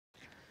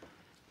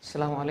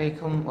السلام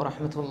عليكم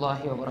ورحمة الله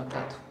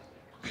وبركاته.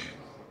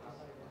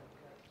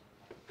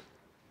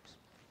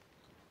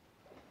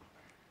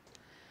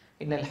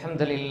 إن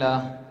الحمد لله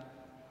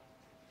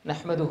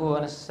نحمده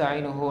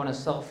ونستعينه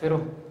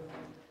ونستغفره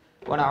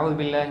ونعوذ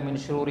بالله من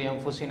شرور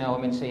أنفسنا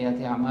ومن سيئات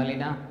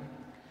أعمالنا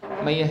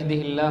من يهده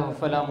الله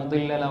فلا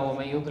مضل له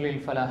ومن يضلل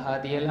فلا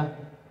هادي له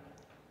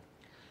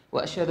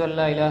وأشهد أن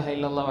لا إله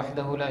إلا الله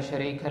وحده لا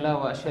شريك له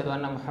وأشهد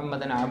أن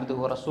محمدا عبده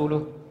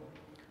ورسوله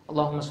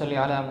اللهم صل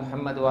على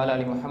محمد وعلى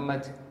آل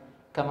محمد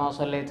كما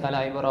صليت على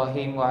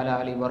إبراهيم وعلى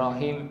آل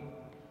إبراهيم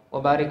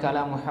وبارك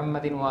على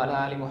محمد وعلى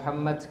آل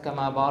محمد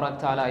كما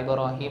باركت على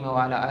إبراهيم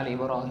وعلى آل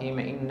إبراهيم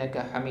إنك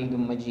حميد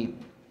مجيد.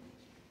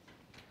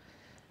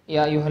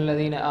 يا أيها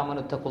الذين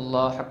آمنوا اتقوا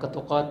الله حق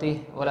تقاته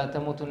ولا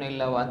تموتن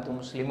إلا وأنتم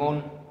مسلمون.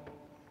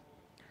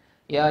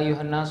 يا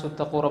أيها الناس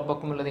اتقوا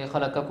ربكم الذي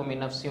خلقكم من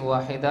نفس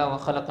واحدة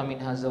وخلق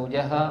منها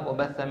زوجها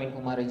وبث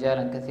منهما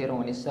رجالا كثيرا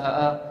ونساء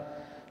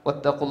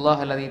واتقوا الله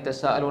الذي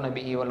تساءلون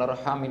به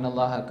والأرحام إن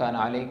الله كان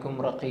عليكم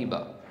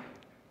رقيبا.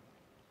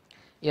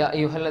 يا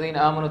أيها الذين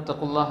آمنوا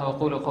اتقوا الله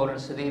وقولوا قولا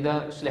سديدا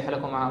يصلح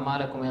لكم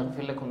أعمالكم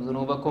ويغفر لكم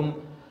ذنوبكم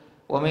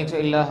ومن يطع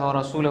الله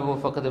ورسوله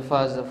فقد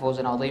فاز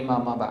فوزا عظيما.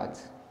 ما بعد.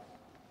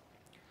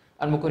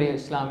 அன்புக்குரிய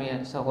இஸ்லாமிய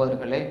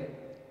சகோதரர்களே,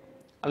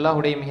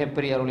 அல்லாஹுடைய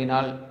மிகப்பெரிய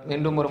அருளினால்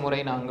மீண்டும் ஒரு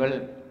முறை நாங்கள்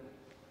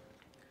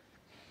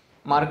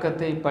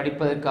மார்க்கத்தை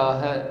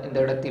படிப்பதற்காக இந்த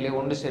இடத்திலே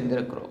ஒன்று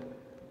சேர்ந்திருக்கிறோம்.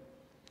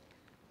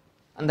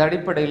 அந்த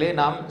அடிப்படையிலே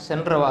நாம்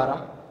சென்ற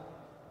வாரம்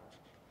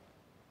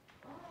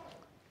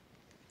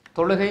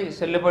தொழுகை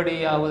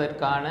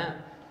செல்லுபடியாவதற்கான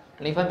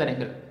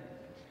நிபந்தனைகள்,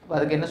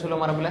 அதுக்கு என்ன சொல்ல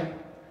மரபில்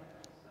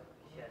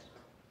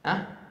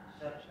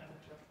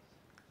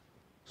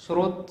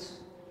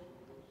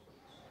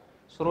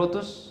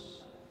சுரூத்துஸ்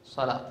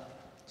சலா,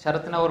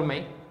 ஷரத்துனா ஒருமை,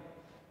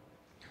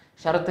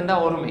 ஷரத்துண்டா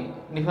ஒருமை,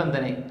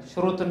 நிபந்தனை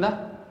ஷுரூத்துண்டா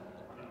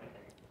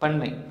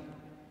பன்மை.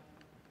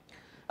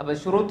 அப்போ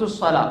ஷுரூத்து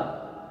சலா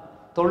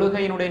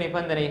தொழுகையினுடைய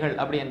நிபந்தனைகள்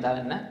அப்படி என்றால்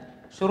என்ன?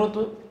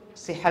 ஷுரூத்து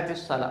சிஹத்தி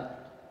சலா,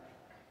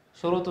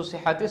 ஷுரூத்து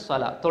சிஹத்தி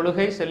சலா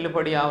தொழுகை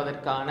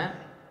செல்லுபடியாவதற்கான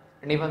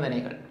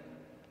நிபந்தனைகள்.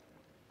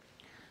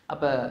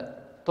 அப்போ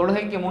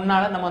தொழுகைக்கு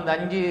முன்னால் நம்ம அந்த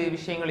 5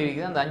 விஷயங்கள்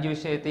இருக்குது, அந்த 5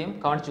 விஷயத்தையும்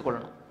கவனிச்சு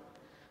கொள்ளணும்.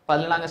 இப்போ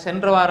அதில் நாங்கள்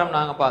சென்ற வாரம்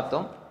நாங்கள்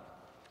பார்த்தோம்,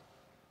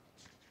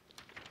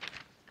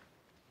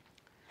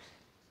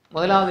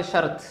 முதலாவது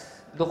ஷரத்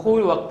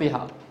துஹூல்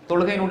வக்திஹா,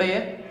 தொழுகையினுடைய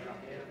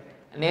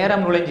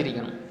நேரம்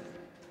நுழைஞ்சிருக்கணும்.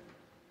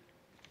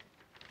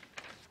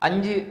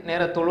 5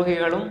 நேர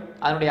தொழுகைகளும்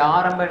அதனுடைய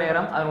ஆரம்ப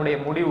நேரம், அதனுடைய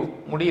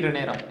முடிகிற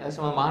நேரம் அது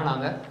சம்பந்தமாக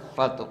நாங்கள்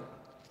பார்த்தோம்.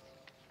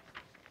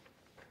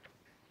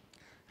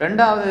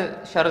 2வது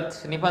ஷரத்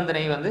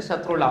நிபந்தனை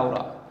சத்ருல்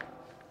அவுரா,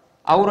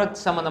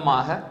 அவுரத்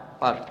சம்பந்தமாக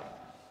பார்த்தோம்.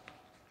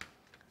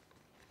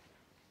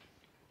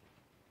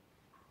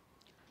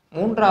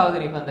 3வது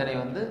நிபந்தனை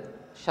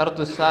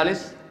ஷரத்து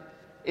சாலிஸ்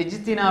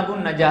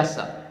இஜ்தினாபுன்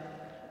நஜாசா,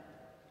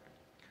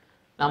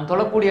 நாம்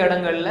தொழக்கூடிய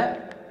இடங்களில்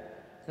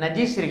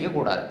நஜீஸ்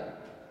இருக்கக்கூடாது.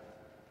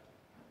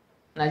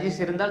 நஜீஸ்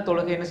இருந்தால்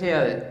தொழுகை என்ன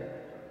செய்யாது,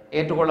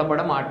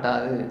 ஏற்றுக்கொள்ளப்பட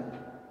மாட்டாது.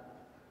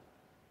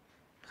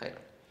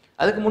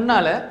 அதுக்கு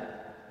முன்னால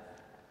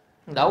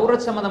இந்த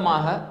அவுரத்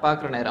சம்பந்தமாக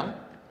பார்க்குற நேரம்,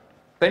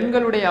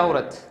 பெண்களுடைய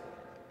அவுரத்,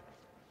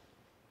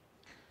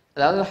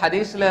 அதாவது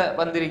ஹதீஸில்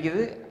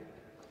வந்திருக்குது,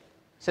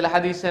 சில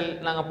ஹதீஸில்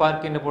நாங்கள்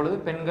பார்க்கின்ற பொழுது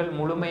பெண்கள்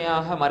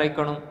முழுமையாக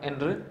மறைக்கணும்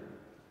என்று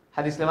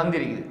ஹதீஸில்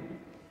வந்திருக்குது.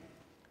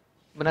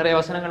 இப்போ நிறைய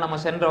வசனங்கள் நம்ம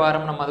சென்ற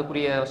வாரம் நம்ம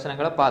அதுக்குரிய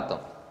வசனங்களை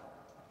பார்த்தோம்.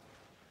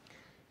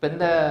 இப்போ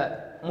இந்த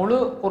முழு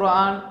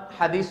குர்ஆன்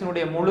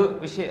ஹதீஸினுடைய முழு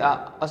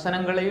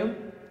வசனங்களையும்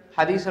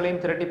ஹதீஸ்களையும்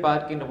திரட்டி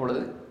பார்க்கின்ற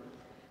பொழுது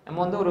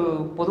நம்ம ஒரு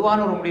பொதுவான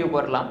ஒரு முடிவுக்கு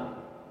வரலாம்.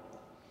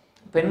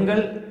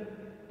 பெண்கள்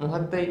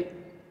முகத்தை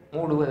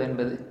மூடுவது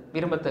என்பது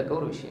விரும்பத்தக்க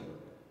ஒரு விஷயம்,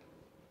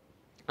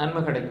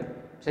 நன்மை கிடைக்கும்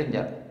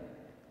செஞ்சார்.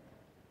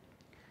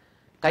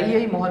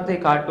 கையை முகத்தை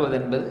காட்டுவது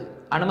என்பது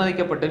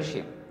அனுமதிக்கப்பட்ட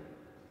விஷயம்,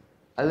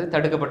 அது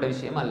தடுக்கப்பட்ட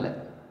விஷயம் அல்ல.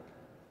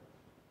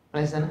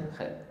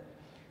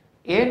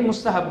 ஏன்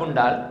முஸ்தஹப்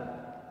உண்டால்,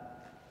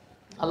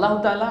 அல்லாஹ்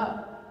தாலா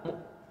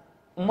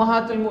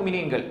உம்மஹாத்துல்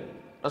முஃமினீன்கள்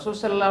ரசூல்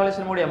ஸல்லல்லாஹு அலைஹி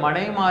வஸல்லம் உடைய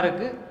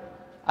மனைவிமாருக்கு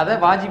அதை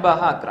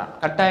வாஜிபாக ஆக்குறான்,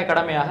 கட்டாய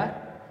கடமையாக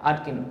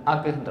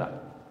ஆக்குகின்றான்.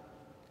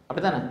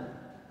 அப்படித்தானே?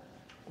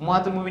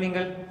 உம்மஹாத்துல்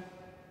முஃமினீன்கள்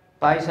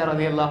ஆயிஷா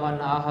ரலியல்லாஹு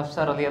அன்ஹா,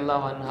 ஹஃப்ஸா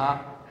ரலியல்லாஹு அன்ஹா,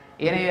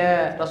 ஏனைய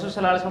ரசூல்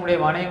ஸல்லல்லாஹு அலைஹி வஸல்லம் உடைய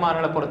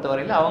மனைவிமார்களை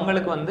பொறுத்தவரையில்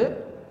அவங்களுக்கு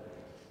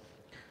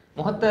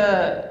முகத்தை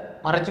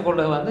மறைச்சு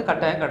கொள்வது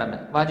கட்டாய கடமை,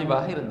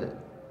 வாஜிபாக இருந்தது.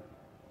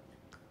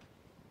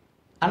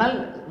 ஆனால்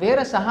வேற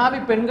சஹாபி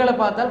பெண்களை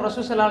பார்த்தால்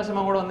ரசூல் ஸல்லல்லாஹு அலைஹி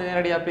வஸல்லம் கூட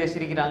நேரடியாக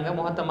பேசியிருக்கிறாங்க,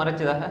 முகத்தை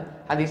மறைச்சதாக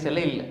ஹதீஸ்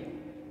எல்லாம் இல்லை.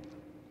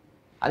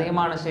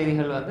 அதிகமான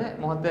செய்திகள்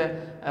முகத்தை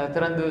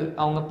திறந்து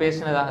அவங்க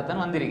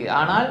பேசினதாகத்தான் வந்திருக்கு.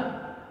 ஆனால்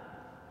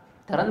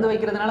திறந்து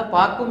வைக்கிறதுனால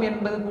பார்க்கும்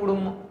என்பது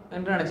கூடும்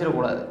என்று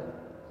நினைச்சிடக்கூடாது.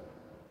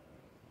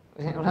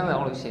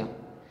 அவங்களுக்கு விஷயம்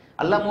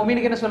அல்லாஹ்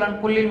முஃமினுக்கு என்ன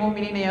சொல்றான்? குல்லில்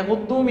முஃமினீன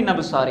யகுத்து மின்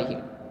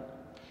அப்சாரிஹிம்,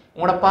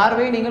 உங்களோட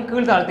பார்வையை நீங்கள்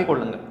கீழ் தாழ்த்தி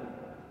கொள்ளுங்கள்.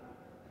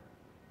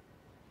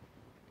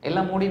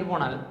 எல்லாம் மூடிட்டு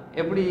போனால்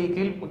எப்படி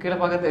கீழே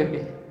பார்க்க தேவை?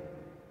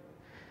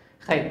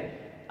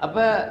 அப்ப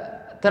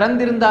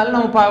திறந்திருந்தாலும்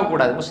நம்ம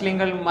பார்க்கக்கூடாது.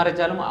 முஸ்லீம்கள்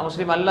மறைச்சாலும்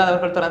முஸ்லீம்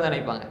அல்லாதவர்கள் திறந்து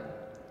நினைப்பாங்க,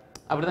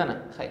 அப்படிதானே?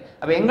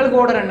 அப்போ எங்களுக்கு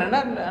ஓர்டர் என்னன்னா,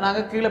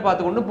 நாங்கள் கீழே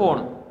பார்த்து கொண்டு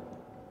போகணும்.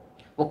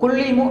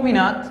 வகுல்லில்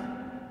முஃமினாத்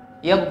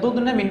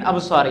யக்துத்ன மின்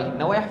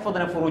அப்சாரிஹின்ன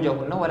வயஹ்ஃபதுன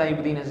ஃபுரூஜஹுன்ன வலா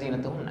யுப்தீன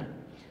ஸீனத்தஹுன்ன.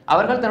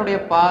 அவர்கள் தன்னுடைய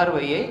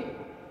பார்வையை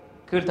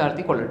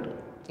கீழ்த்தாழ்த்தி கொள்ளட்டும்.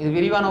 இது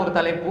விரிவான ஒரு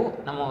தலைப்பு.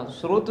 நம்ம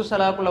சுரூத்து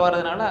சலாக்குள்ள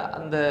வர்றதுனால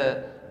அந்த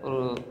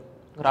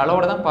ஒரு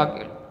அளவோட தான்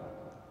பார்க்கணும்.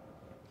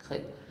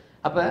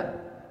 அப்போ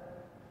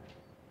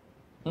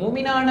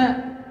மூமினான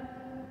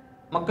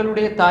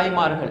மக்களுடைய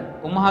தாய்மார்கள்,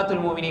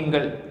 உம்மஹாத்துல்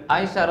மூமினீன்கள்,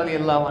 ஆயிஷா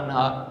ரலியல்லாஹு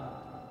அன்ஹா,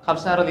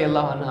 ஹப்ஸா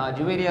ரலியல்லாஹு அன்ஹா,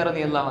 ஜுவைரியா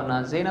ரலியல்லாஹு அன்ஹா,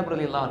 ஸைனப்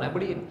ரலியல்லாஹு அன்ஹா,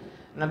 இப்படி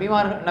நபி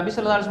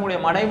ஸல்லல்லாஹு அலைஹி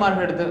வஸல்லம்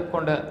மனைமார்கள்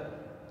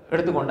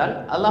எடுத்துக்கொண்டால்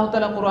அல்லாஹ்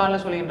தஆலா குர்ஆன்ல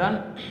சொல்கின்றான்,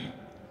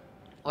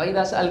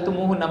 வைதா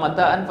ஸஅல்துமூஹுன்ன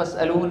மத்ஆன்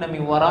ஃபஸ்அலூஹுன்ன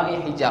மின் வராஇ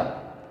ஹிஜாப்.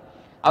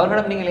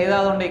 அவர்களிடம் நீங்கள்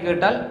ஏதாவது ஒன்றை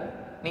கேட்டால்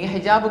நீங்கள்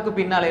ஹிஜாபுக்கு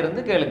பின்னால்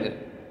இருந்து கேளுங்க.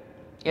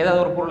 ஏதாவது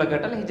ஒரு பொருளை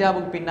கேட்டால்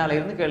ஹிஜாபுக்கு பின்னால்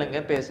இருந்து கேளுங்க,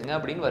 பேசுங்க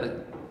அப்படின்னு வருது.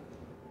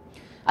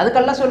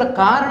 அதுக்கெல்லாம் சொல்ல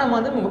காரணம்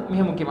வந்து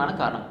மிக முக்கியமான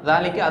காரணம்.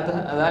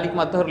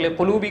 தாலிக்கும் அத்தஹர்லே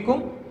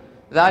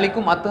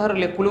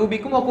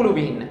குலூபிக்கும்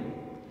குலூபிஹின்ன.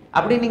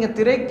 அப்படி நீங்கள்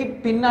திரைக்கு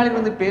பின்னால்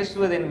இருந்து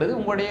பேசுவது என்பது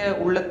உங்களுடைய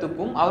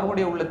உள்ளத்துக்கும்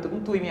அவர்களுடைய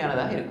உள்ளத்துக்கும்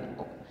தூய்மையானதாக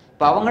இருக்கும்.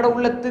 இப்போ அவங்களோட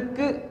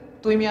உள்ளத்துக்கு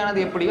தூய்மையானது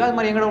எப்படியோ அது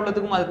மாதிரி எங்களோட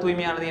உள்ளத்துக்கும் அது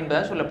தூய்மையானது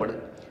என்பதாக சொல்லப்படுது.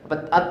 அப்போ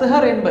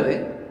அத்தஹர் என்பது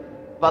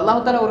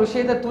அல்லாஹ் தஆலா ஒரு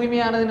விஷயத்தை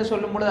தூய்மையானதுன்னு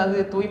சொல்லும் பொழுது அது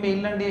தூய்மை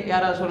இல்லைன்னு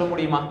யாராவது சொல்ல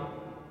முடியுமா?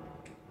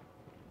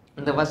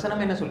 இந்த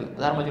வசனம் என்ன சொல்லுது?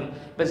 உதாரணமாக சொல்லு.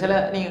 இப்போ சில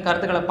நீங்கள்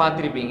கருத்துக்களை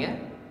பார்த்துருப்பீங்க.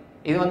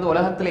 இது வந்து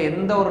உலகத்தில்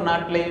எந்த ஒரு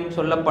நாட்டிலையும்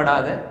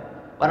சொல்லப்படாத,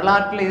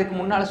 வரலாற்றில் இதுக்கு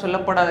முன்னால்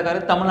சொல்லப்படாத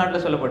கருத்து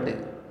தமிழ்நாட்டில் சொல்லப்பட்டு,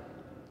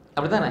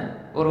 அப்படித்தானே?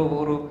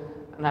 ஒரு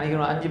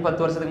நினைக்கிறோம்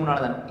 5-10 வருஷத்துக்கு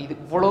முன்னால் தானே இது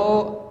இவ்வளோ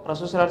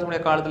ரசூல் ஸல்லல்லாஹு அலைஹி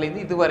வஸல்லம்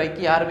காலத்துலேருந்து இது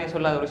வரைக்கும் யாருமே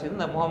சொல்லாத ஒரு விஷயம்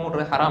இந்த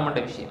முகமூடுறது ஹராம்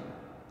என்ற விஷயம்.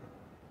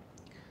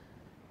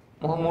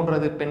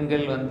 முகமூடுறது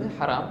பெண்கள் வந்து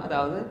ஹராம்.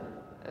 அதாவது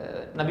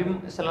நபி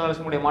ஸல்லல்லாஹு அலைஹி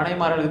வஸல்லம்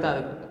மனைமார்களுக்கு தான்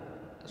அது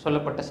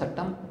சொல்லப்பட்ட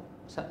சட்டம்,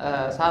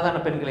 சாதாரண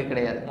பெண்களுக்கு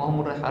கிடையாது.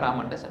 முகமூடுறது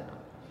ஹராம் என்ற சட்டம்.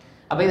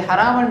 அப்போ இது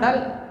ஹராம் என்றால்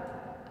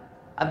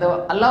அந்த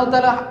அல்லாஹ்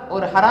தஆலா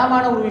ஒரு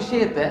ஹராமான ஒரு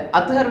விஷயத்தை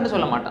அத்ஹர்ன்னு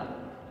சொல்ல மாட்டான்.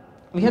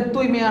 மிக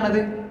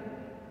தூய்மையானது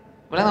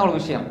விளங்க ஒரு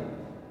விஷயம்.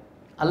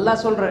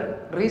 அல்லாஹ் சொல்ற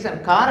ரீசன்,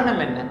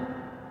 காரணம் என்ன?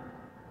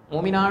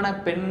 மூமினான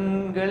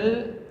பெண்கள்,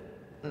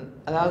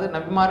 அதாவது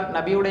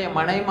நபியுடைய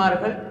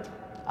மனைமார்கள்,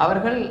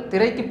 அவர்கள்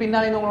திரைக்கு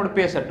பின்னாலே உங்களோட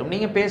பேசட்டும்,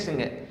 நீங்க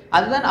பேசுங்க.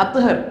 அதுதான்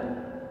அத்ஹர்,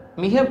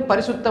 மிக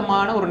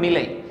பரிசுத்தமான ஒரு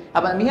நிலை.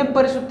 அப்ப மிக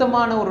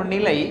பரிசுத்தமான ஒரு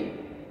நிலை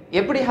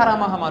எப்படி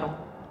ஹராமாக மாறும்?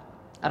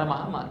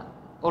 ஹராமாக மாறும்.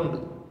 ஒன்று.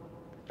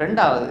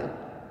 ரெண்டாவது,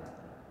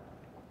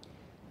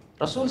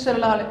 ரசூல்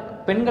ஸல்லல்லாஹு அலைஹி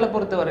பெண்களை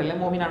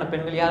பொறுத்தவரையில் மூமினான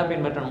பெண்கள் யாரை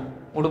பின்பற்றணும்?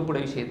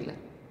 உடுப்புடைய விஷயத்தில்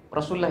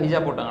ரசூல்லா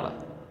ஹிஜாப் போட்டாங்களா?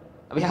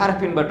 அப்போ யாரை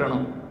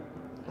பின்பற்றணும்?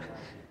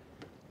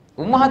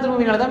 உம்மஹாத்துல்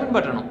மூமின்களை தான்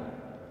பின்பற்றணும்.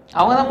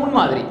 அவங்க தான்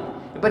முன்மாதிரி.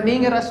 இப்போ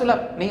நீங்கள் ரசூலா,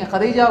 நீங்கள்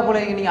ஹதீஜாவை போல,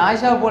 நீங்கள்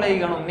ஆயிஷாவை போல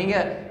இருக்கணும்,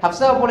 நீங்கள்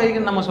ஹப்ஸாவை போல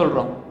இருக்கணும்னு நம்ம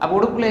சொல்கிறோம். அப்போ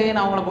உடுப்புலேயே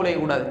நான் அவங்கள போல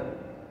இருக்கக்கூடாது.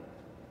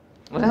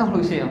 ஒரு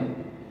விஷயம்.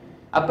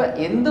 அப்போ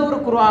எந்த ஒரு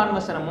குர்ஆன்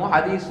வசனமோ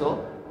ஹதீஸோ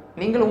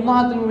நீங்கள்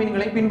உம்மஹாத்துல்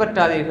மூமின்களை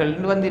பின்பற்றாதீர்கள்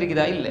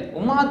வந்திருக்குதா? இல்லை.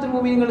 உம்மஹாத்துல்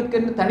மூமின்களுக்கு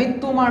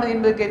தனித்துவமானது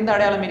என்பதற்கு எந்த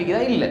அடையாளம்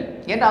இருக்குதா? இல்லை.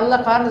 ஏன்னா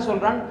அல்லாஹ் காரணம்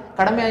சொல்கிறான்,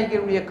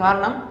 கடமையாக்கக்கூடிய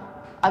காரணம்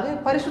அது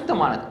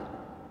பரிசுத்தமானது.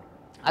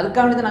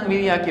 அதுக்காக நாங்கள்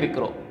விதியாக்கி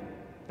இருக்கிறோம்.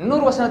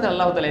 இன்னொரு வசனத்தில்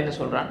அல்லாஹ் தஆலா என்ன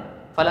சொல்கிறான்?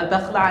 ஃபலா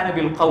தக்லஅன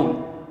பில் கவுல்.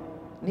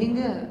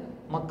 நீங்கள்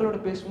மக்களோட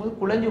பேசும்போது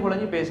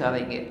குழஞ்சு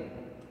பேசாதீங்க.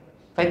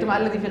 ஃபைத்துமா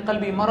அல்லதி ஃபி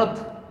கல்பி மரத்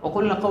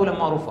வகுல்ன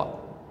கவுலன் மஅரூஃபா.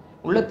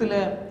 உள்ளத்தில்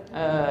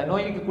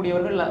நோய்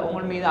இருக்கக்கூடியவர்கள்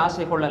உங்கள் மீது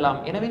ஆசை கொள்ளலாம்,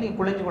 எனவே நீங்கள்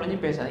குழஞ்சு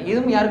பேசாதீங்க.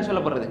 இதுவும் யாருக்கு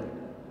சொல்லப்படுறது?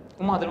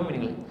 உம்மஹாத்துல்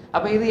மூமின்கள்.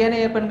 அப்போ இது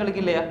ஏனைய பெண்களுக்கு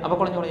இல்லையா? அப்போ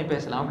குழஞ்சு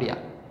பேசலாம் அப்படியா?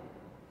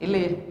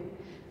 இல்லையே.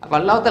 அப்போ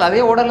அல்லாஹ் தஆலா அதே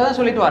ஓர்டரில் தான்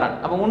சொல்லிட்டு வரான்.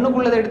 அப்போ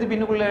முன்னுக்குள்ளதை எடுத்து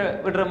பின்னுக்குள்ளே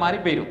விடுற மாதிரி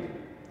போயிடும்.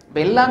 இப்போ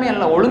எல்லாமே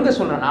அல்லாஹ் ஒழுங்க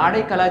சொல்கிறான்.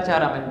 ஆடை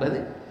கலாச்சாரம் என்பது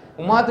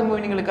உம்மஹாத்துல்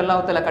மூமின்களுக்கு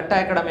அல்லாஹ் தஆலா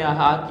கட்டாய கடமையாக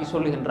ஆக்கி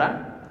சொல்லுகின்றான்.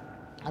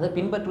 அதை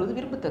பின்பற்றுவது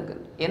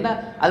விரும்பத்தக்கது. ஏன்னா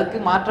அதுக்கு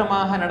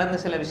மாற்றமாக நடந்த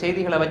சில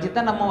செய்திகளை வச்சு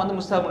தான் நம்ம வந்து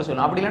முஸ்தஹப்னு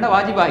சொல்லணும். அப்படி இல்லைன்னா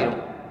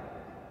வாஜிபாயிரும்.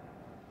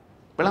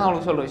 இப்போலாம்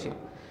அவங்களுக்கு சொல்கிற விஷயம்.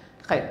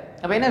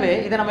 அப்போ எனவே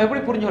இதை நம்ம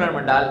எப்படி புரிஞ்சு கொள்ளணும்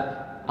என்றால்,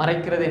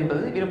 மறைக்கிறது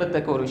என்பது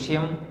விரும்பத்தக்க ஒரு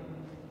விஷயம்.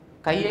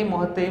 கையை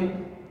முகத்தையும்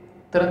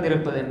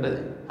திறந்திருப்பது என்பது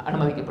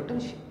அனுமதிக்கப்பட்ட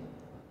விஷயம்.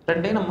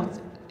 ரெண்டையும் நம்ம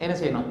என்ன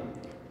செய்யணும்?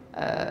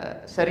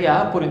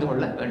 சரியாக புரிந்து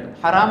கொள்ள வேண்டும்.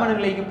 ஹராம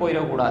நிலைக்கு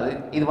போயிடக்கூடாது,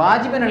 இது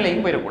வாஜிப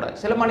நிலைக்கும் போயிடக்கூடாது.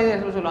 சில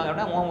மனிதர்கள் சொல்லுவாங்க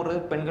அப்படின்னா முகமுறை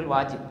பெண்கள்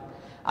வாஜிப்.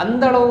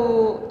 அந்த அளவு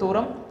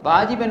தூரம்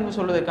வாஜிப் என்று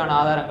சொல்வதற்கான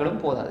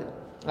ஆதாரங்களும் போதாது.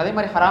 அதே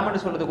மாதிரி ஹராம்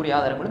என்று சொல்வதற்குரிய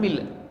ஆதாரங்களும்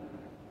இல்லை,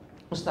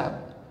 முஸ்தஹப்.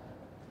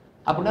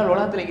 அப்படின்னா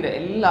உலகத்தில் இருக்கிற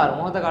எல்லாரும்,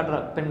 முகத்தை காட்டுற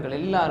பெண்கள்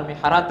எல்லாருமே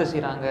ஹராத்தை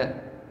செய்கிறாங்க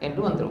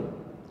என்று வந்துடும்.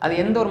 அது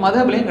எந்த ஒரு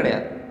மதபிலையும்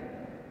கிடையாது,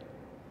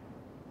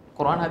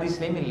 குர்ஆன்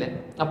ஹதீஸ்லையும் இல்லை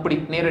அப்படி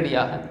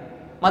நேரடியாக,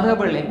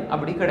 மதபிலையும்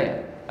அப்படி கிடையாது.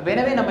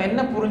 எனவே நம்ம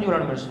என்ன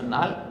புரிஞ்சுக்கணும்னு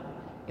சொன்னால்,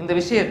 இந்த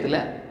விஷயத்தில்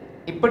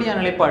இப்படியான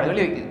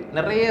நிலைப்பாடுகள் இருக்குது.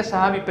 நிறைய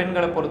சஹாபி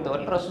பெண்களை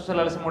பொறுத்தவரை ரசூல்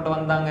ஸல்லல்லாஹு அலைஹி வஸல்லம்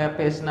வந்தாங்க,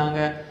 பேசினாங்க,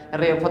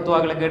 நிறைய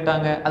ஃபத்வாக்களை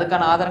கேட்டாங்க.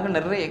 அதுக்கான ஆதாரங்கள்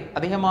நிறைய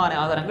அதிகமான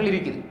ஆதாரங்கள்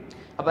இருக்குது.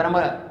 அப்போ நம்ம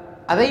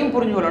அதையும்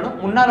புரிஞ்சு கொள்ளணும்,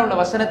 முன்னால் உள்ள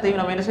வசனத்தையும்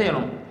நம்ம என்ன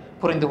செய்யணும்?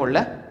 புரிந்து கொள்ள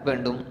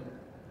வேண்டும்.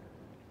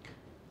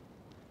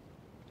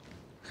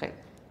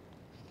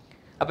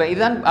 அப்போ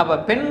இதுதான் அப்போ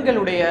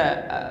பெண்களுடைய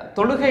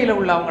தொழுகையில்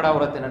உள்ள அவங்களோட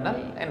அவுரத் என்றால்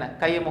என்ன,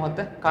 கையை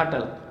முகத்தை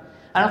காட்டலாம்.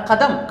 ஆனால்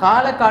கதம்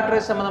காலை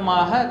காட்டுறது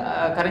சம்பந்தமாக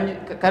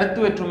கருத்து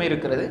வேற்றுமை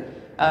இருக்கிறது.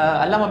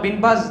 அல்லாமா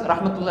பின்பாஸ்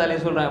ரஹ்மத்துல்லாஹி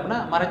அலைஹி சொல்றாங்க அப்படின்னா,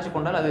 மறைச்சு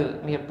கொண்டால் அது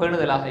மிக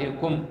பேணுதலாக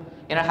இருக்கும்.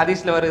 ஏன்னா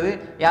ஹதீஸ்ல வருது,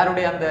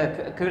 யாருடைய அந்த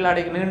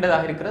கீழாடை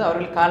நீண்டதாக இருக்கிறது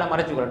அவர்கள் காலை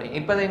மறைச்சு கொள்ளட்டும்.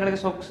 இப்போ எங்களுக்கு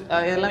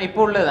இதெல்லாம்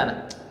இப்போ உள்ளதானே,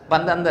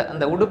 அந்த அந்த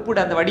அந்த உடுப்புட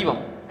அந்த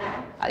வடிவம்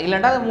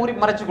இல்லைண்டா அதை மூடி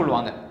மறைச்சு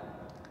கொள்வாங்க.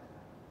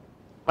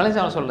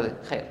 வளைஞ்சாலும் சொல்றது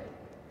ஹைர்.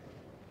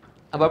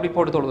 அப்போ அப்படி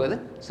போட்டு தொழுவது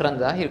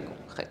சிறந்ததாக இருக்கும்.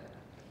 ஹைர்.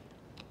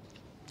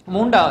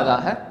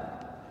 மூன்றாவதாக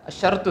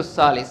ஷர்த்து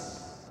சாலிஸ்,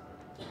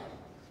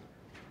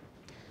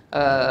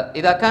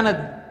 இதா கான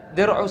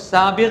திர்உ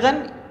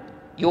சாபிகன்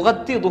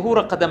யுகத்தி துஹூர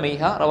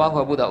கதமைஹா ரவாஹு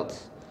அபூ தாவூத்.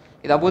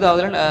 இது அபூ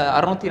தாவூதில்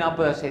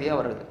 640 செய்தியாக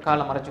வருது,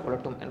 காலை மறைச்சு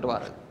கொள்ளட்டும் என்று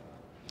வருது.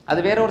 அது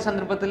வேற ஒரு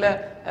சந்தர்ப்பத்தில்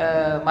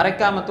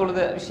மறைக்காம தொழுத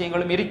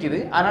விஷயங்களும் இருக்குது.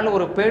 ஆனால்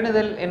ஒரு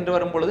பேணுதல் என்று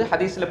வரும்பொழுது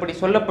ஹதீஸ்ல படி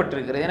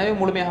சொல்லப்பட்டிருக்கிறது. எனவே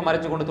முழுமையாக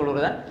மறைச்சு கொண்டு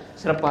தொழுவதுதான்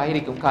சிறப்பாக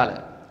இருக்கும் காலை.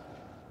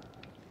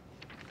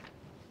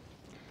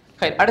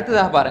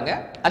 அடுத்ததாக பாருங்க,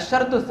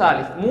 அஷ்ஷர்த்து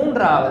சாலிஸ்,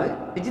 மூன்றாவது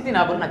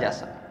இஜ்தினாபுன்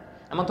நஜாஸா.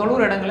 நம்ம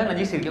தொழுகிற இடங்களில்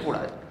நஜீஸ்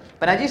இருக்கக்கூடாது.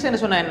 இப்போ நஜீஸ் என்ன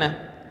சொன்னா என்ன?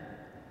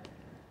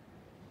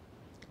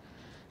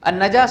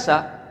 அந்நஜாஸா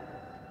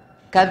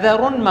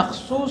கதருன்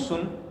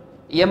மக்சூசுன்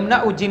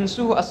يمنع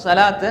جنسه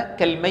الصلاة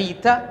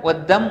كالميت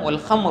والدم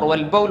والخمر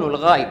والبول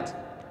والغائط.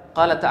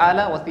 قال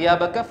تعالى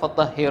وثيابك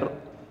فطهر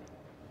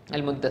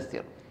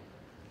المدثر.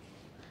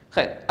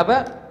 خير. அப்ப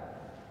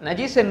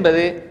நஜீஸ்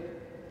என்பது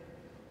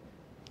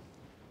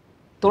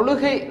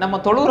தொழுகை, நம்ம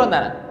தொழுகிறோம்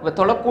தானே, இப்போ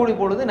தொழக்கூடி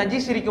பொழுது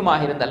நஜீஸ்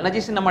இருக்குமாக இருந்தால்,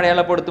 நஜீஸ் நம்ம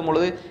அடையாளப்படுத்தும்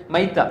பொழுது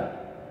மைத்தா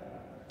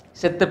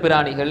செத்த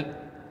பிராணிகள்,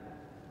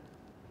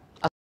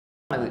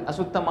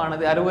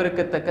 அசுத்தமானது,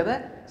 அருவருக்கத்தக்கத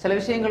சில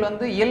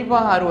விஷயங்கள்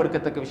இயல்பாக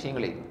அருவருக்கத்தக்க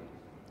விஷயங்கள் இது.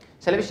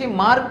 சில விஷயம்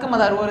மார்க்கம்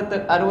அது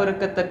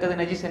அருவருக்கத்தக்கது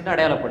நஜீஸ் என்று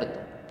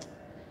அடையாளப்படுத்தும்.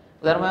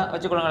 உதாரணமாக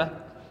வச்சுக்கொள்ளுங்களேன்,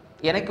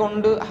 எனக்கு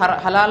ஒன்று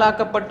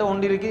ஹலாலாக்கப்பட்ட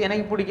ஒன்று இருக்குது,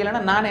 எனக்கு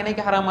பிடிக்கலன்னா நான்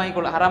எனக்கு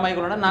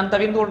ஹராமாயிக்கொள்ளணும், நான்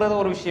தவிர்ந்து கொள்றது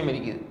ஒரு விஷயம்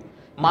இருக்குது.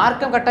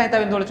 மார்க்கம் கட்டாயம்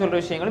தவிர்ந்து கொள்ள சொல்ற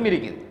விஷயங்களும்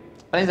இருக்குது.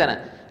 தானே?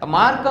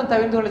 மார்க்கம்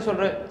தவிர்ந்து கொள்ள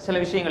சொல்ற சில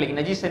விஷயங்களுக்கு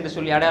நஜீஸ் என்று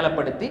சொல்லி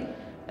அடையாளப்படுத்தி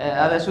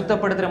அதை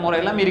சுத்தப்படுத்துகிற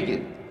முறையெல்லாம்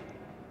இருக்குது.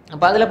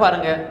 அப்போ அதில்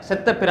பாருங்க,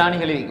 செத்த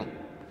பிராணிகள் இருக்கும்,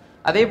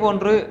 அதே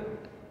போன்று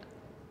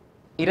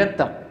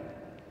இரத்தம்,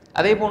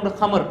 அதே போன்று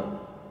ஹமர்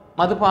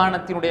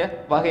மதுபானத்தினுடைய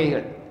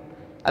வகைகள்,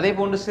 அதே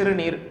போன்று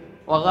சிறுநீர்,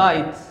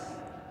 வகாயித்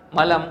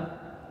மலம்,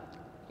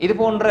 இது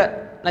போன்ற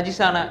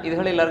நஜிஸான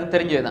இதுகள் எல்லாருக்கும்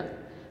தெரிஞ்சதுதான்.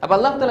 அப்ப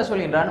அல்லாஹ் தஆலா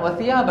சொல்கின்றான்,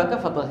 வசியாபக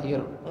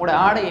ஃபதஹிர், உங்களுடைய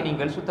ஆடையை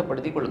நீங்கள்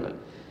சுத்தப்படுத்திக் கொள்ளுங்கள்.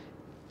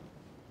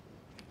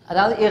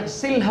 அதாவது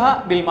இக்ஸில்ஹா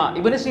பில்மா.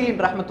 இப்னு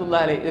சீரின்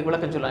ரஹ்மத்துல்லாஹி அலைஹி இதுக்கு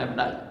விளக்கம் சொல்றாங்க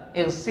அப்படினால்,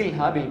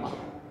 இக்ஸில்ஹா பில்மா,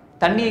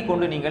 தண்ணியை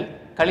கொண்டு நீங்கள்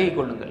கழுவிக்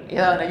கொள்ளுங்கள்.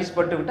 ஏதாவது நஜிஸ்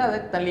பட்டு விட்டு அதை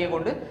தண்ணியை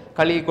கொண்டு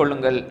கழுவிக்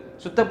கொள்ளுங்கள்.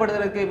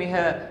 சுத்தப்படுத்துவதற்கு மிக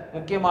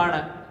முக்கியமான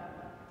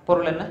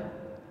பொருள் என்ன?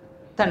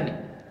 தண்ணி.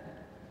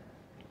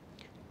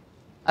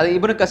 அது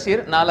இப்னு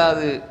கசீர்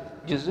 4வது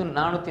ஜுஸு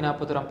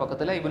 441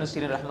 பக்கத்தில் இப்னு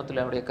சீரின்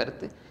ரஹ்மத்துல்லாஹி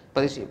கருத்து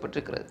பதிவு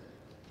செய்யப்பட்டிருக்கிறது.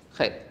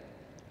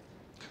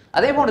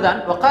 அதே போன்றுதான்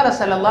வகால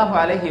ஸல்லல்லாஹு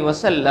அலைஹி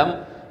வஸல்லம்,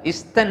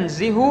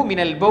 இஸ்தன்ஸிஹு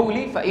மினல்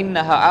பௌலி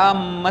ஃபஇன்னஹ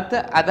ஆம்மத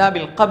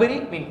அதாபில் கப்ரி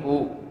மின்ஹு,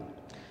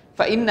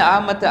 ஃபஇன்ன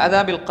ஆம்மத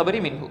அதாபில் கப்ரி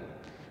மின்ஹு.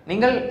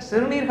 நீங்கள்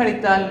சிறுநீர்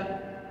கழித்தால்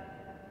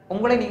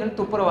உங்களை நீங்கள்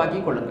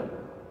துப்புரவாக்கிக் கொள்ளுங்கள்.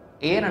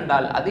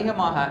 ஏனென்றால்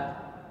அதிகமாக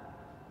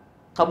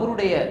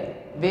கபருடைய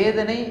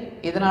வேதனை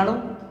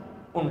இதனாலும்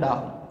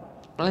உண்டாகும்.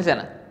 அப்போ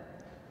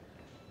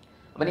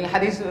நீங்கள்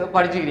ஹதீஸ்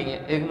படிச்சுக்கிறீங்க,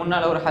 இதுக்கு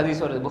முன்னால் ஒரு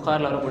ஹதீஸ் வருது,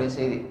 புகாரில் வரக்கூடிய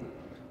செய்தி.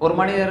 ஒரு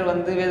மனிதர்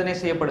வேதனை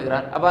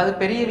செய்யப்படுகிறார். அப்போ அது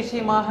பெரிய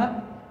விஷயமாக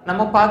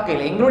நம்ம பார்க்க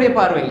இல்லை, எங்களுடைய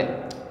பார்வையில்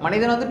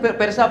மனிதன்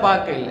பெருசாக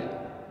பார்க்க இல்லை,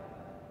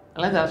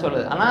 அதெல்லாம்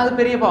சொல்லுது. ஆனால் அது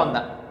பெரிய பாவம்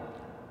தான்.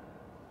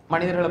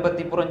 மனிதர்களை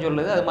பற்றி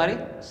புறஞ்சொல்லுது. அது மாதிரி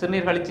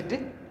சிறுநீர் கழிச்சிட்டு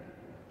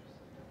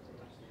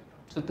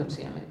சுத்தம்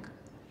செய்யாமல் இருக்கு.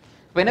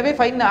 எனவே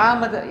ஃபைன்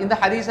ஆமத், இந்த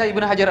ஹதீஸா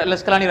இப்னு ஹஜர் அல்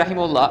அஸ்கலானி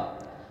ரஹிமஹுல்லாஹ்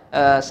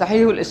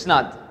சஹீஹுல்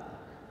இஸ்னாத்,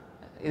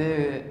 இது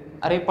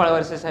அரைப்பாள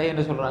வரிசை சஹீஹ்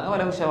என்று சொல்றாங்க.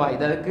 வலவு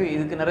ஷவாஹித்,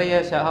 இதுக்கு நிறைய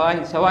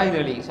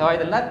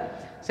ஷவாஹிதெல்லாம்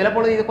சில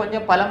பொழுது இது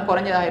கொஞ்சம் பலம்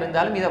குறைஞ்சதாக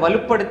இருந்தாலும் இதை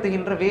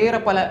வலுப்படுத்துகின்ற வேற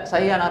பல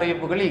சஹீஹான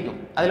அறிவிப்புகள் இருக்கும்.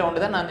 அதில்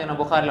ஒன்று தான் நான் சொன்ன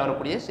புகாரில்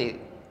வரக்கூடிய செய்தி.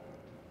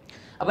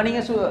 அப்போ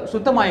நீங்கள்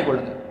சுத்தமாகிக்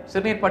கொள்ளுங்க.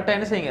 சிறுநீர் பட்ட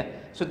என்ன செய்யுங்க?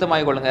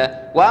 சுத்தமாகிக் கொள்ளுங்க.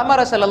 வஅமர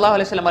ஸல்லல்லாஹு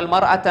அலைஹி வஸல்லம் அல்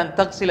மர்அத அன்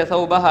தக்ஸில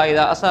ஸௌபஹா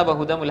இதா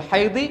அஸாபஹு தமுல்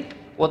ஹைதி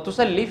வ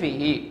துஸல்லி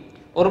ஃபீஹி.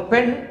 ஒரு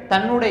பெண்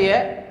தன்னுடைய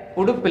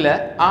உடுப்பில்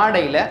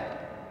ஆடையில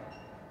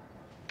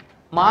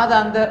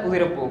மாதாந்த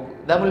உதிரப்போக்கு,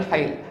 தமுல்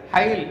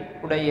ஹைல்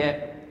உடைய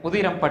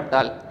உதிரம்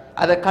பட்டால்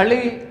அதை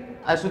கழுவி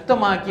அதை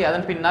சுத்தமாக்கி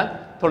அதன் பின்னால்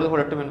தொழுது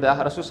கொள்ளட்டும் என்பதாக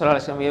ரசூல் ஸல்லல்லாஹு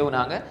அலைஹி வஸல்லம்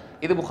ஏவுனாங்க.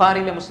 இது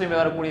புகாரியில் முஸ்லிமில்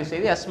வரக்கூடிய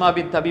செய்தி. அஸ்மா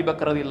பின்த் அபீ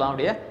பக்கர் ரலியல்லாஹு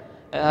அன்ஹுடைய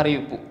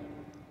அறிவிப்பு.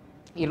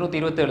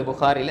 227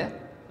 புகாரில்,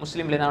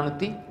 முஸ்லீமில்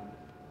 400,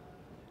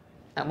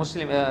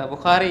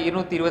 புகாரி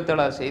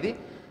 227வது செய்தி,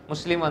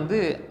 முஸ்லீம்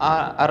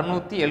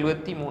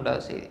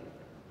 673வது செய்தி.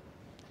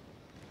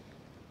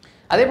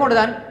 அதே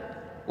போன்றுதான்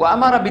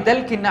வஅமர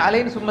பிதல்கின்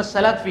அலைன் சும்ம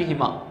ஸலாத்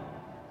ஃபீஹிமா.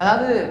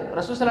 அதாவது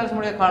ரசூல் ஸல்லல்லாஹு அலைஹி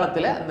வஸல்லம்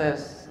காலத்தில் அந்த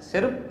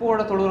செருப்போட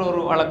தொழுகிற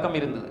ஒரு வழக்கம்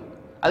இருந்தது.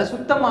 அதை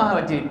சுத்தமாக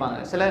வச்சிருப்பாங்க.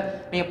 சில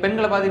நீங்கள்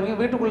பெண்களை பார்த்துருப்பீங்க,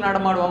 வீட்டுக்குள்ளே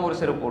நடமாடுவாங்க ஒரு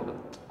செருப்பு போட்டு.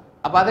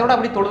 அப்போ அதோட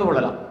அப்படி தொழுது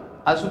கொள்ளலாம்.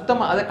 அது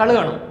சுத்தமாக அதை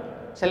கழுகணும்.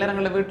 சில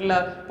நேரங்களில் வீட்டில்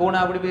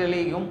போனால் அப்படி போய்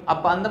எழுதிக்கும்.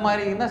 அப்போ அந்த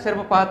மாதிரி இருந்தால்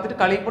செருப்பை பார்த்துட்டு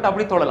கழுவி போட்டு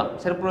அப்படி தொழலாம்.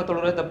 செருப்புல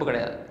தொழுறது தப்பு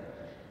கிடையாது.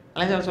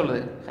 அலைஞ்சாலும்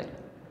சொல்லுது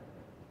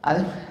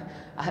அது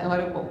அது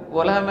மாதிரி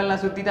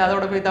உலகமெல்லாம் சுற்றிட்டு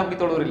அதோட போய் தான் அப்படி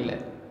தொழுவது இல்லை.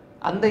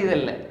 அந்த இது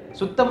இல்லை,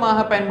 சுத்தமாக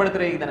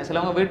பயன்படுத்துறதுக்கு தானே.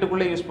 சிலவங்க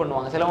வீட்டுக்குள்ளே யூஸ்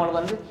பண்ணுவாங்க. சிலவங்களுக்கு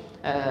வந்து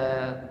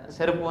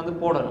செருப்பு வந்து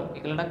போடணும்,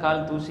 இல்லைன்னா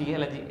கால் தூசி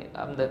அலர்ஜி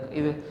அந்த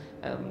இது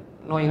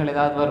நோய்கள்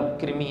ஏதாவது வரும்,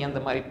 கிருமி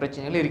அந்த மாதிரி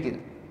பிரச்சனைகள் இருக்குது.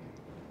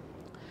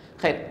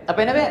 அப்போ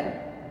எனவே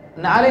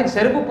நாளை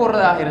செருப்பு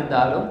போடுறதாக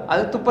இருந்தாலும்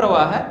அது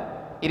துப்புரவாக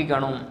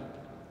இருக்கணும்.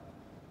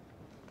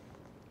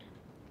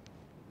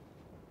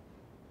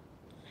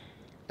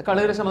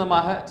 கழுகுற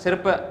சம்பந்தமாக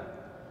செருப்ப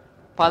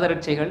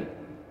பாதரட்சைகள்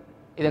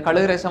இதை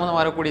கழுகுற சம்பந்தம்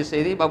வரக்கூடிய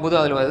செய்தி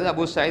அபூதாவில் வருது.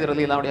 அபூ சயீத்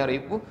ரலியல்லாஹு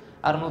அறிவிப்பு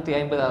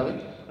 650வது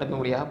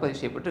நபிமொழியாக பதிவு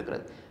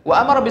செய்யப்பட்டிருக்கிறது.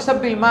 வஅமர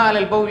பிஸப்பில் மா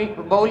அலல்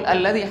பவுல்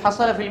அல்லதி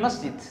ஹஸல ஃபில்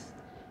மஸ்ஜித்.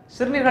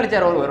 சிறுநீர்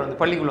கழிச்சார் ஒருவர் வந்து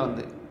பள்ளிக்குள்ள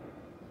வந்து,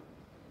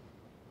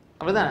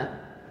 அப்படிதானே?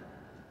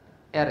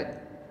 யாரு?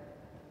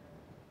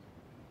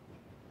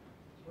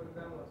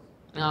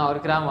 ஒரு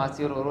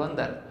கிராமவாசி ஒருவர்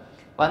வந்தார்.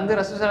 வந்து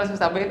ரசூலுல்லாஹி ஸல்லல்லாஹு அலைஹி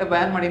வஸல்லம் சபையில்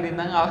பயன் பண்ணிட்டு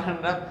இருந்தாங்க.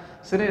 அவர்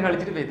சிறுநீர்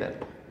கழிச்சிட்டு போயிட்டார்.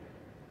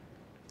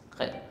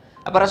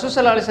 அப்போ ரசூலுல்லாஹி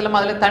ஸல்லல்லாஹு அலைஹி வஸல்லம்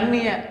அதில்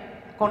தண்ணியை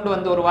கொண்டு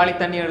வந்து ஒரு வாளி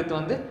தண்ணி எடுத்து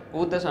வந்து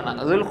ஊத்த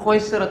சொன்னாங்க. துல்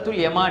ஹுவைஸ்ரத்துல்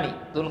யமானி,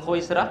 துல்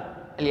ஹுவைஸ்ரா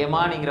அல்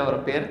யமானிங்கிற ஒரு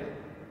பேர்.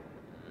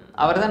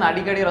 அவர் தான்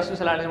அடிக்கடி ரசூலுல்லாஹி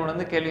ஸல்லல்லாஹு அலைஹி வஸல்லம்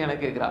வந்து கேள்வி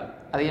எனக்கு கேட்கிறார்.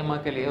 அதிகமாக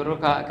கேள்வி. ஒரு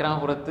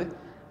கிராமப்புறத்து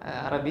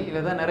அரபி,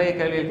 இவர் தான் நிறைய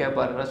கேள்விகள்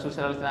கேட்பார். ரசூலுல்லாஹி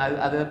ஸல்லல்லாஹு அலைஹி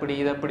வஸல்லம் அது எப்படி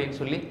இது எப்படின்னு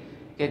சொல்லி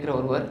கேட்குற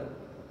ஒருவர்.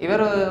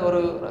 இவர் ஒரு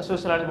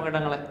ரசூலுல்லாஹி ஸல்லல்லாஹு அலைஹி வஸல்லம்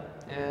கேட்டாங்களே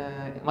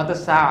மத்த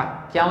சா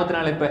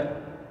கியாமத்தினால இப்போ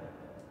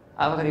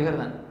அவர்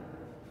இவர் தான்.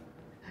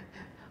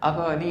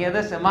 அப்போ நீ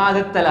எதை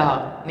மாதத்தலஹா,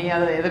 நீ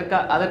அதை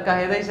அதற்காக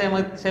எதை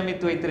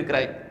சேமித்து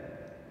வைத்திருக்கிறாய்,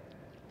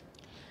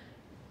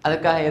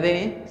 அதற்காக எதை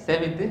நீ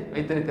சேமித்து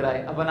வைத்திருக்கிறாய்?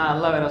 அப்போ நான்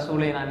அல்லாஹ்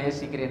ரசூலை நான்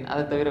நேசிக்கிறேன்,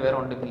 அதை தவிர வேற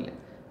ஒன்றும் இல்லை.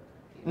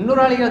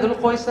 இன்னொரு அலிகர் துல்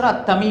ஹுவைஸ்ரா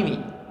தமீமி,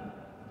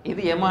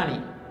 இது யமானி.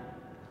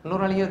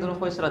 இன்னொரு அலிகர் துல்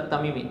ஹுவைஸ்ரா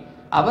தமீமி,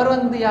 அவர்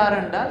வந்து யார்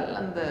என்றால்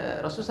அந்த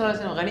ரசூலுல்லாஹி ஸல்லல்லாஹு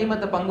அலைஹி வஸல்லம்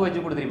கனிமத்தை பங்கு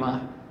வச்சு கொடுத்துருமா?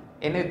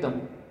 என்ன யுத்தம்?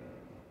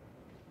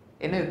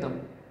 என்ன யுத்தம்?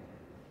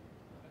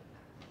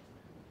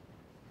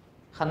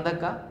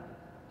 ஹந்தக்கா,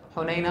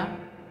 ஹுனைனா,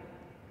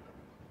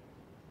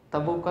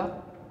 தபூக்கா.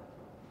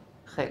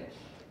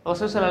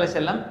 ரசூலுல்லாஹி ஸல்லல்லாஹு அலைஹி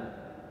வஸல்லம்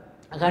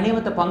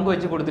கனிமத்தை பங்கு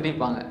வச்சு கொடுத்துட்டு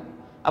இருப்பாங்க.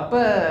 அப்போ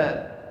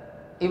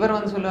இவர்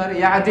வந்து சொல்லுவார்,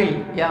 யா அதில்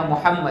யா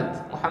முஹம்மத்,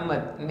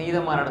 முஹம்மத்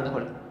நீதமாக நடந்து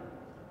கொள்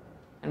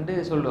என்று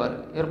சொல்லுவார்.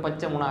 இவர்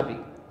பச்சை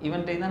முனாஃபிக்.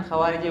 இவன்கிட்ட தான்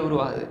ஹவாரிஜே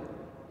உருவாகுது.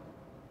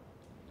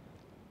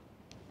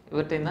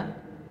 இவர்கிட்ட தான்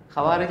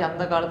ஹவாரிஜ்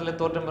அந்த காலத்தில்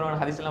தோற்றம்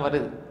பெறுவான ஹதீஸ்லாம்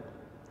வருது.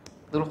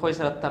 துல்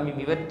ஹுவைஸ்ரா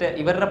தமீம்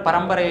இவர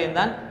பரம்பரையில்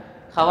தான்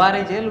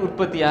ஹவாரிஜில்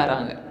உற்பத்தி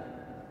ஆகிறாங்க.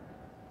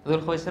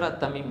 துல் ஹுவைஸ்ரா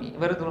தமீமி,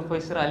 இவர் துல்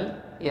ஹுவைஸ்ரா அல்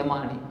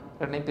யமானி.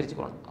 ரெண்டையும்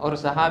பிரிச்சுக்கணும். ஒரு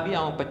சஹாபி,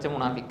 அவன் பச்சை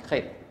முனாஃபிக். ஹை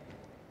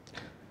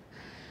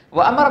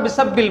வஅமர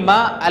பிஸப்பில் மா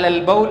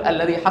அலல் பவுல்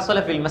அல்லதி ஹஸல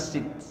ஃபில்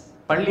மஸ்ஜித்.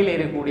 பள்ளியில்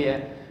இருக்கக்கூடிய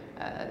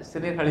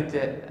சிறுநீர் கழிச்ச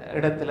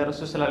இடத்துல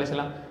ரசூலுல்லாஹி ஸல்லல்லாஹு அலைஹி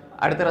வஸல்லம்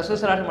அடுத்த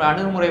ரசூலுல்லாஹி ஸல்லல்லாஹு அலைஹி வஸல்லம்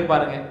அணுகுமுறை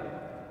பாருங்க.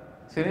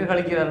 சிறுநீர்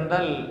கழிக்கிறார்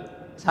என்றால்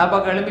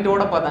சாபாக்கள் எழுப்பிட்டு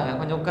ஓட பார்த்தாங்க,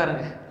 கொஞ்சம்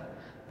உட்காருங்க,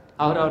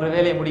 அவர்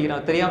வேலையை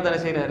முடிக்கிறார், தெரியாமல் தானே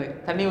செய்கிறாரு,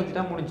 தண்ணி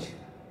ஊற்றிட்டா முடிஞ்சு.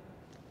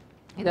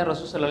 இதான்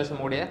ரசூலுல்லாஹி ஸல்லல்லாஹு அலைஹி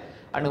வஸல்லம் உடைய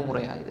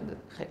அணுகுமுறையாக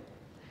இருந்தது.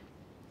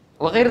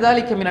 وغير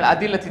ذلك من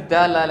الأدلة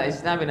الدالة على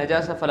إسلام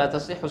النجاسة فلا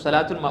تصح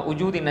صلاة مع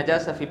وجود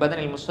النجاسة في بدن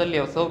المصلي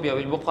أو ثوبه أو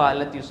البقعة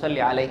التي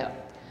يصلي عليها.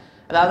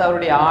 அதாவது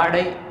அவருடைய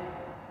ஆடை,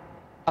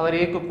 அவர்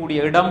இருக்கக்கூடிய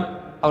இடம்,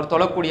 அவர்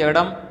தொழக்கூடிய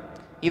இடம்,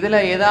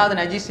 இதில் ஏதாவது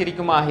நஜீஸ்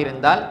இருக்குமாக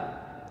இருந்தால்,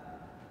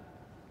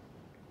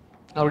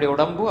 அவருடைய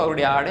உடம்பு,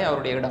 அவருடைய ஆடை,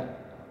 அவருடைய இடம்,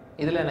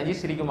 இதில்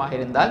நஜீஸ் இருக்குமாக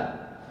இருந்தால்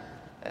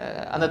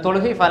அந்த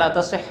தொழுகை ஃபலா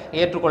தஸ்ஹ்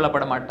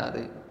ஏற்றுக்கொள்ளப்பட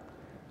மாட்டாது.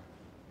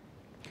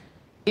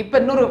 இப்போ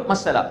இன்னொரு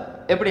மஸ்அலா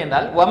எப்படி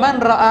என்றால்,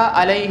 வமன் ரஅ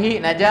அலைஹி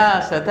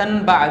நஜாஸதன்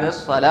பஅத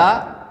ஸலா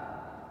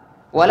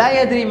வலா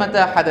யத்ரி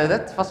மதா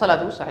ஹததத்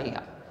ஃபஸலதுஹு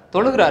ஸஹீஹா.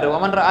 தொழுகிறாரு,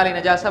 வமன் ரஅ அலைஹி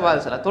நஜாஸா பஅத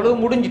ஸலா, தொழுகு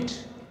முடிஞ்சிட்டு.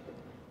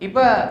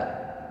 இப்போ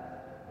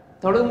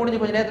தொழுகு முடிஞ்சு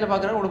கொஞ்சம் நேரத்தில்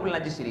பார்க்குறாரு உடுப்பில்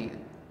நஜீஸ்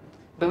இருக்குது.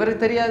 இப்போ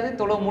இவருக்கு தெரியாது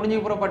தொழுகு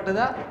முடிஞ்சு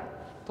புறப்பட்டுதா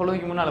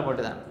தொழுகைக்கு முன்னால்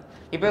பட்டுதான்.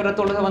 இப்போ இவர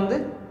தொழுகை வந்து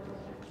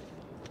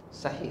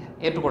ஸஹீஹ்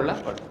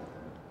ஏற்றுக்கொள்ளப்படும்.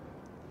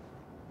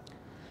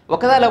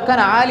 وكذا لو كان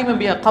عالما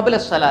بها قبل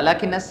الصلاة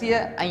لكن نسي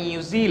أن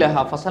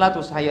يزيلها فصلاته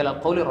صحيحة على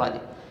القول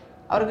الراجح.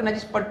 அவருக்கு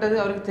நஜீஸ் பட்டது,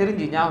 அவருக்கு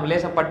தெரிஞ்சு ஞாபகம்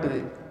லேசாக பட்டுது,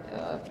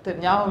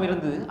 ஞாபகம்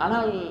இருந்தது,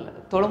 ஆனால்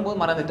தொழும்போது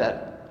மறந்துட்டார்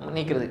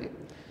நீக்கிறதுக்கு.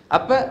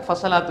 அப்போ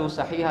ஃபஸலாத்து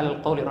ஸஹீஹா அலல்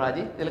கௌலி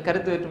ராஜி, இதில்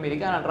கருத்து வேற்றுமை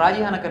இருக்கு. ஆனால்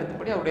ராஜியான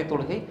கருத்துப்படி அவருடைய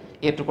தொழுகை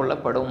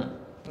ஏற்றுக்கொள்ளப்படும்.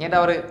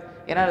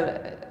 ஏன்னா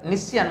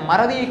நிஸ்யான்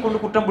மறதியை கொண்டு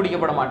குற்றம்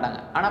பிடிக்கப்பட மாட்டாங்க.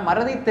 ஆனால்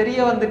மறதி தெரிய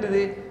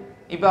வந்துட்டுது,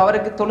 இப்போ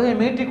அவருக்கு தொழுகை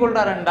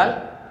மீற்றிக்கொள்றார் என்றால்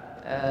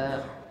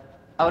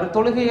அவர்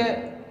தொழுகையை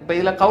இப்போ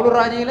இதில் கவுலு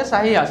ராஜியில்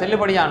சஹீஹா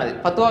செல்லுபடியானது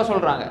பத்துவா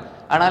சொல்கிறாங்க.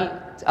 ஆனால்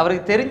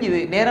அவருக்கு தெரிஞ்சுது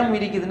நேரம்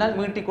இருக்குதுனால்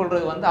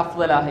மீட்டிக்கொள்வது வந்து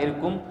அஃதலாக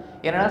இருக்கும்.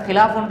 ஏன்னா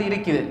ஹிலாஃப் ஒன்று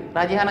இருக்குது,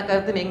 ராஜியான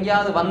கருத்துன்னு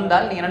எங்கேயாவது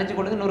வந்தால் நீங்கள் நினச்சி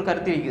கொள்ளுங்க இன்னொரு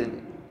கருத்து இருக்குது.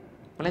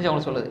 புரிஞ்சு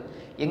அவங்க சொல்லுது,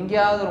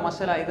 எங்கேயாவது ஒரு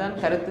மசாலா இதுதான்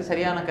கருத்து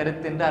சரியான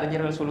கருத்து என்று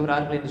அறிஞர்கள்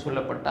சொல்கிறார்கள் என்று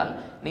சொல்லப்பட்டால்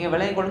நீங்கள்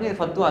விளங்கிக் கொள்ளுங்க இது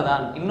ஃபத்துவா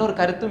தான், இன்னொரு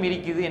கருத்தும்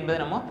இருக்குது என்பதை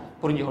நம்ம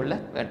புரிஞ்சு கொள்ள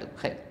வேண்டும்.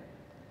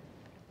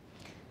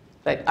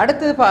 ரைட்,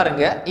 அடுத்தது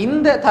பாருங்க,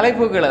 இந்த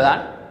தலைப்புகளை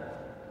தான்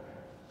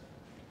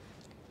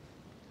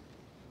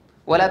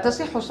ولا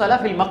تصح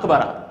الصلاة في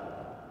المقبرة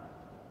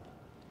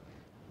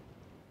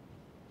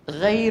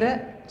غير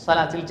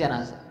صلاة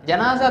الجنازة.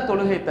 ஜனாசா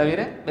தொழுகை தவிர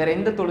வேற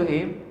எந்த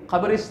தொழுகையும்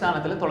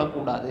கபரிஸ்தானத்தில்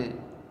தொழக்கூடாது,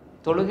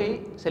 தொழுகை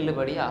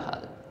செல்லுபடி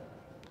ஆகாது.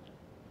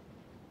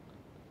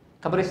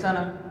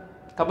 கபரிஸ்தானம்,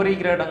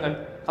 கபரிக்கிற இடங்கள்,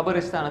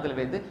 கபரிஸ்தானத்தில்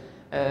வைத்து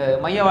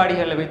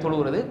மையவாடிகளில் போய்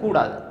தொழுகிறது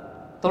கூடாது.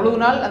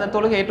 தொழுவினால் அந்த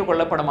தொழுகை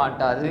ஏற்றுக்கொள்ளப்பட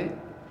மாட்டாது,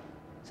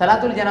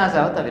 சலாத்துல்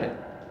ஜனாசாவை தவிர.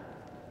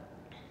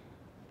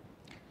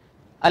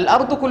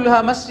 الأرض كلها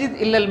مسجد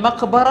إلا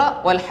المقبرة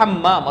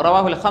والحمام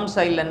رواه الخمسة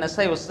إلا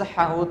النسائي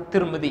وصححه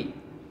الترمذي.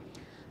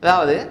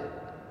 அதாவது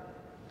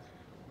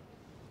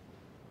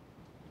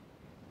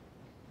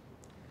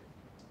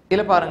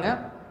இதில் பாருங்க,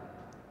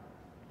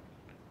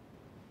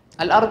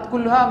 அல் அர்த்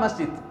குல்லுஹா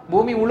மஸ்ஜித்,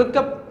 பூமி முழுக்க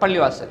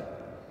பள்ளிவாசல்,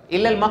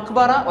 இல்லல்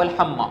மக்பரா வல்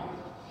ஹம்மா,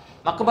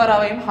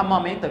 மக்பராவையும்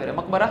ஹம்மாமையும் தவிர.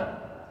 மக்பரா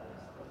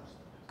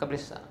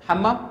கப்ரிஸ்தான்,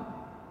 ஹம்மாம்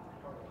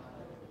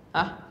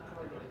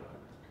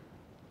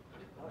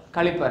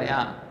கழிப்பறை,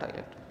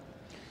 டாய்லெட்.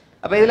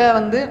 அப்போ இதில்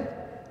வந்து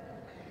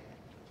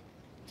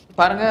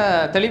பாருங்க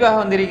தெளிவாக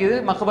வந்திருக்குது,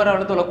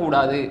 மக்பராவில்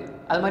தொழக்கூடாது,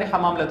 அது மாதிரி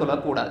ஹம்மாமில்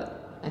தொழக்கூடாது.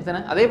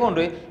 அதே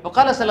போன்று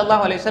வகால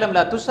ஸல்லல்லாஹு அலைஹி வஸல்லம்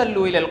லா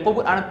துஸல்லு இலல்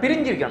குபூர், ஆனால்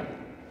பிரிஞ்சிருக்கணும்.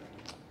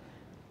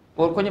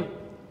 ஒரு கொஞ்சம்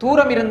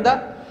தூரம்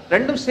இருந்தால்,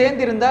 ரெண்டும்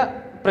சேர்ந்து இருந்தால்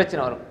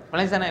பிரச்சனை வரும்.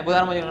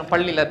 உதாரணமாக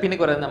பள்ளியில்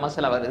பின்னுக்கு வர இந்த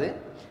மசாலா வருது,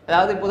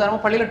 அதாவது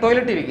உதாரணமாக பள்ளியில்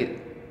டாய்லெட் இருக்குது,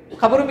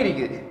 கபரும்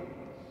இருக்குது.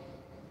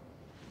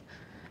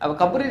 அப்போ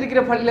கபர்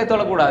இருக்கிற பள்ளியில்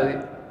தொழக்கூடாது,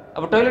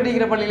 அப்போ டாய்லெட்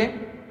இருக்கிற பள்ளியிலே,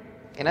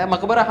 ஏன்னா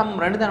மக்பரா ஹம்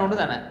ரெண்டு தானே,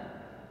 ஒன்று தானே,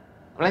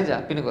 விளைஞ்சா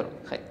பின்னுக்கு வரும்.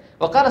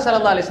 வகால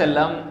ஸல்லல்லாஹு அலைஹி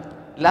வஸல்லம்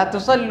லா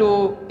துஸல்லு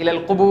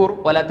இலல் குபூர்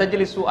வலா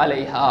தஜ்லிசு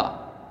அலைஹா,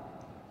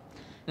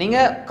 நீங்க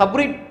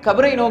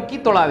கபரை நோக்கி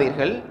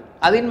தொழாதீர்கள்,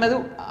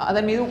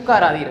 அதன் மீது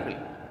உட்காராதீர்கள்.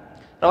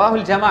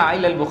 ரவாஹுல் ஜமா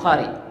இலல்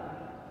புகாரி,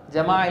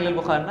 ஜமா இலல்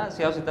புகாரினா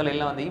சியாசித்தல்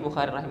எல்லாம் வந்து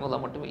புகாரி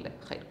ரஹிமஹுல்லாஹ் மட்டும் இல்லை,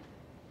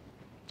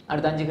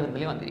 அடுத்த 5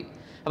 கிரந்தத்துலையும் வந்திருக்கு.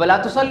 அப்போ லா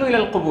துஸல்லு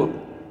இலல் குபூர்,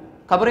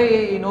 கபரை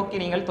நோக்கி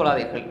நீங்கள்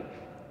தொழாதீர்கள்,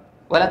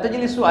 வலா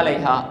தஜ்லிசு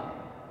அலைஹா,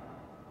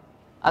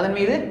 அதன்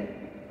மீது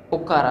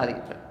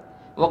உட்காராதீர்கள்.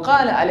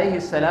 وقال عليه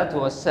الصلاة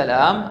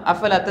والسلام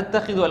أفلا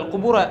تتخذوا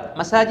القبور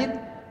مساجد,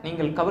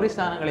 நீங்கள்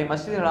கபரிஸ்தானங்களை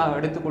மஸ்ஜிதுகளாக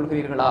எடுத்துக்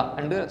கொள்கிறீர்களா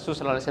என்று ரசூல்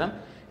ஸல்லல்லாஹு அலைஹி வஸல்லம்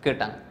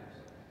கேட்டாங்க.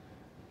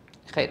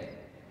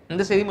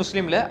 இந்த செய்தி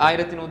முஸ்லிம்ல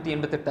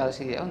 1188வது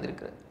செய்தியாக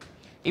வந்திருக்கிறது.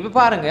 இப்போ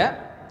பாருங்க,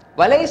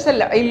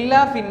 வலைசல்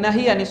இல்லா ஃபி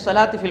நஹி அனி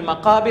ஸலாத்தி ஃபில்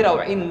மகாபிர்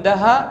அவ்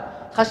இன்தஹா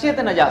ஹஷ்யத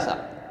நஜாசா,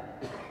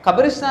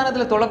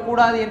 கபரிஸ்தானத்தில்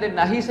தொழக்கூடாது என்று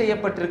நஹி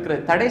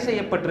செய்யப்பட்டிருக்கிறது, தடை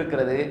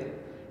செய்யப்பட்டிருக்கிறது.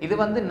 இது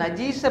வந்து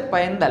நஜீஸ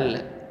பயந்தல்ல,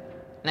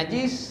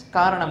 நஜீஸ்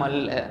காரணம்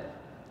அல்ல,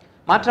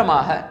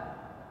 மாற்றமாக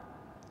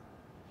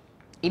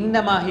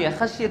இன்னமாஹிய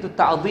ஹஷ்யத்து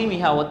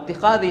தஅதீமிஹா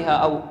வத்திகாதிஹா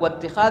அவ்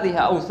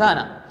வத்திகாதிஹா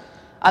அவ்சானா,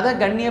 அதை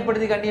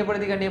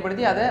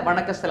கண்ணியப்படுத்தி அதை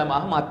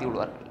வணக்கஸ்தலமாக மாற்றி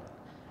விடுவார்கள்.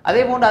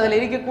 அதே போன்று அதில்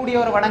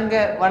இருக்கக்கூடியவர்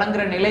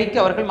வணங்குற நிலைக்கு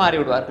அவர்கள் மாறி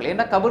விடுவார்கள்.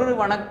 ஏன்னா கபரு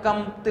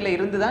வணக்கத்தில்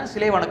இருந்துதான்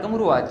சிலை வணக்கம்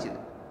உருவாச்சு,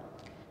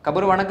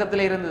 கபரு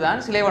வணக்கத்தில் இருந்துதான்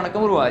சிலை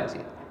வணக்கம் உருவாச்சு.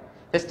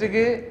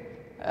 ஃபெஸ்ட்டுக்கு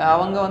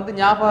அவங்க வந்து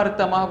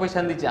ஞாபகார்த்தமாக போய்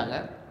சந்திச்சாங்க,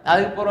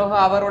 அதுக்கு பிறகு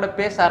அவரோட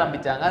பேச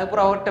ஆரம்பிச்சாங்க, அதுக்கு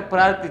பிறகு அவர்கிட்ட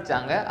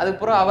பிரார்த்திச்சாங்க, அதுக்கு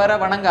பிறகு அவரை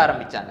வணங்க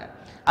ஆரம்பிச்சாங்க,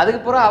 அதுக்கு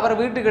பிறகு அவரை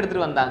வீட்டுக்கு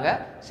எடுத்துட்டு வந்தாங்க,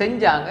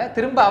 செஞ்சாங்க,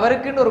 திரும்ப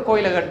அவருக்குன்னு ஒரு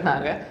கோயிலை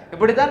கட்டினாங்க.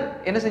 இப்படித்தான்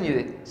என்ன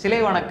செஞ்சது, சிலை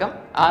வணக்கம்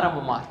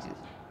ஆரம்பமாச்சு.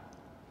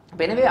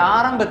 எனவே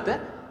ஆரம்பத்தை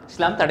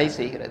இஸ்லாம் தடை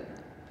செய்கிறது.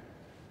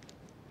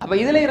 அப்ப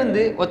இதுல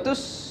இருந்து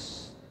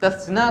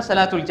ஒத்துஸ்தஸ்னா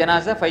ஸலாத்துல்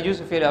ஜனாஸா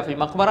ஃபயஜூஸு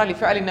ஃபில் மக்பரா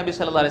லிஃபிஅலி நபி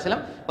ஸல்லல்லாஹு அலைஹி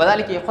வஸல்லம்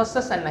வதாலிக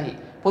யஃபஸ்ஸஸ் அன்-நஹி,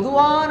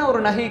 பொதுவான ஒரு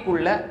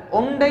நஹிக்குள்ள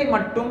ஒன்றை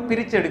மட்டும்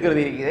பிரித்து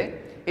எடுக்கிறது இருக்குது.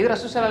 இது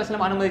ரசூல் ஸல்லல்லாஹு அலைஹி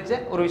வஸல்லம் அனுமதிச்ச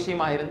ஒரு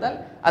விஷயமாக இருந்தால்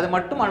அது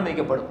மட்டும்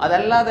அனுமதிக்கப்படும்,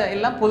 அதல்லாத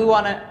எல்லாம்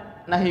பொதுவான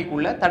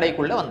நஹிக்குள்ள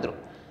தடைக்குள்ள வந்துடும்.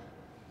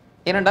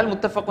 ஏனென்றால்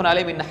முத்தஃபக்குன்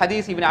அலைஹி மின்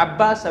ஹதீஸ் இப்னு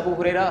அப்பாஸ் அபூ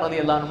ஹுரைரா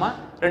ரலியல்லாஹு அன்ஹுமா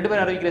ரெண்டு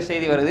பேரும் அறிவிக்கிற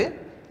செய்தி வருது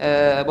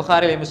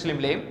புகாரிலையும்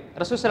முஸ்லிம்லையும்.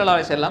 ரசூல் ஸல்லல்லாஹு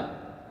அலைஹி வஸல்லம்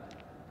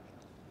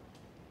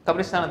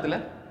கபிரிஸ்தானத்தில்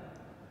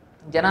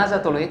ஜனாசா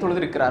தொழுகை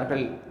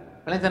தொழுதிருக்கிறார்கள்.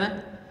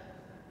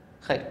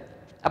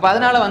 அப்போ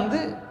அதனால வந்து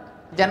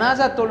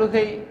ஜனாசா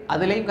தொழுகை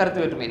அதுலேயும்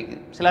கருத்து வேற்றுமை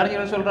இருக்குது. சில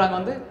அறிஞர்கள் சொல்றாங்க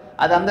வந்து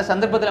அது அந்த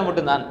சந்தர்ப்பத்தில்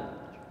மட்டும்தான்,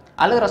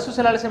 அல்லது ரசூல்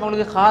ஸல்லல்லாஹு அலைஹி வஸல்லம்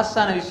அவங்களுக்கு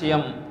ஹாஸான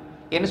விஷயம்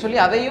என்று சொல்லி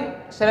அதையும்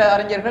சில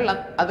அறிஞர்கள்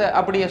அதை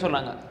அப்படியே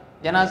சொல்றாங்க.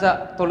 ஜனாசா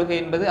தொழுகை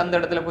என்பது அந்த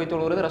இடத்துல போய்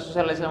தொழுகிறது ரசூல்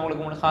ஸல்லல்லாஹு அலைஹி வஸல்லம்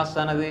அவங்களுக்கு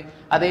ஹாஸானது.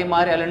 அதே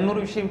மாதிரி அதில்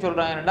இன்னொரு விஷயம்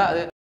சொல்றாங்க என்னன்னா,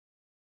 அது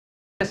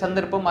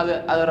சந்தர்ப்பம்,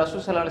 அது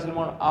ரசூல் ஸல்லல்லாஹு அலைஹி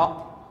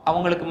வஸல்லம்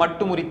அவங்களுக்கு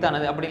மட்டும்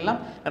உரித்தானது, அப்படின்லாம்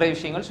நிறைய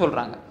விஷயங்கள்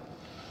சொல்றாங்க.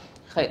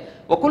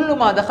 வகுல்லு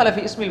மா தഖல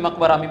ஃபி இஸ்மில்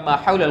மக்பரா மிம்மா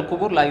ஹவுலல்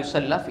குபூர் லா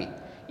யுஸல்லா ஃபீ,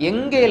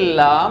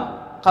 எங்கெல்லாம்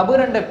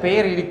கபர் என்ற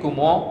பெயர்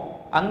இருக்குமோ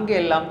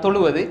அங்கெல்லாம்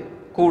தொழுவது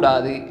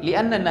கூடாது.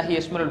 லிஅன்ன நஹி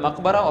யஷ்மலுல்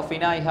மக்பரா வ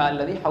ஃபினாயிஹா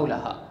அல்லதி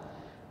ஹவுலஹா,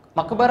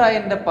 மக்பரா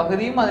என்ற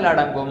பகுதியும் அதில்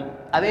அடங்கும்.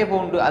 அதே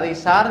போன்று அதை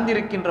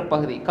சார்ந்திருக்கின்ற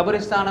பகுதி,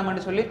 கபரிஸ்தானம்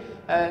என்று சொல்லி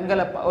இங்கே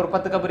ஒரு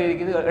 10 கபர்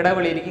இருக்குது,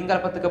 இடைவெளி இருக்குது, இங்கே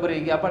 10 கபர்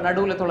இருக்குது, அப்போ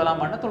நடுவில்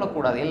தொழலாமான்னு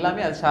தொழக்கூடாது,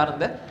 எல்லாமே அது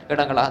சார்ந்த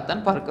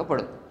இடங்களாகத்தான்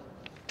பார்க்கப்படும்.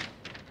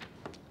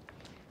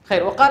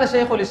 خير. وقال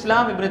شيخ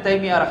الإسلام ابن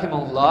تيمية رحمه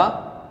الله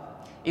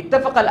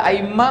اتفق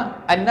الأئمة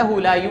أنه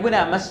لا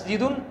يبنى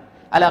مسجد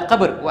அலா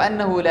கபர் வ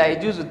அன்னஹு லா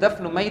யஜூஸு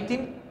தஃப்னு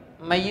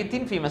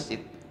மையித்தின் ஃபீ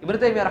மஸ்ஜித். இப்னு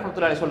தய்மிய்யா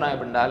ரஹ்மத்துல்லாஹி அலைஹி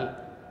சொல்றாங்க என்றால்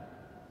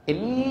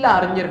எல்லா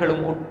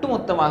அறிஞர்களும்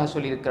ஒட்டுமொத்தமாக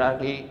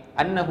சொல்லியிருக்கிறார்கள்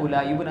அன்னஹு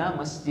லா யுப்னா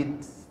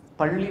மஸ்ஜித்,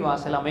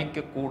 பள்ளிவாசல்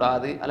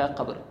அமைக்கக்கூடாது அலா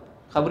கபர்,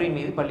 கபரின்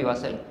மீது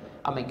பள்ளிவாசல்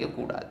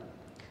அமைக்கக்கூடாது.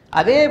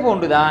 அதே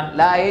போன்றுதான்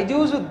லா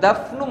யஜூஸு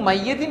தஃப்னு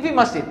மையித்தின் ஃபீ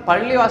மஸ்ஜித்,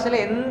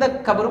 பள்ளிவாசலில் எந்த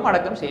கபரும்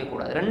அடக்கம்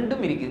செய்யக்கூடாது.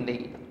 ரெண்டும் இருக்குது.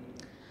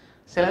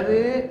 சிலது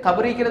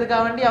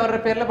கபரிக்கிறதுக்காக வேண்டி அவரோட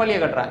பேர்ல பள்ளியை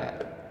கட்டுறாங்க,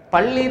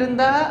 பள்ளி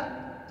இருந்தா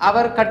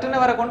அவர்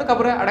கட்டினவரை கொண்டு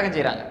கபரை அடக்கம்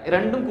செய்யறாங்க.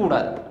 ரெண்டும்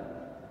கூடாது.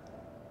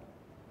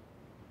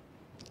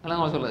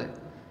 சொல்லுது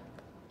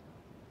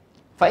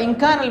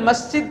ஃபைன்கானல்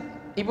மஸ்ஜித்.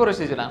 இப்போ ஒரு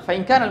விஷயம் சொல்லலாம்,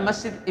 ஃபைன்கானல்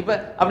மஸ்ஜித் இப்போ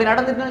அப்படி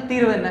நடந்துட்டுனா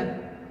தீர்வு என்ன?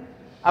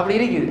 அப்படி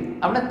இருக்குது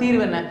அப்படின்னா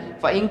தீர்வு என்ன?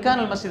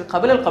 ஃபைன்கானல் மஸ்ஜித்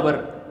கபலல் கபர்,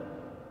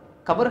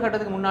 கபர்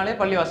கட்டத்துக்கு முன்னாலே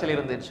பள்ளிவாசல்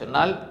இருந்துன்னு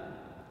சொன்னால்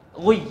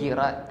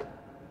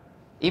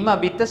இமா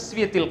பி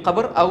தஸ்வியத்தில்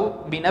கபர் அவ்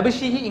பி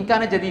நபிஷிஹி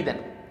இன்கான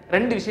ஜதீதன்.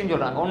 ரெண்டு விஷயம்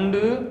சொல்றாங்க.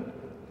 ஒன்று,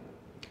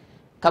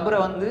 கபரை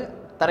வந்து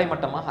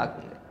தரைமட்டமாக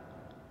ஆக்குங்க.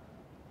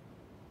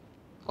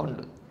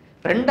 ஒன்று.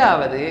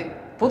 ரெண்டாவது,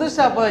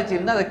 புதுசா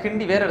புதைச்சிருந்தா அதை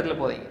கிண்டி வேற இடத்துல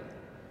போதைங்க.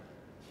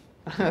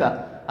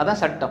 அதான்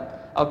சட்டம்.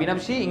 அவ் பி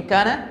நபிஷி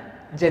இன்கான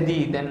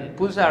ஜதீதன்,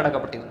 புதுசா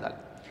அடக்கப்பட்டிருந்தால்.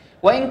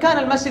 வ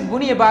இன்கானல் மஸ்ஜித்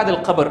புனிய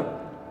பஅதல் கபர்,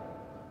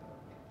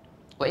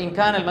 வ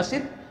இன்கானல்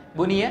மஸ்ஜித்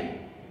புனிய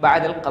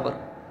பஅதல் கபர்,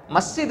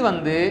 மஸ்ஜித்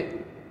வந்து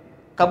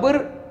கபர்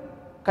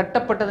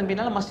கட்டப்பட்டதன்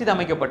பின்னால் மஸ்ஜித்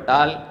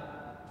அமைக்கப்பட்டால்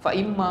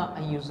ஃபஇம்மா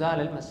அன்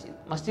யுஸாலல் மஸ்ஜித்,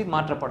 மஸ்ஜித்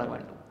மாற்றப்பட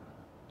வேண்டும்.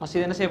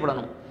 மஸ்ஜித் என்ன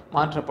செய்யப்படணும்?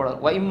 மாற்றப்படும்.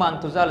 வ இம்மா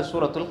அன் துஸால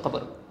சூரத்துல்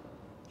கபர்,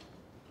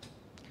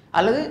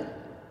 அல்லது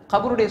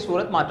கபருடைய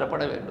சூரத்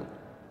மாற்றப்பட வேண்டும்.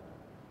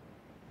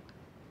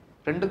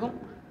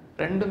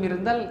 ரெண்டும்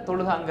இருந்தால்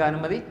தொழுக அங்க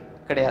அனுமதி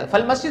கிடையாது.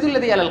 ஃபல் மஸ்ஜிதுல்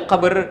லதி அலல்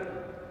கபர்,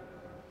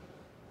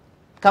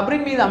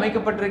 கபரின் மீது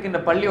அமைக்கப்பட்டிருக்கின்ற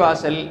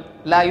பள்ளிவாசல்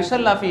லா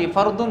யுஸல்லா ஃபீ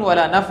ஃபர்துன்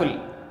வலா நஃபில்,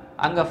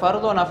 அங்க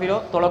ஃபர்தோ நஃபிலோ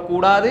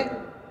தொழக்கூடாது.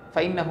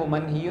 ஃபைன்னஹு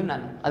மன்ஹியுன்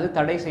அன், அது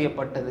தடை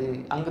செய்யப்பட்டது,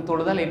 அங்கு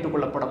தொழுதால்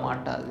ஏற்றுக்கொள்ளப்பட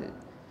மாட்டாது.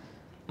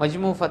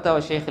 மஜ்மூ ஃபத்தாவ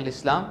ஷேக் அல்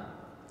இஸ்லாம்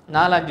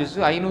 4ஆம் ஜுஸ்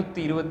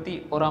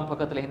 521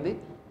 பக்கத்திலிருந்து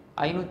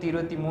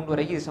 523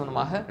 வரைக்கும் இது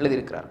சம்பந்தமாக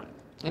எழுதியிருக்கிறார்கள்.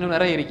 இன்னும்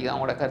நிறைய இருக்குது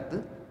அவங்களோட கருத்து.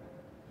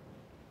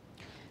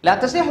 லா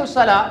தஸிஹு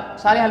ஸலா,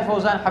 சாலிஹ் அல்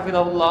ஃபௌசான்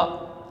ஹஃபிதஹுல்லாஹ்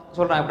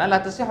சொல்றாங்க அப்படின்னா, லா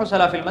தஸிஹு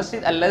ஸலா ஃபில்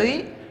மஸ்ஜித் அல்லதி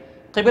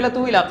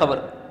கிபிலத்துஹு இலா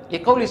கபர்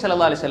லிகௌலி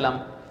ஸல்லல்லாஹு அலைஹி வஸல்லம்.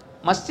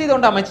 மஸ்ஜித்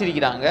ஒன்று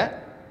அமைச்சிருக்கிறாங்க,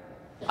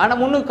 ஆனா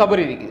முன்னுக்கு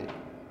கபர் இருக்குது,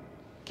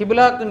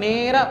 கிபிலாக்கு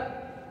நேரா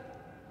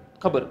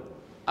கபர்,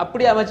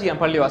 அப்படி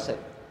அமைச்சியான்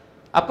பள்ளிவாசல்.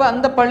 அப்ப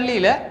அந்த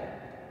பள்ளியில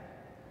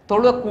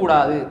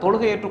தொழக்கூடாது,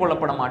 தொழுகை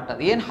ஏற்றுக்கொள்ளப்பட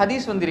மாட்டாது. ஏன்?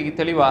 ஹதீஸ் வந்திருக்கு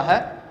தெளிவாக,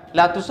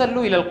 லா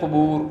துஸல்லு இலல்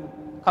குபூர்,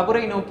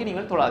 கபரை நோக்கி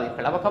நீங்கள்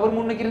தொழாதீர்கள். அப்ப கபர்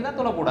முன்னுக்கு இருந்தால்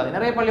தொழக்கூடாது.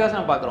 நிறைய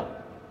பள்ளிவாசல் பார்க்கிறோம்,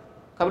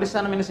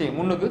 கபரிஸ்தானம் என்ன செய்யும்?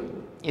 முன்னுக்கு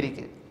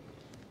இருக்குது.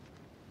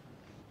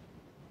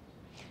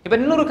 இப்ப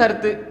இன்னொரு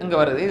கருத்து இங்க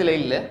வருது, இதுல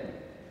இல்ல.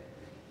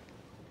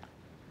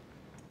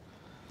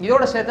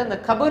 இதோட சேர்த்து இந்த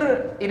கபர்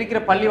இருக்கிற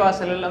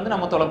பள்ளிவாசல்ல வந்து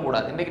நம்ம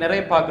தொழக்கூடாது. இன்றைக்கு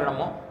நிறைய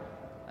பார்க்கணுமோ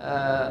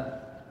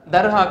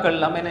தர்காக்கள்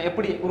எல்லாமே என்ன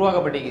எப்படி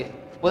உருவாக்கப்பட்டீங்க?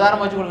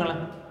 உதாரணம் வச்சு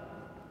கொடுங்களேன்.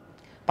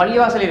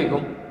 பள்ளிவாசல்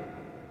இருக்கும்,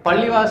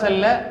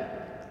 பள்ளிவாசல்ல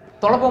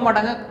தொலைப்ப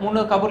மாட்டாங்க,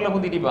 முன்னு கபூர்ல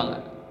குந்திட்டிப்பாங்க,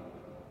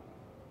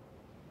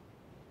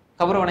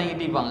 கபரை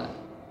வணங்கிட்டிப்பாங்க.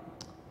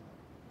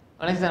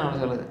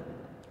 வணங்கிதான் சொல்லுது.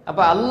 அப்ப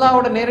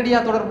அல்லாவோட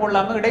நேரடியாக தொடர்பு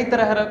இல்லாமல்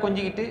இடைத்தரகரை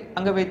கொஞ்சிக்கிட்டு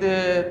அங்க வைத்து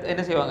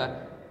என்ன செய்வாங்க?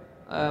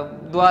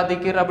 துவா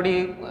திக்ர் அப்படி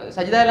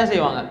சஜிதா எல்லாம்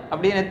செய்வாங்க.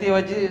 அப்படியே நெத்தியை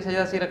வச்சு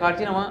சஜிதா செய்கிற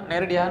காட்சி நம்ம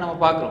நேரடியாக நம்ம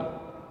பார்க்குறோம்.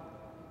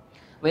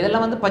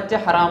 இதெல்லாம் வந்து பச்சை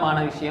ஹராமான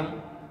விஷயம்.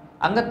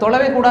 அங்க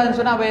தொலைவே கூடாதுன்னு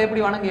சொன்னா அவ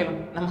எப்படி வணங்கியலும்?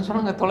 நம்ம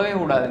சொன்னா அங்க தொலைவே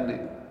கூடாதுன்னு.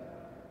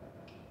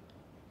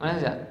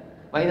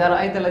 வைதார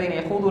ஆயத்தல்லதீன்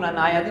யஹூதுன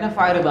ஆயாத்தின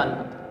ஃபாரிதான்,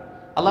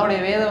 அல்லாஹ்வுடைய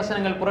வேத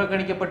வசனங்கள்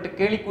புறக்கணிக்கப்பட்டு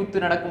கேலி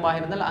கூத்து நடக்குமாக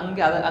இருந்தால்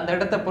அங்கே அந்த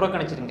இடத்தை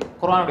புறக்கணிச்சிருங்க.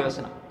 குர்ஆனுடைய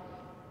வசனம்,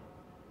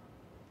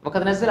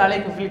 وقد نزل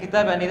عليكم في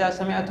الكتاب ان اذا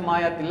سمعتم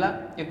آيات الله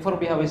يكفر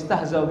بها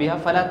ويستهزأ بها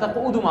فلا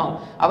تقعدوا معهم,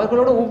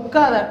 அவர்களோடு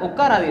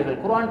உட்காராதீர்கள்.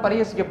 குர்ஆன்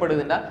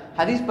பரிஹசிக்கப்படுதுன்னா,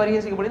 ஹதீஸ்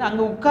பரிஹசிக்கப்படுது,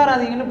 அங்க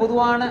உட்காராதீங்கன்னு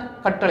பொதுவான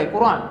கட்டளை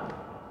குர்ஆன்.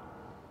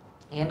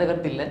 என்ற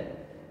கருத்து இல்லை.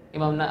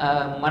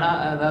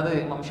 அதாவது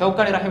இமாம்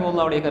ஷௌகானி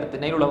ரஹிமஹுல்லாஹ்வுடைய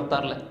கருத்து நைலுல்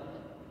அவ்தார்ல,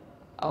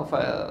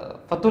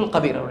 ஃபத்துல்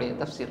கதீர் அவருடைய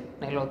தஃப்சீர்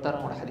நைலுல் அவ்தார்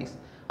அவருடைய ஹதீஸ்,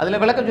 அதுல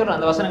விளக்கம் சொல்றான்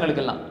அந்த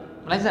வசனங்களுக்கு எல்லாம்.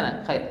 மலைசானே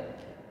ஹைர்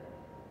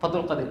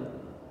ஃபத்துல் கதீர்.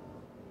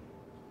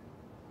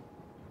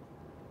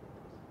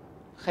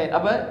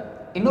 அப்ப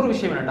இன்னொரு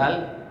விஷயம் என்னென்றால்,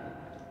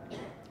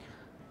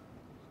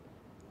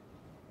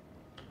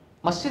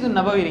 மஸ்ஜிது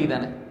நபவி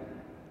இருக்குதானே,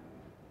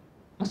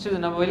 மஸ்ஜிது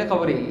நபவியில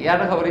கபரி,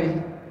 யாரோட கபரி?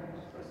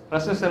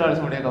 ரசூல் ஸல்லல்லாஹு அலைஹி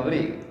வஸல்லம்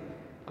கபரி.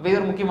 அப்ப இது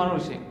ஒரு முக்கியமான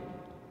விஷயம்.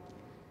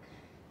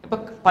 இப்ப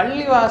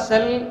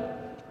பள்ளிவாசல்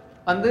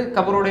வந்து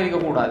கபரோட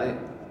இருக்கக்கூடாது,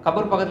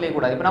 கபர் பக்கத்துல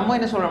இருக்கக்கூடாது. இப்ப நம்ம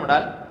என்ன சொல்றோம்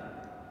என்றால்,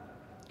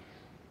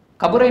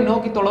 கபரை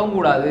நோக்கி தொழவும்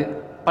கூடாது,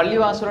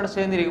 பள்ளிவாசலோட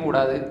சேர்ந்து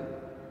இருக்கக்கூடாது.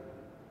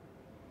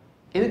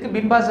 இதுக்கு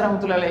பின்பாஸ்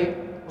ரஹ்மத்துல்லாஹி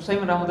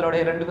உசைமின்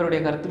ரஹ்மத்துல்லாஹி ரெண்டு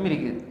பேருடைய கருத்தும்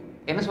இருக்குது.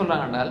 என்ன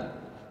சொல்றாங்க என்றால்,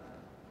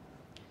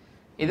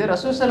 இது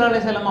ரசூல் ஸல்லல்லாஹு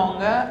அலைஹி வஸல்லம்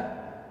அவங்க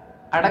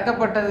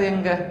அடக்கப்பட்டது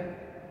எங்க?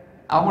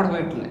 அவங்களோட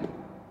வீட்டில்,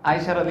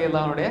 ஆயிஷா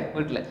ரலியல்லாஹு அன்ஹாவுடைய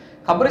வீட்டில்.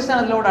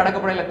 கபரிஸ்தானத்தில்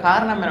அடக்கப்படல.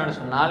 காரணம் என்னன்னு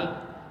சொன்னால்,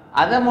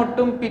 அதை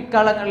மட்டும்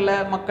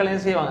பிற்காலங்களில் மக்கள்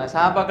என்ன செய்வாங்க,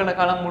 சஹாபாக்கள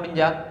காலம்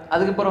முடிஞ்சா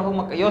அதுக்கு பிறகு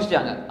மக்கள்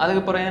யோசிச்சாங்க,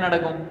 அதுக்கு பிறகு என்ன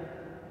நடக்கும்,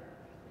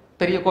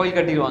 பெரிய கோயில்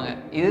கட்டிடுவாங்க.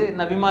 இது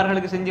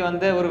நபிமார்களுக்கு செஞ்சு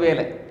வந்த ஒரு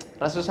வேலை.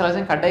 ரசூல் ஸல்லல்லாஹு அலைஹி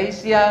வஸல்லம்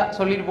கடைசியா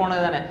சொல்லிட்டு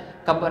போனது தானே,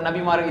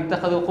 நபிமார்கள்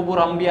இத்தஹது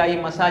குபூர் அம்பியாயி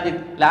மசாஜித்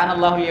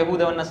லஅனல்லாஹுல்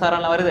யஹூத வன்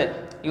நஸாரான்னு வருது.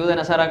 யூத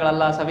நசாராக்கள்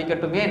அல்லாஹ்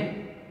சபிக்கட்டும். ஏன்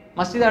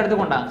மஸ்ஜிதை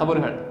எடுத்துக்கொண்டாங்க,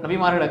 கபர்கள்,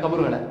 நபிமார்கள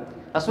கபர்களை.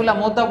 ரசூல்லா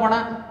மூத்தா போனா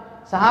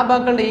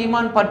சஹாபாக்களோட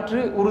ஈமான் பற்று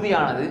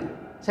உறுதியானது.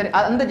 சரி,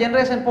 அந்த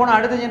ஜெனரேஷன் போன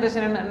அடுத்த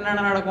ஜெனரேஷன்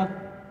என்ன நடக்கும்?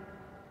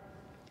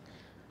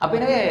 அப்ப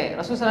எனவே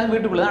ரசூல் ஸல்லல்லாஹு அலைஹி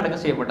வீட்டுக்குள்ள தான்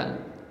அடக்கம் செய்யப்பட்டாங்க.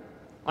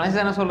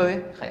 மனசு என்ன சொல்றது?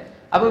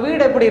 அப்ப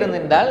வீடு எப்படி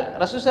இருந்திருந்தால்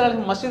ரசூல் ஸல்லல்லாஹு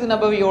அலைஹி மஸ்ஜித்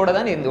நபவியோட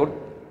தான் இருந்து,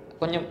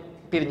 கொஞ்சம்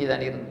பிரிஞ்சு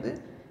தான் இருந்து,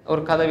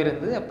 ஒரு கதவு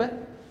இருந்து. அப்ப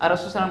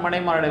ரசூல் ஸல்லல்லாஹு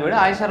மனைமாரோட வீடு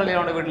ஆயிஷா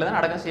ரலியல்லாஹு வீட்டில் தான்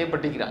அடக்கம்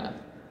செய்யப்பட்டிருக்கிறாங்க.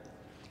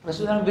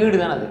 ரசூல் ஸல்லல்லாஹு வீடு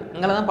தான் அது.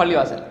 இங்கே தான்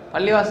பள்ளிவாசல்.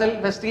 பள்ளிவாசல்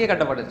ஃபெஸ்ட்டுக்கே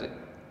கட்டப்பட்டுச்சு.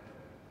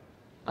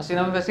 மஸ்ஜித்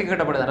நபவி ஃபெஸ்ட்டுக்கு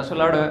கட்டப்படுது,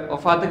 ரசூலுல்லாஹோட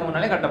வஃபாத்துக்கு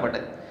முன்னாலே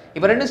கட்டப்பட்டது.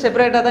 இப்போ ரெண்டும்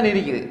செப்பரேட்டாக தான்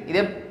இருக்குது. இது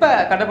எப்போ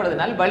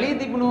கட்டப்படுதுனால்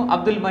வலீத் இப்னு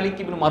அப்துல் மலிக்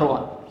இப்னு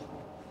மர்வான்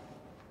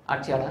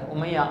ஆட்சியாளர்,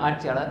 உமையா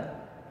ஆட்சியாளர்,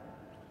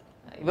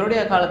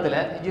 இவருடைய காலத்தில்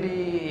ஹிஜ்ரி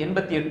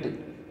 88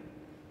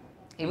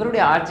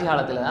 இவருடைய ஆட்சி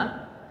காலத்தில் தான்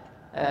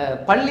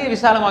பள்ளியை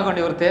விசாலமாக்க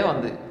வேண்டிய ஒரு தேவை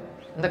வந்து.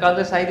 இந்த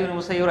காலத்தில் சயீத் இப்னு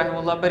முஸையிப்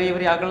ரஹிமஹுல்லாஹ் பெரிய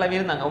பெரிய ஆட்கள்லாம்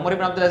இருந்தாங்க. உமர்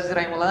இப்னு அப்துல் அஸீஸ்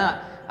ரஹிமஹுல்லாஹ் தான்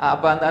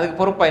அப்போ அதுக்கு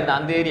பொறுப்பாக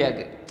இருந்தான். அந்த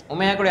ஏரியாவுக்கு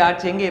உமையாக்குடைய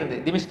ஆட்சி எங்கே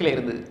இருந்தது? திமிஷ்கில்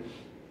இருந்தது.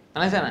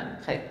 நினைச்சானே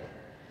ஹை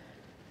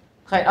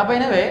ஹை. அப்போ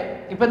எனவே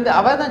இப்போ இந்த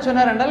அவர் தான்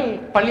சொன்னார் என்றால்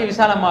பள்ளியை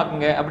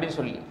விசாலமாக்குங்க அப்படின்னு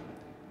சொல்லி.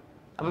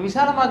 அப்போ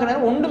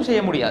விசாலமாக்குனாரு ஒன்றும்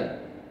செய்ய முடியாது.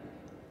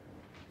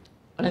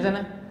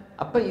 நினைச்சானே.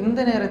 அப்போ இந்த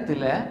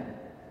நேரத்தில்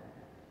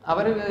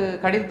அவர்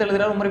கடிதத்தில்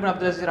எழுதுறார் உமர் இப்னு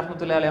அப்துல் அஸீஸ்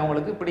ரஹ்மத்துல்லாஹி அலைஹி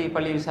அவங்களுக்கு இப்படி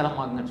பள்ளியை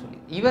விசாலமாக்குங்கன்னு சொல்லி.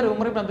 இவர்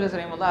உமர் இப்னு அப்துல் அஸீஸ்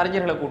ரஹிமஹுல்லாஹ்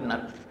அறிஞர்களை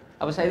கூட்டினார்.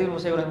 அப்போ சயீத் இப்னு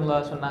முஸையிப்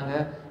ரஹிமஹுல்லாஹ் சொன்னாங்க,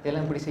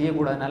 இதெல்லாம் இப்படி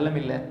செய்யக்கூடாது,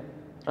 நல்லமில்லை,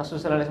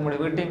 ரசூல் ஸல்லல்லாஹு அலைஹி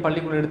வஸல்லம் வீட்டையும்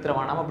பள்ளிக்குள்ளே எடுத்துட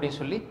வேணாம் அப்படின்னு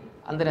சொல்லி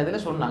அந்த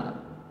நேரத்தில் சொன்னாங்க.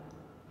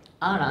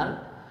 ஆனால்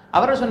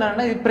அவர்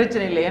சொன்னாருன்னா இது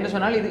பிரச்சனை இல்லை என்று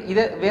சொன்னால்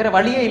இதை வேற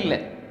வழியே இல்லை,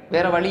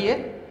 வேற வழியே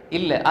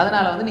இல்லை,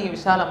 அதனால வந்து நீங்கள்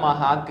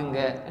விசாலமாக ஆக்குங்க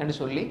என்று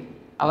சொல்லி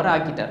அவர்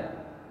ஆக்கிட்டார்.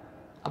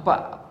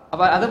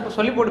 அப்போ அதை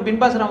சொல்லி போட்டு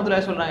பின்பாஸ்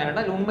ரஹ்மத்துல்லாஹி சொல்றாங்க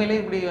என்னன்னா, உண்மையிலே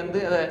இப்படி வந்து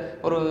அதை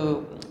ஒரு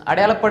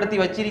அடையாளப்படுத்தி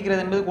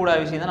வச்சிருக்கிறது என்பது கூட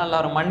விஷயம் தான்,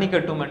 நல்லா ஒரு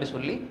மன்னிக்கட்டும் என்று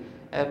சொல்லி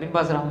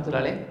பின்பாஸ்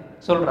ரஹ்மத்துல்லாஹி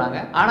சொல்றாங்க.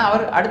 ஆனால்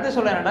அவர் அடுத்து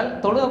சொல்ல என்றால்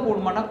தொழுக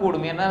கூடுமானா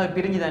கூடும், ஏன்னா அது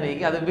பிரிஞ்சு தான்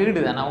இருக்கு, அது வீடு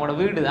தான், அவங்களோட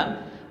வீடு தான்.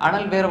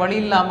 ஆனால் வேறு வழி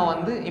இல்லாமல்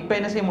வந்து இப்போ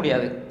என்ன செய்ய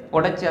முடியாது,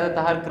 உடைச்சி அதை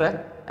தகர்க்கிற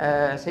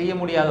செய்ய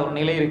முடியாத ஒரு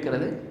நிலை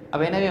இருக்கிறது.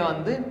 அப்போ எனவே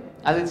வந்து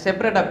அது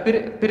செப்பரேட்டாக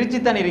பிரித்து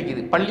தான்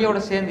இருக்குது,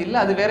 பள்ளியோடு சேர்ந்து இல்லை,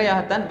 அது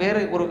வேறையாகத்தான்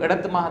வேறு ஒரு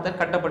இடத்துமாகத்தான்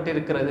கட்டப்பட்டு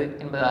இருக்கிறது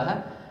என்பதாக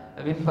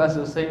பின்பாஸ்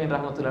உசைமின்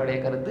ரஹ்மத்துல்லாஹுடைய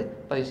கருத்து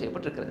பதிவு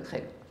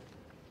செய்யப்பட்டிருக்கிறது.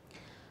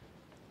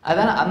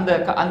 அதான் அந்த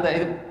அந்த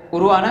இது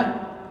உருவான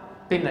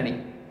பின்னணி.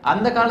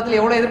 அந்த காலத்தில்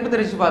எவ்வளோ எதிர்ப்பு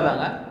தெரிவிச்சு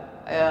பார்த்தாங்க,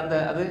 அந்த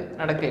அது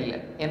நடக்க இல்லை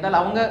என்றால்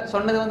அவங்க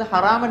சொன்னது வந்து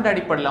ஹராம் என்ற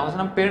அடிப்படையில் அவங்க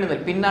சொன்ன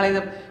பேணுதல், பின்னால்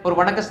இதை ஒரு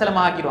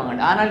வணக்கஸ்தலமாக ஆக்கிடுவாங்க.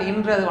 ஆனால்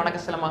இன்று அது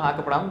வணக்கஸ்தலமாக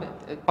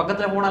ஆக்கப்படாமல்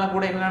பக்கத்தில் போனாலும்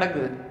கூட என்ன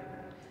நடக்குது,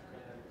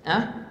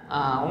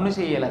 ஒன்றும்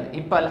செய்யலாது.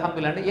 இப்போ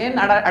அல்ஹம்துலில்லாஹ் ஏன்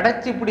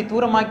அடைச்சி இப்படி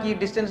தூரமாக்கி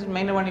டிஸ்டன்ஸ்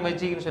மெயின்டைன் பண்ணி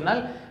வச்சுக்கின்னு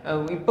சொன்னால்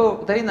இப்போ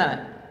தெரியும் தானே.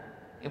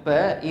 இப்போ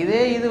இதே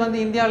இது வந்து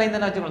இந்தியாவில்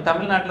இருந்தானே வச்சுக்கணும்,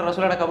 தமிழ்நாட்டில்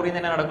ரசூலோட கபரி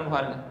என்ன நடக்கும்னு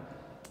பாருங்க.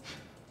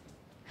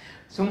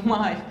 சும்மா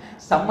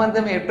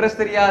சம்பந்தம் அட்ரஸ்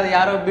தெரியாத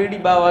யாரோ பீடி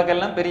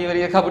பாவாக்கள்லாம் பெரிய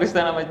பெரிய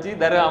கபரிஸ்தானம் வச்சு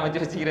தர்கா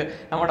அமைச்சு வச்சுக்கிற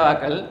நம்மளோட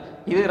வாக்கள்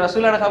இது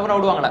ரசூலோட கபரை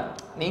விடுவாங்களா?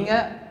 நீங்க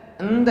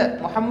இந்த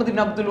முஹம்மது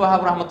இப்னு அப்துல்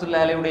வஹாப்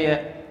ரஹ்மத்துல்லாஹி அலைஹியுடைய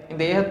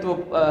இந்த ஏகத்துவ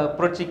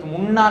புரட்சிக்கு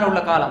முன்னால்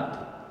உள்ள காலம்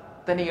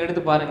நீங்க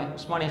எடுத்து பாருங்க.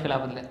 உஸ்மானிய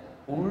கிலாபத்தில்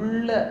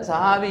உள்ள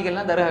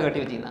சஹாபிகள்லாம் தர்கா கட்டி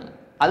வச்சிருந்தாங்க.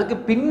 அதுக்கு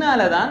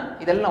பின்னால தான்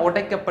இதெல்லாம்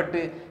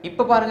உடைக்கப்பட்டு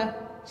இப்ப பாருங்க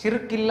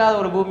ஷிர்க் இல்லாத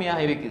ஒரு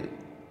பூமியாக இருக்குது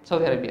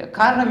சவுதி அரேபியா.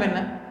 காரணம் என்ன?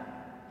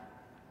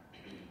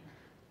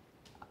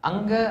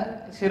 அங்க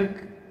ஷிர்க்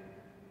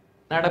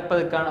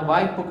நடப்பதற்கான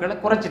வாய்ப்புகளை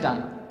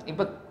குறைச்சிட்டாங்க.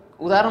 இப்ப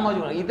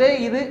உதாரணமாக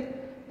இது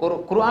ஒரு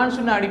குர்ஆன்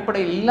சுன்னா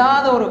அடிப்படையில்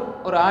இல்லாத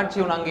ஒரு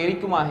ஆட்சி ஒன்று அங்கே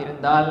இருக்குமாக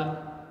இருந்தால்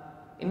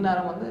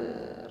இந்நேரம் வந்து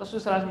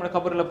ரசூல் ஸல்லல்லாஹு அலைஹி வஸல்லம்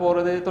கபரில்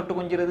போகிறது, தொட்டு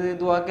குஞ்சிறது,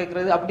 துவா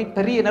கேட்கறது, அப்படி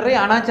பெரிய நிறைய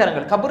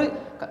அனாச்சாரங்கள்.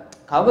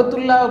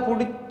 கபத்துல்லாவை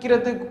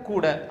பிடிக்கிறதுக்கு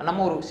கூட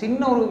நம்ம ஒரு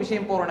சின்ன ஒரு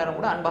விஷயம் போகிற நேரம்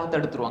கூட அன்பாக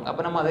தடுத்துருவாங்க.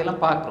 அப்போ நம்ம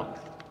அதையெல்லாம் பார்க்குறோம்.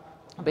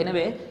 அப்போ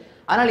எனவே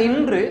ஆனால்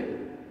இன்று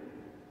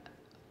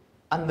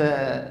அந்த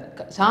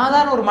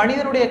சாதாரண ஒரு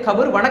மனிதனுடைய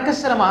கபர்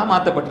வணக்கஸ்தலமாக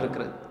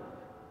மாற்றப்பட்டிருக்கிறது.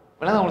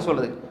 உங்களுக்கு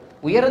சொல்றது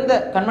உயர்ந்த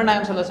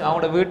கண்மநாயகம் ஸல்லல்லாஹு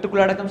அவங்களோட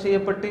வீட்டுக்குள்ள அடக்கம்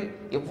செய்யப்பட்டு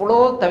எவ்வளோ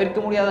தவிர்க்க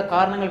முடியாத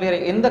காரணங்கள், வேற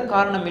எந்த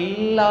காரணம்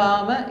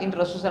இல்லாம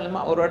இன்று ரசூல் ஸல்லல்லாஹு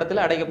அலைஹி ஒரு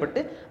இடத்துல அடைக்கப்பட்டு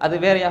அது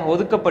வேறையாக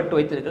ஒதுக்கப்பட்டு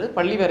வைத்திருக்கிறது.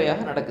 பள்ளி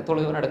வேறையாக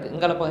தொழுகை நடக்கு.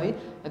 இங்கால பகுதி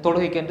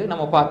தொழுகைக்கென்று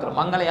நம்ம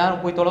பார்க்குறோம். அங்கே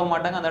யாரும் போய் தொழக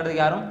மாட்டாங்க, அந்த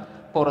இடத்துக்கு யாரும்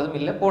போறதும்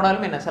இல்லை.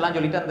 போனாலும் என்ன சலாம்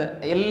சொல்லிட்டு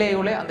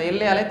அந்த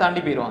எல்லையாலே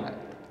தாண்டி போயிடுவாங்க.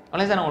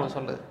 அவ்வளோதான் உங்களுக்கு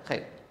சொல்றது.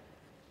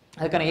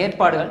 அதுக்கான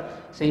ஏற்பாடுகள்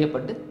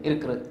செய்யப்பட்டு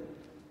இருக்கிறது.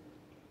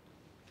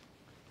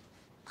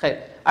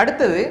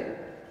 அடுத்தது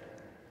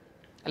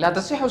லா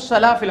தஸிஹு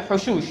ஸலாஹ் ஃபில்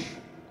ஹுஷூஷ்.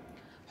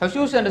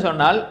 ஹுஷூஷ் என்று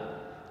சொன்னால்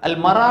அல்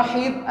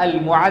மராஹித் அல்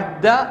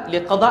முஅத்தா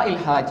லிகதாஇல்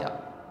ஹாஜா.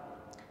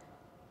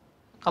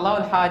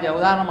 கதாஉல் ஹாஜா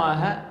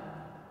உதாரணமாக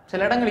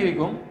சில இடங்கள்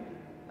இருக்கும்,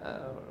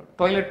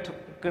 டாய்லெட்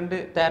கண்டு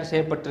தயார்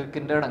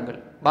செய்யப்பட்டிருக்கின்ற இடங்கள்,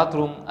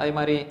 பாத்ரூம், அதே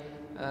மாதிரி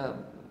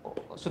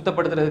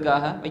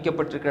சுத்தப்படுத்துறதுக்காக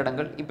வைக்கப்பட்டிருக்கிற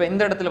இடங்கள். இப்போ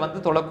இந்த இடத்துல வந்து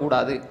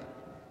தொழக்கூடாது.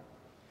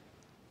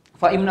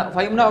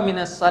 ஃபைம்னா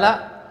மினஸ் ஸலா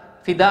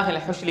ஃபி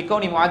தாஹில் ஹுஷ்லி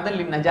கௌனி முஅத்தல்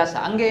லின்-நஜாஸா,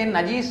 அங்கே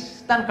நஜீஸ்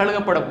தான்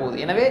கழுகப்பட போகுது,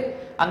 எனவே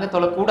அங்கே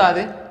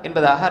தொழக்கூடாது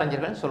என்பதாக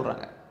அறிஞர்கள்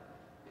சொல்றாங்க.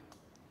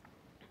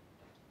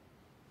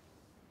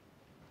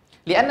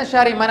 லிஅன்ன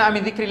ஷாரி மனஅ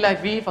மின் திக்ரில்லாஹி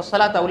ஃபீ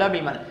ஃபஸ்ஸலாத்து அவுலா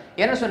பில் மன்,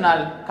 என்ன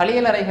சொன்னால்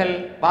கழியலறைகள்,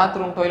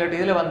 பாத்ரூம், டாய்லெட்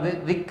இதில் வந்து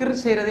திக்ர்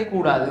செய்யறதே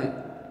கூடாது,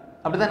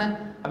 அப்படித்தானே?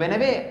 அப்போ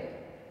எனவே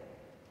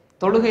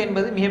தொழுகை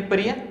என்பது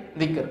மிகப்பெரிய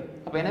திக்ர்.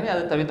 அப்போ எனவே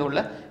அதை தவிர்த்து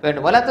கொள்ள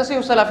வேண்டும். வலா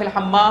தஸீஹு ஸலா ஃபில்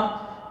ஹம்மாம்,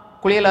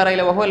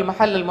 குளியலறையில் வஹுவல்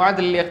மஹல் அல்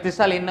முஅத்தல்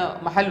லில்-இக்திஸால் இன்ன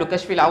மஹல்லு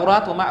கஷ்ஃபில்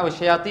அவ்ராத் வ மஅவ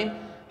ஷயாத்தீன்.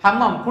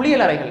 ஹம்மாம்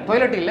குளியலறைகள்,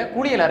 டாய்லெட் இல்லை,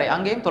 குளியலறை,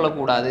 அங்கேயும்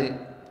தொழக்கூடாது.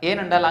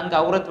 ஏனென்றால் அங்கு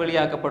அவ்ரத்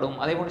வெளியாக்கப்படும்,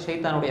 அதே போன்று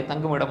ஷைத்தானுடைய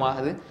தங்குமிடமாக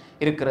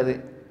இருக்கிறது.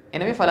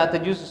 எனவே ஃபலா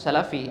தஜூஸு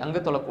ஸலா ஃபீ, அங்கு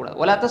தொழக்கூடாது.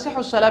 வலா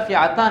தஸிஹு ஸலா ஃபீ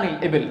அத்தானில்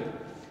இபில்,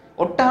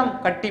 ஒட்டகம்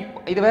கட்டி,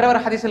 இது வேற ஒரு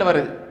ஹதீஸில்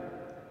வருது,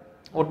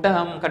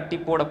 ஒட்டகம் கட்டி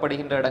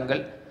போடப்படுகின்ற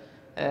இடங்கள்,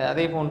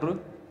 அதே போன்று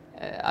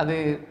அது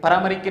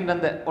பராமரிக்கின்ற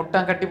அந்த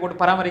ஒட்டகம் கட்டி போட்டு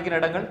பராமரிக்கிற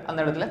இடங்கள், அந்த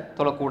இடத்துல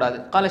தொழக்கூடாது.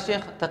 قال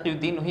الشيخ تقي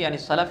الدين نهي عن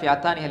الصلاة في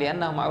عتانها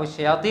لأنه معه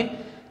الشياطين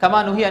كما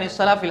نهي عن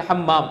الصلاة في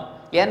الحمام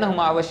لأنه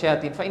معه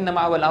الشياطين فإن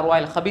معه الأرواح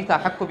الخبيثة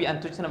أحق بأن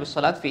تجتنب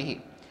الصلاة فيه.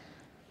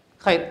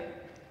 خير.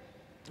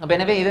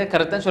 எனவே இது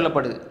கருத்தன்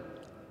சொல்லப்படுது.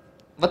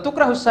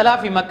 வத்துக்ரஹு ஸலா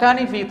ஃபி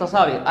மக்கானி ஃபி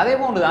தஸாவீர், அதே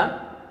போன்றுதான்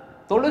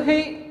தொழுகை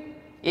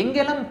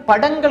எங்கெல்லாம்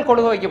படங்கள்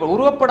கொழுக வைக்கப்படும்,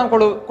 உருவப்படம்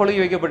கொழுகி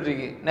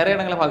வைக்கப்பட்டிருக்கு, நிறைய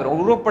இடங்களை பார்க்குறோம்,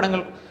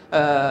 உருவப்படங்கள்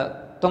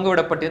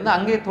தொங்கவிடப்பட்டிருந்து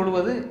அங்கே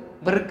தொழுவது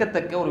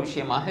வெறுக்கத்தக்க ஒரு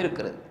விஷயமாக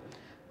இருக்கிறது.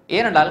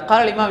 ஏனென்றால்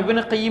கால் இமாம்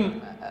இப்னு கய்யிம்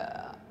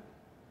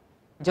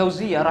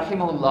ஜௌஸிய்யா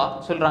ரஹிமஹுல்லாஹ்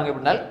சொல்றாங்க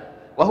எப்படினால்,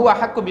 வஹுவ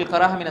அஹக்கு பில்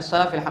கராஹ மின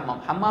ஸலா ஃபில்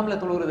ஹம்மாம், ஹம்மாம்ல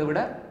தொழுகிறதை விட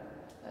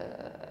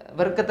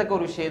வெறுக்கத்தக்க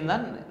ஒரு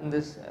விஷயம்தான்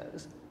இந்த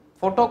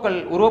போட்டோக்கள்,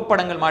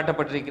 உருவப்படங்கள்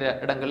மாட்டப்பட்டிருக்கிற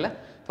இடங்கள்ல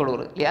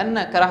தொழுகிறது. லிஅன்ன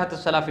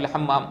கராஹத்து ஸலா ஃபில்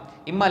ஹம்மாம்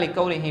இம்மா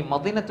லிகௌனிஹி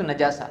மதீனத்து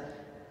நஜாஸா,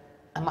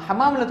 நம்ம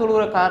ஹம்மாம்ல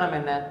தொழுகிற காரணம்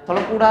என்ன,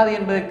 தொழக்கூடாது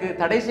என்பதற்கு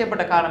தடை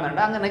செய்யப்பட்ட காரணம்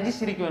என்ன, அங்கே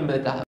நஜீஸ் இருக்கும்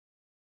என்பதற்காக.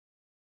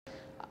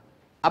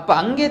 அப்ப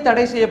அங்கே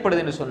தடை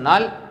செய்யப்படுது என்று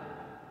சொன்னால்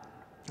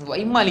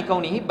வைம்மா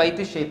லிகௌனிஹி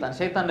பைத்து ஷைத்தான்,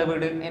 ஷைத்தான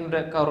வீடு என்ற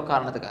ஒரு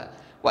காரணத்துக்காக.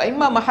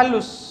 வைம்மா மஹல்லு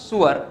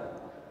சுவர்,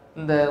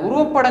 இந்த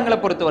உருவப்படங்களை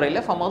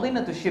பொறுத்தவரையில்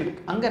ஃபமதீனத்து ஷிர்க்,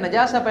 அங்கே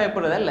நஜாசா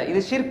பயப்படுறது அல்ல,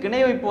 இது ஷிர்க்,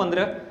 இணை வைப்பு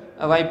வந்துட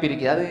வாய்ப்பு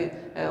இருக்குது. அது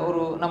ஒரு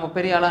நம்ம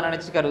பெரிய ஆளாக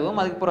நினைச்சு கருதுவோம்,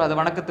 அதுக்கப்புறம் அதை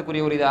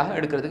வணக்கத்துக்குரிய ஒரு இதாக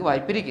எடுக்கிறதுக்கு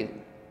வாய்ப்பு இருக்குது.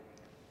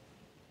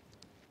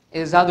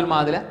 இது ஜாதுல்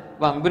மாதில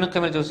இப்னு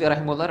கய்யிம் ஜௌஸிய்யா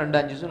ரஹிமஹுல்லாஹ்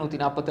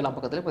 2/5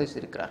 பக்கத்தில் பதிவு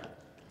செய்திருக்கிறார்கள்.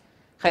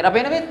 அப்ப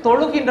எனவே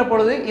தொழுகின்ற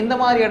பொழுது இந்த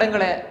மாதிரி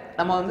இடங்களை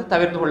நம்ம வந்து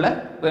தவிர்த்து கொள்ள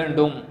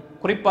வேண்டும்.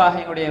 குறிப்பாக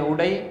எங்களுடைய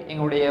உடை,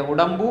 எங்களுடைய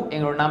உடம்பு,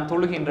 நாம்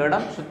தொழுகின்ற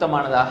இடம்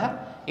சுத்தமானதாக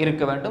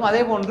இருக்க வேண்டும்.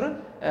 அதே போன்று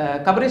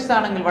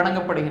கபரிஸ்தானங்கள்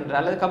வணங்கப்படுகின்ற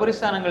அல்லது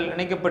கபரிஸ்தானங்கள்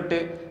இணைக்கப்பட்டு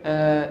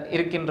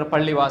இருக்கின்ற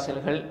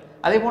பள்ளிவாசல்கள்,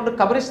 அதே போன்று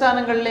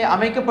கபரிஸ்தானங்களிலே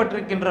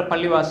அமைக்கப்பட்டிருக்கின்ற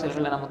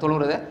பள்ளிவாசல்களை நம்ம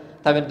தொழுகிறதை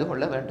தவிர்த்து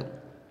கொள்ள வேண்டும்.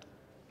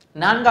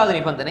 4வது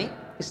நிபந்தனை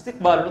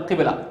இஸ்திக்பாலுல்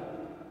கிபிலா.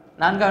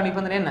 4வது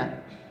நிபந்தனை என்ன?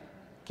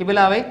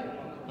 கிபிலாவை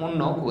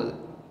முன்னோக்குவது.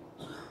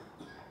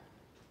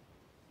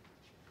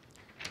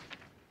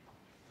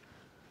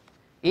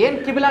 ஏன்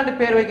கிபிலான்னு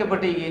பேர்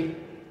வைக்கப்பட்டீங்க?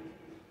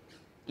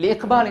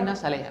 இக்பாலினா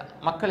சலையா,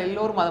 மக்கள்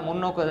எல்லோரும் அதை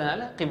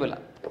முன்னோக்குவதனால கிபிலா.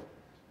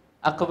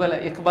 அக்பல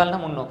இக்பால்னா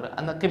முன்னோக்குற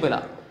அந்த கிபிலா.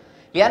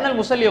 ஏனல்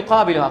முஸல்லி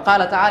யுகாபிலுஹா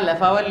قال تعالى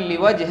فولِ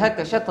وجهك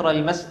شطر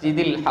المسجد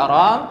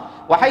الحرام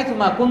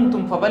وحيثما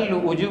كنتم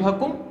فولوا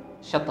وجوهكم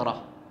شطره.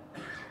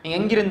 நீங்க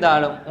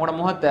எங்கிருந்தாலும் உங்களோட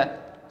முகத்தை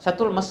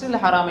ஷத்ருல்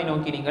மஸ்ஜிதுல் ஹராமை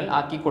நோக்கி நீங்கள்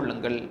ஆக்கிக்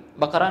கொள்ளுங்கள்.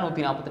 பக்ரா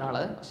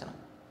 144வது வசனம்.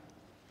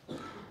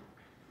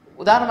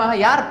 உதாரணமாக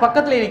யார்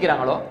பக்கத்தில்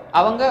இருக்கிறாங்களோ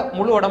அவங்க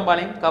முழு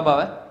உடம்பாலையும்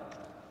கபாவை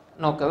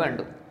நோக்க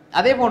வேண்டும்.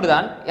 அதே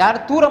போன்றுதான்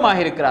யார் தூரமாக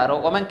இருக்கிறாரோ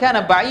ومن كان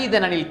بعيدا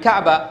عن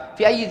الكعبة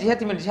في أي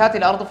جهة من جهات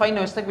الأرض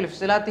فإنه يستقبل في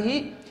صلاته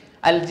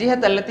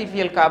الجهة التي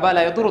فيها الكعبة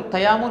لا يضر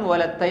التيامن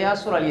ولا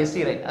التياسر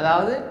اليسيرين.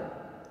 அதாவது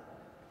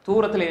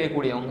தூரத்தில்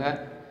இருக்கக்கூடியவங்க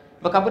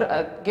இப்போ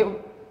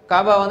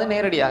காபா வந்து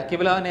நேரடியாக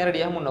கிபிலாவை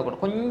நேரடியாக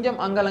முன்னோக்கணும், கொஞ்சம்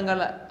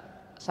அங்கலங்கள்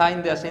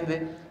சாய்ந்து அசைந்து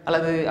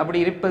அல்லது அப்படி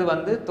இருப்பது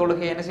வந்து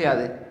தொழுகை என்ன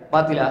செய்யாது,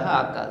 பாத்திலாக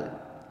ஆக்காது.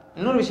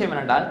 இன்னொரு விஷயம்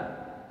என்னென்றால்,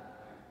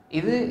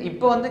 இது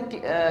இப்போ வந்து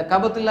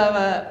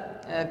கபத்துல்லாவை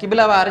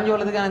கிபிலாவை அறிஞ்சு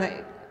கொள்றதுக்கான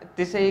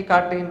திசை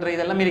காட்டுகின்ற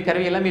இதெல்லாம்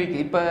கருவி எல்லாம்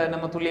இருக்குது, இப்போ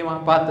நம்ம துல்லியமாக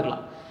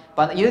பார்த்துடலாம்.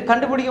 இது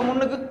கண்டுபிடிக்க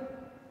முன்னுக்கு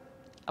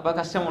அப்போ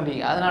கஷ்டம்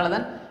முடியும். அதனால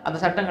தான் அந்த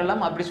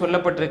சட்டங்கள்லாம் அப்படி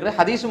சொல்லப்பட்டிருக்கிற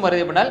ஹதீஸும்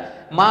வருது. எப்படினால்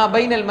மா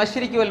பைனல்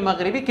மஷ்ரிகி வல்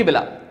மக்ரிபி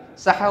கிபிலா,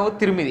 சஹாவு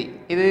திர்மிதி,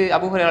 இது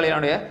அபூ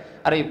ஹுரைராவுடைய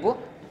அறிவிப்பு.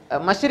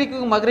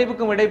 மஷ்ரிக்குக்கும்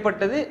மக்ரிபுக்கும்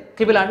இடைப்பட்டது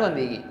கிபிலான்னு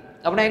வந்தீங்க.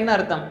 அப்படின்னா என்ன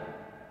அர்த்தம்?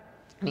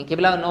 நீ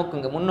கிபிலாவை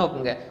நோக்குங்க,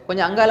 முன்னோக்குங்க,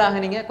 கொஞ்சம்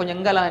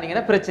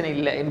அங்காலாகினீங்கன்னா பிரச்சனை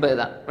இல்லை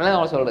என்பதுதான்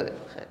அவங்க சொல்றது.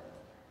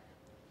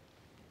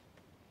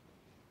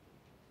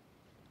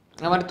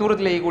 இந்த மாதிரி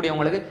தூரத்தில்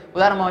இருக்கக்கூடியவங்களுக்கு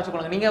உதாரணமாக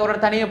வச்சுக்கொள்ளுங்க. நீங்கள் ஒரு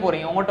தனியாக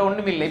போகிறீங்க, உங்கள்கிட்ட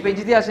ஒன்றும் இல்லை, இப்போ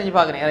ஜித்தியா செஞ்சு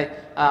பார்க்குறீங்க,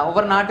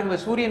 ஒவ்வொரு நாட்டுக்கு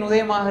சூரியன்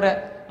உதயமாகிற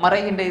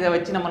மறைகின்ற இதை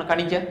வச்சு நம்ம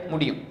கணிக்க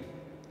முடியும்.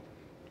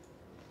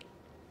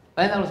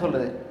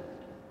 சொல்றது.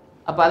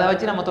 அப்போ அதை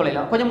வச்சு நம்ம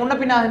தொழிலாம் கொஞ்சம் முன்ன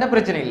பின்னாக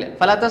பிரச்சனை இல்லை.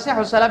 ஃபலா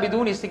தஸிஹு ஸலா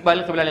பிதூன்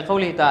இஸ்திக்பால் கிப்லா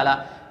லிகௌலிஹி தஆலா.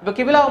 இப்போ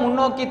கிபிலாவை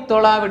முன்னோக்கி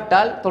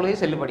தொழாவிட்டால் தொழுகை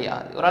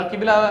செல்லுபடியாகாது. ஒரு ஆள்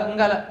கிபிலாவை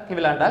எங்கால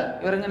கிபிலாண்டால்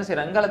இவர் என்ன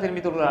செய்யறாங்க, எங்கால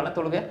திரும்பி தொழுகிறான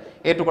தொழுகை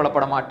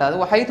ஏற்றுக்கொள்ளப்பட மாட்டாது.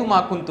 வஹைதுமா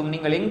குந்தும்,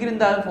 நீங்கள்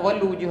எங்கிருந்தாலும்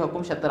ஃபவல்லு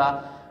உஜூஹக்கும் ஷத்ரா,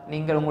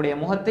 நீங்கள் உங்களுடைய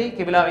முகத்தை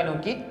கிபிலாவை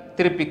நோக்கி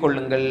திருப்பிக்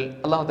கொள்ளுங்கள்.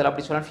 அல்லாஹ் தஆலா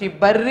அப்படி சொல்றான், ஃபி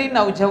பர்ரின்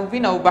அவ்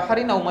ஜவ்வின் அவ்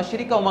பஹரின் அவ்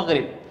மஷ்ரிக் அவ்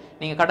மக்ரிப்.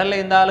 நீங்க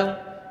கடல்ல இருந்தாலும்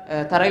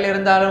தரையில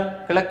இருந்தாலும்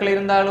கிழக்கில்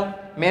இருந்தாலும்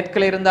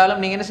மேற்கில் இருந்தாலும்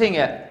நீங்க என்ன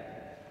செய்யுங்க,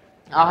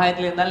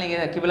 ஆகாயத்தில் இருந்தாலும்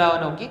நீங்க கிபிலாவை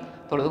நோக்கி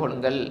தொழுது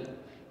கொள்ளுங்கள்.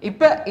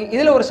 இப்ப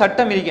இதுல ஒரு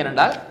சட்டம் இருக்கு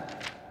என்றால்,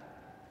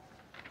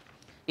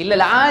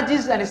 இல்ல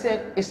ஆஜிஸ் அன்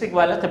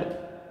இஸ்திக்பால்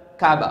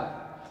காபா,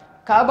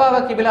 காபாவை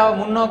கிபிலாவை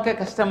முன்னோக்க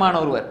கஷ்டமான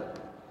ஒருவர்,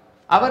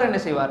 அவர் என்ன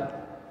செய்வார்,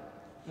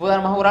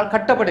 உதாரணமாக ஒரு ஆள்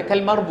கட்டப்பட்டு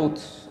கல்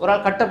மர்பூத், ஒரு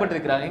ஆள்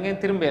கட்டப்பட்டிருக்கிறார்,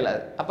 எங்கேயும் திரும்ப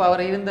இயலாது. அப்போ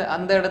அவர் இருந்த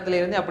அந்த இடத்துல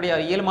இருந்து அப்படி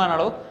இயல்பான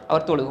அளவு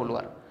அவர் தொழுது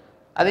கொள்வார்.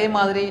 அதே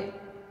மாதிரி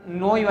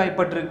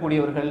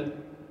நோய்வாய்ப்பட்டிருக்கக்கூடியவர்கள்,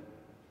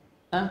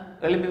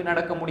 எழும்பி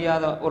நடக்க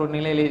முடியாத ஒரு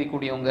நிலையில்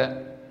இருக்கக்கூடியவங்க,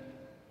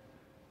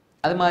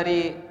 அது மாதிரி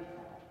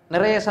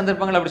நிறைய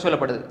சந்தர்ப்பங்கள் அப்படி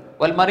சொல்லப்படுது.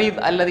 வல் மரீத்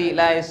அல்லதி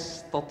லா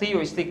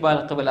யஸ்ததீஉ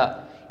இஸ்திக்பால் கிப்லா,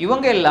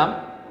 இவங்க எல்லாம்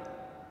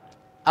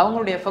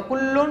அவங்களுடைய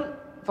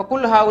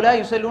ஃபகுல் ஹாவுலா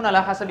யுஸல்லூன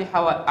அலா ஹஸபி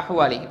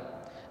அஹ்வாலிஹிம்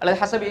அல்லது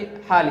ஹஸபி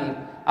ஹாலிஹிம்,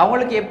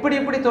 அவங்களுக்கு எப்படி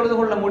எப்படி தொழுது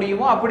கொள்ள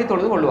முடியுமோ அப்படி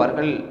தொழுது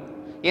கொள்வார்கள்.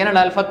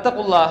 ஏனென்றால்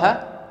ஃபத்தகுல்லாஹ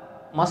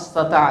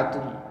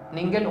மஸ்ததஅதும்,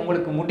 நீங்கள்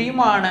உங்களுக்கு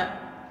முடியுமான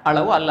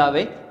அளவு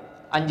அல்லாஹ்வை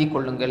அஞ்சிக்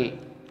கொள்ளுங்கள்.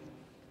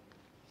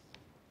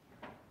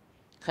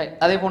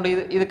 அதே போன்று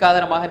இதுக்கு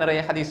ஆதாரமாக நிறைய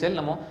ஹதீஸ்கள்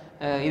நம்ம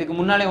இதுக்கு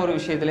முன்னாலே ஒரு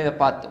விஷயத்துல இதை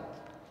பார்த்தோம்.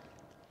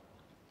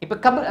 இப்ப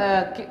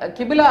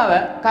கிபிலாவை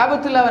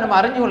காபத்துல்லாவை நம்ம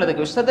அறிஞ்சு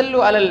கொள்ளதுக்கு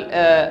யுஸ்தல்லு அலல்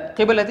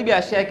கிபிலதி பி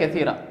அஷ்யா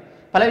கஸீரா,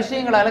 பல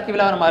விஷயங்களால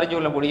கிபிலாவை நம்ம அறிஞ்சு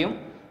கொள்ள முடியும்.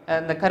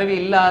 இந்த கருவி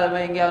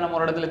இல்லாதவன் எங்கேயாவது நம்ம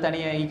ஒரு இடத்துல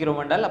தனியாக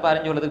ஈக்கிறோம் என்றால் அப்போ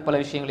அறிஞ்சு கொள்ளதுக்கு பல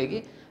விஷயங்களுக்கு.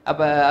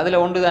 அப்போ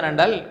அதில் ஒன்று தான்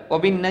என்றால்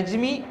ஒபின்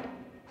நஜ்மி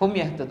ஹும்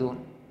யஹ்ததூன்,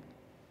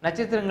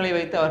 நட்சத்திரங்களை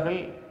வைத்து அவர்கள்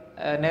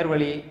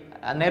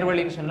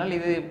நேர்வழின்னு சொன்னால்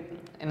இது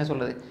என்ன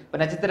சொல்றது, இப்போ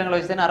நட்சத்திரங்களை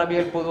வச்சு தான்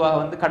அரபியல் பொதுவாக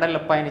வந்து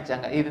கடலில்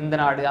பயணிச்சாங்க. இது இந்த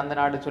நாடு அந்த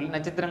நாடு சொல்லி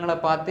நட்சத்திரங்களை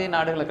பார்த்தே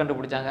நாடுகளை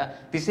கண்டுபிடிச்சாங்க,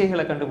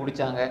 திசைகளை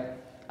கண்டுபிடிச்சாங்க.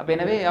 அப்போ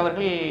எனவே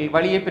அவர்கள்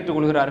வழியை பெற்றுக்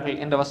கொள்கிறார்கள்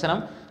என்ற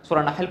வசனம்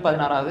சூரா நஹல்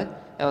 16வது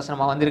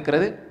வசனமாக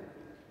வந்திருக்கிறது.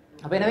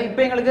 அப்போ எனவே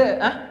இப்போ எங்களுக்கு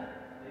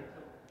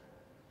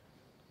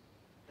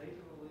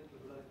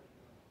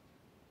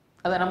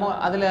அதை நம்ம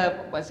அதில்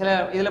சில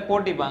இதில்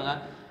போட்டிப்பாங்க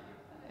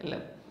இல்லை,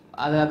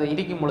 அது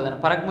இடிக்கும் பொழுது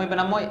பறக்கும். இப்போ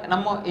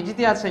நம்ம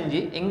இஜ்திஹாத்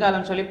செஞ்சு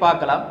எங்காலும் சொல்லி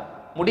பார்க்கலாம்,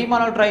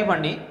 முடியுமானால் ட்ரை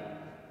பண்ணி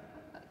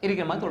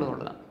இருக்கிற மாதிரி தொழுது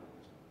கொள்ளலாம்,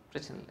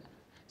 பிரச்சனை இல்லை.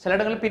 சில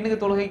இடங்களில் பின்னுக்கு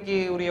தொழுகைக்கு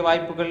உரிய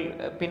வாய்ப்புகள்,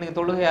 பின்னுக்கு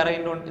தொழுகை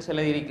அறைன்னு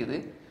சில இருக்குது.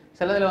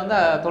 சிலதில் வந்து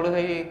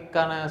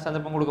தொழுகைக்கான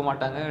சந்தர்ப்பம் கொடுக்க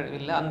மாட்டாங்க.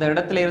 இல்லை, அந்த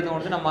இடத்துல இருந்து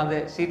கொண்டு நம்ம அந்த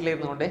சீட்டில்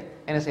இருந்து கொண்டே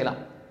என்ன செய்யலாம்,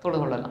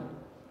 தொழுது கொள்ளலாம்.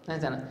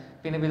 நினைச்சானே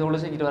பின்னுக்கு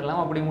தொழுது செஞ்சுட்டு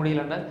வரலாம். அப்படி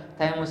முடியலன்னா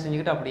தயமம்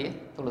செஞ்சுக்கிட்டு அப்படியே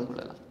தொழுது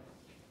கொள்ளலாம்.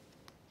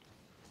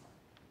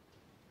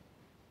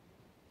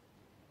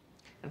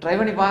 ட்ரை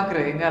பண்ணி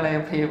பார்க்குறேன் எங்கால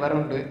எப்படி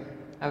வருண்டு,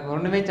 அதுக்கு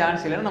ஒன்றுமே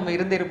சான்ஸ் இல்லைன்னா நம்ம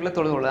இருந்த இருப்பில்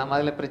தொழுது கொள்ளலாம்,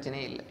 அதில்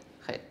பிரச்சனையே இல்லை.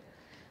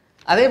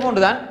 அதே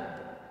போன்று தான்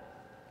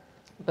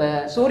இப்போ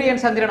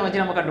சூரியன் சந்திரனை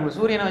வச்சு நம்ம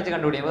சூரியனை வச்சு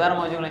கண்டுபிடிக்கும்.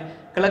 உதாரணமாக வச்சுக்கோங்களேன்,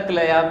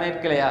 கிழக்குலையா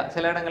மேற்கிலையா,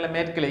 சில இடங்களில்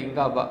மேற்கில் இருக்கும்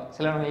காபா,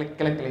 சில இடங்களில்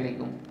கிழக்கில்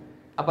இருக்கும்.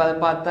 அப்போ அதை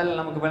பார்த்தால்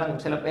நமக்கு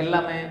விளங்கும். சில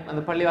எல்லாமே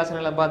அந்த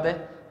பள்ளிவாசல்களை பார்த்து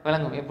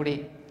விளங்கும் எப்படி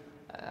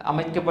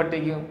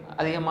அமைக்கப்பட்டிருக்கும்.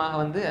 அதிகமாக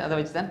வந்து அதை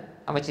வச்சு தான்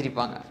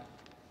அமைச்சிருப்பாங்க.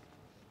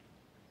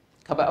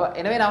 அப்போ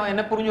எனவே நாம்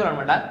என்ன புரிஞ்சு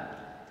வரணும்டா,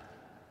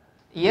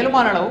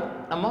 இயல்பான அளவு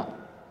நம்ம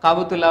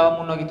காபத்துல்லாவை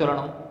முன்னோக்கி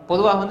தொழணும்.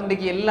 பொதுவாக வந்து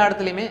இன்றைக்கு எல்லா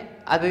இடத்துலையுமே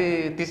அது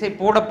திசை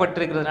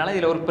போடப்பட்டிருக்கிறதுனால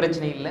இதில் ஒரு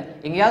பிரச்சனை இல்லை.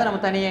 எங்கேயாவது நம்ம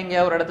தனியாக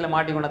எங்கேயாவது ஒரு இடத்துல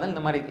மாட்டிக்கொண்டதால்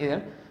இந்த மாதிரி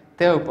இதுகள்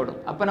தேவைப்படும்.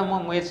 அப்போ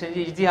நம்ம முயற்சி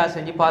செஞ்சு இஜ்திஹாத்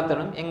செஞ்சு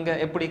பார்த்துடணும், எங்கே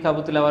எப்படி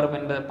காபத்துல்லா வரும்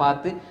என்பதை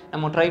பார்த்து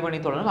நம்ம ட்ரை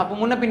பண்ணி தொழணும். அப்போ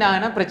முன்ன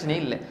பின்னாங்கன்னா பிரச்சனை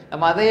இல்லை.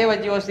 நம்ம அதையே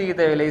வச்சு யோசிக்க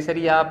தேவையில்லை,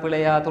 சரியா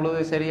பிழையா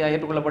தொழுது சரியா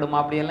ஏற்றுக்கொள்ளப்படுமா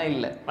அப்படியெல்லாம்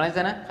இல்லை.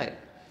 தானே.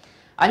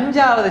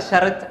 5வது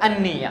ஷரத்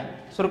அந்நியா,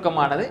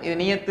 சுருக்கமானது. இது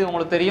நியத்து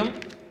உங்களுக்கு தெரியும்.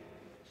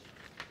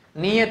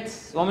 நியத்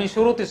வமி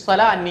ஷுரூத்தி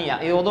ஸலா அந்நியா,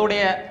 இது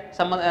உதவுடைய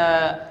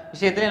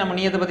விஷயத்திலே நம்ம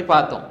நியத்தை பற்றி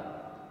பார்த்தோம்.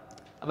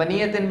 அப்போ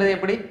நியத் என்பது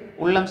எப்படி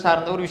உள்ளம்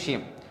சார்ந்த ஒரு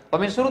விஷயம்.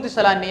 வமி ஷுரூத்தி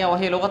ஸலா அந்நியா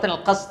வஹிய லுகத்தன்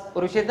அல் கஸ்த்,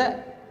 ஒரு விஷயத்தை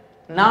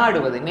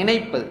நாடுவது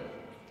நினைப்பது.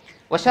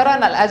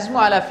 வஷரான் அல் அஸ்மு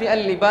அலா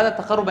ஃபிஅல் இபாதத்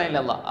தகர்ருபன்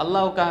இலல்லாஹ்,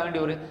 அல்லாஹ்வுக்காக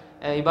வேண்டிய ஒரு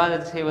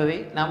இபாதத் செய்வதை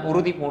நாம்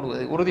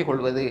உறுதி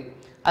கொள்வது.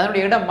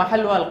 அதனுடைய இடம்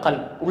மஹல் வால்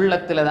கல்ப்,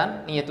 உள்ளத்தில் தான்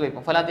நியத்து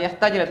வைப்போம். ஃபலா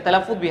யஹ்தாஜ் இலா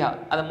தலஃபுஸ் பிஹா,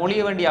 அதை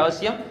மொழிய வேண்டிய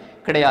அவசியம்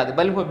கிடையாது.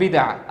 பல் ஹுவ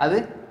பித்ஆ, அது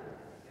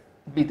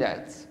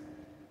பிதாத்.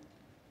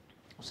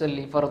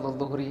 உஸல்லி ஃபர்து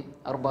ظுஹ்ரி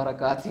 4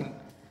 ரகாத்தின்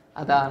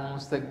அதான்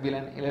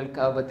முஸ்தக்பிலன் இலல்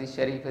காபத்தி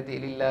ஷரீஃபத்தி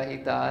லில்லாஹி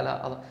தஆலா.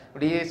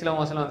 அப்படியே சில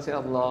வசனம் வந்து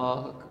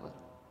அல்லாஹ் அக்பர்.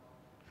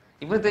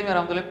 இப்னு தய்மிய்யா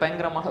ரஹ்மத்துல்லாஹி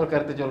பயங்கரமான ஒரு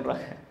கருத்து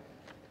சொல்றாங்க,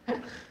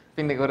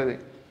 பின்னுக்கு வருது.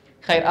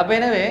 அப்போ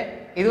எனவே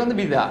இது வந்து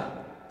பிதா.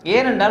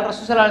 ஏனென்றால்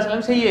ரசூல் ஸல்லல்லாஹு அலைஹி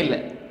வஸல்லம் செய்ய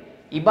இல்லை.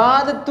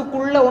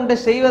 இபாதத்துக்குள்ள ஒன்றை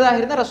செய்வதாக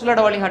இருந்தால்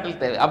ரசூலோட வழிகாட்டல்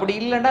தேவை. அப்படி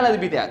இல்லைன்றால்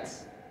அது பிதாத்,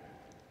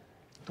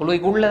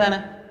 தொழுகைக்குள்ள தானே.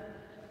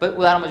 இப்போ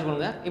உதாரணம்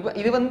வச்சுக்கோங்க, இப்போ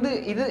இது வந்து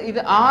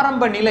இது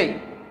ஆரம்ப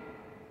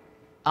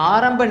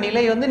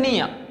நிலை வந்து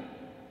நீயா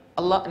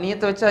அல்லாஹ்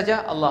நியத்தை வச்சாச்சா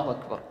அல்லாஹ்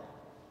அக்பர்.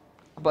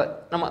 அப்போ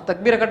நம்ம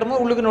தக்பீரை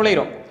கட்டும்போது உள்ளுக்கு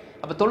நுழையிறோம்.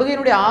 அப்போ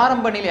தொழுகையினுடைய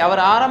ஆரம்ப நிலை,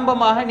 அவர்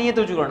ஆரம்பமாக நியத்தை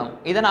வச்சுக்கணும்,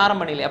 இதன்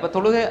ஆரம்ப நிலை. அப்போ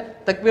தொழுகை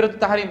தக்பீரத்து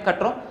தஹரீம்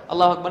கட்டுறோம்,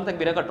 அல்லாஹ் அக்பர்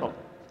தக்பீரை கட்டுறோம்.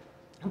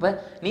 அப்போ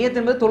நியத்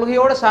என்பது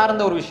தொழுகையோடு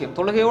சார்ந்த ஒரு விஷயம்,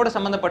 தொழுகையோடு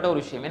சம்பந்தப்பட்ட ஒரு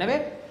விஷயம். எனவே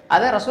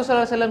அதை ரசூல்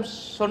ஸல்லல்லாஹு அலைஹி வஸல்லம்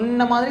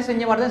சொன்ன மாதிரி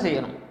செஞ்ச மாதிரி தான்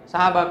செய்யணும்.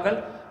 சஹாபாக்கள்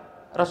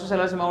ரசூல்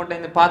ஸல்லல்லாஹு அலைஹி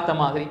வஸல்லம் இந்த பார்த்த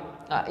மாதிரி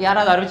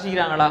யாராவது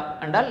அறிவிச்சுக்கிறாங்களா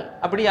என்றால்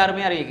அப்படி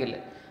யாருமே அறிவிக்கல.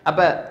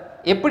 அப்போ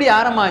எப்படி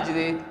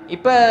ஆரம்பமாச்சுது?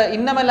 இப்போ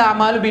இன்னமல்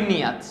அமாலு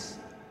பின்னியாத்,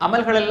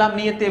 அமல்கள் எல்லாம்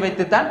நியத்தை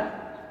வைத்துத்தான்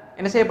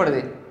என்ன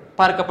செய்யப்படுது,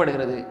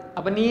 பார்க்கப்படுகிறது.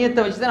 அப்போ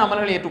நியத்தை வச்சு தான்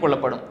அமல்கள்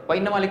ஏற்றுக்கொள்ளப்படும்.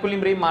 இன்னும் அலிக்குல்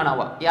இம்ரியும்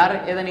மானாவா, யார்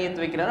எதை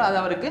நியத்து வைக்கிறாரோ அது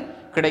அவருக்கு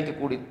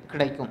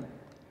கிடைக்கும்.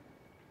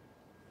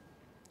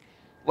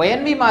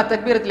 வயன்வி மா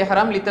தக்பீரத்துல்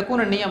இஹ்ராம்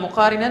லிதகுன நிய்ய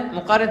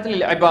முகாரினத்துல்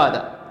லில்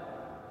இபாதா.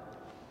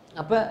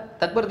 அப்போ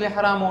தக்பீரத்துல்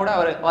இஹ்ராமோட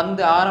அவர்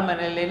வந்து ஆரம்ப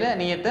நிலையில்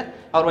நியத்தை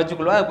அவர்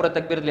வச்சுக்கொள்வார். அதுக்கப்புறம்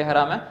தக்பீரத்துல்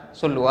இஹ்ராமை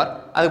சொல்லுவார்,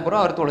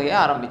 அதுக்கப்புறம் அவர் தொழுகையை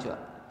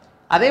ஆரம்பிச்சுவார்.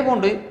 அதே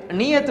போன்று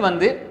நியத்து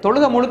வந்து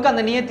தொழுகை முழுக்க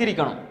அந்த நியத்து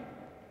இருக்கணும்.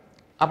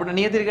 அப்படி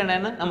நியத்து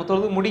இருக்கணும்னா நம்ம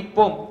தொழுது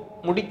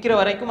முடிக்கிற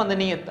வரைக்கும் அந்த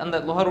நியத், அந்த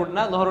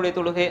லுஹருன்னா லுஹருடைய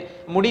தொழுகை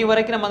முடியும்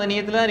வரைக்கும் நம்ம அந்த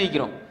நியத்தில் தான்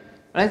இருக்கிறோம்.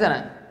 தானே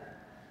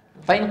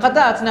ஃபைன்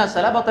கதா அஸ்னா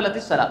ஸலா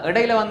பத்தலத்தி ஸலா.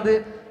 இடையில வந்து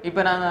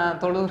இப்போ நாங்கள்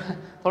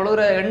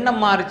தொழுகிற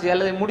எண்ணம் மாறிச்சு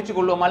அல்லது முடிச்சு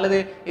கொள்வோம் அல்லது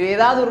இது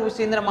ஏதாவது ஒரு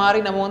விஷயந்திர மாறி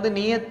நம்ம வந்து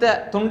நியத்தை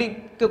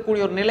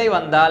துண்டிக்கக்கூடிய ஒரு நிலை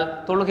வந்தால்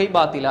தொழுகை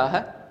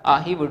பாத்திலாக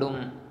ஆகிவிடும்.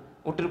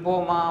 விட்டுட்டு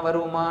போவோமா,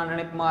 வருவோமா,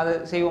 நினைப்போமா, அதை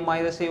செய்வோமா,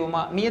 இதை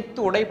செய்வோமா, நியத்து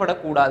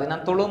உடைப்படக்கூடாது.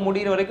 நான்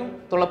முடிகிற வரைக்கும்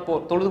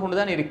தொழுது கொண்டு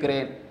தான்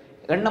இருக்கிறேன்,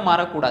 எண்ணம்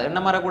மாறக்கூடாது.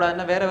 எண்ணம்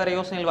மாறக்கூடாதுன்னா வேற வேற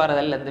யோசனைகள்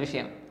வரதல்ல இந்த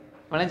விஷயம்.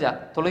 விளைஞ்சா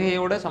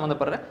தொழுகையோட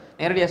சம்மந்தப்படுற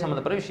நேரடியாக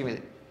சம்மந்தப்படுற விஷயம்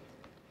இது.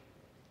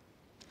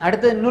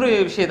 அடுத்த இன்னொரு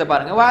விஷயத்தை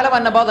பாருங்க. வாலம்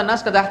அன்னபாத்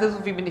அன்னாஸ் கத் அஹ்தஸு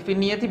ஃபி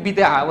நியத்தி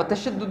பித்ஆ வ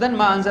தஷத்துதன்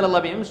மா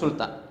அன்ஸலல்லாஹு பிஹி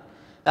சுல்தான்.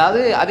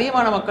 அதாவது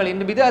அதிகமான மக்கள்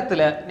இந்த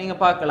பித்அத்தில் நீங்கள்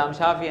பார்க்கலாம்,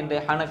 ஷாஃபி என்று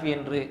ஹனஃபி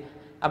என்று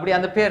அப்படி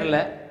அந்த பேரில்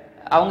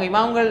அவங்க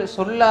இமாம்கள்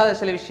சொல்லாத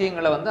சில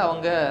விஷயங்களை வந்து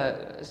அவங்க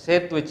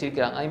சேர்த்து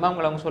வச்சிருக்கிறாங்க.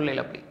 இமாம்கள் அவங்க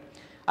சொல்லல அப்படி,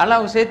 ஆனால்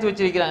அவங்க சேர்த்து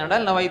வச்சிருக்கிறாங்க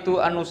என்றால் நவைத்து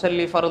அன்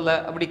உசல்லி ஃபர்ல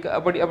அப்படி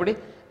அப்படி அப்படி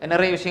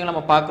நிறைய விஷயங்கள்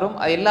நம்ம பார்க்குறோம்.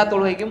 அது எல்லா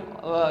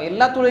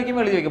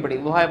தொழுகைக்கும் எழுதி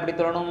வைக்கப்படும். துஹா எப்படி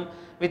தொழணும்,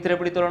 வித்ர்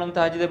எப்படி தொழணும்,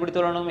 தாஜித் எப்படி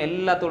தொழணும்,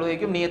 எல்லா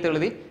தொழுகைக்கும் நியத்தை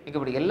எழுதி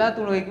வைக்கப்படும். எல்லா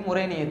தொழுகைக்கும்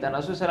ஒரே நியத் தான்,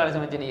 ரசூல் ஸல்லல்லாஹு அலைஹி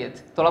வஸல்லம் செஞ்ச நியத்.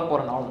 தொழ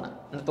போகிறேன் அவ்வளோதான்,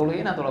 இந்த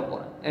தொழுகையை நான் தொழ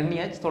போகிறேன்,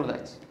 எண்ணியாச்சு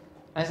தொழுதாச்சு.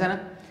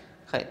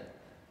 ஹை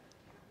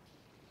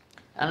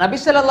நபி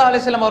ஸல்லல்லாஹு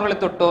அலைஹி வஸல்லம் அவர்களை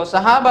தொட்டோ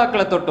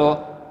சஹாபாக்களை தொட்டோ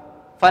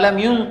ஃபலம்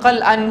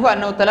யுன்கல் அன்ஹு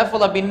அன்னஹு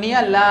தலஃபஸ பின்னியா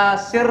லா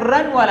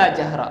சிர்ரன் வலா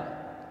ஜஹ்ரா,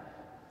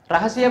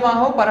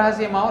 ரகசியமாகவோ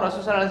பரகசியமாகவோ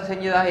ரசூல் ஸல்லல்லாஹு அலைஹி வஸல்லம்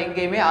செஞ்சதாக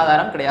எங்கேயுமே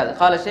ஆதாரம் கிடையாது.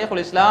 கால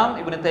ஷைഖுல் இஸ்லாம்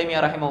இப்னு தைமியா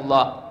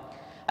ரஹிமஹுல்லாஹ்,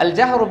 அல்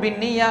ஜஹ்ரு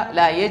பின்னியா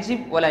லா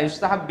யஜிப் வலா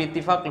யுஸ்தஹப்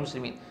பிஇத்திஃபாக்கில்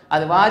முஸ்லிமீன்.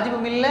 அது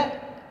வாஜிபும் இல்லை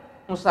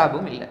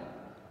முஸ்தஹபும் இல்லை.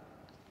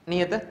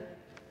 நியத்தை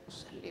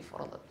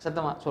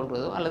சத்தமாக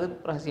சொல்றதோ அல்லது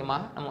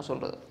ரகசியமாக நம்ம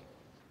சொல்றதோ.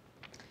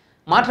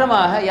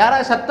 மாற்றமாக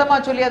யாராவது சத்தமா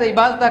சொல்லி அதை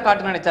இபாதத்தா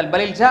காட்ட நினைச்சால்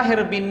பலில்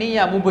ஜாஹிர்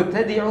பின்னியா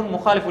முபத்ததியுன்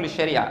முகாலிஃபுல்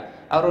ஷரியா,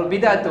 அவர் ஒரு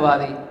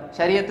பிதஅத்வாதி,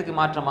 ஷரியத்துக்கு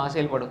மாற்றமாக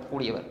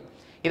செயல்படக்கூடியவர்.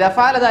 இதா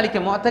ஃபஅல ذلك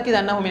முஅத்தகித்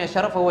அன்னஹு மின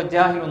ஷரஃப் வ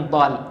ஜாஹிலுன்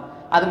ضال,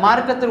 அது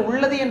மார்க்கத்தில்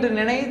உள்ளது என்று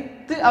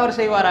நினைத்து அவர்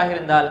செய்வாராக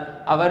இருந்தால்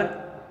அவர்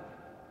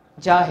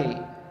ஜாஹில்,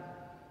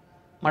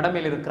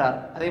 மடமையில் இருக்கிறார்,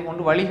 அதே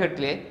போன்று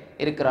வழிகட்டிலே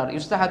இருக்கிறார்.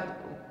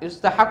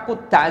 யுஸ்தஹக்கு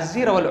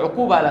தஅஸீர் வல்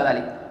உகூபா அலா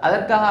ذلك,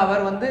 அதற்காக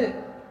அவர் வந்து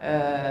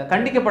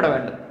கண்டிக்கப்பட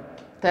வேண்டும்.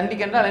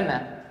 தண்டிக்கின்றால் என்ன,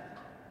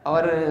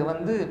 அவர்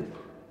வந்து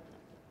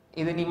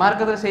இது நீ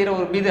மார்க்கத்தில் செய்கிற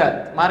ஒரு பிதஅத்,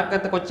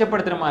 மார்க்கத்தை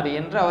கொச்சப்படுத்துகிற மாதிரி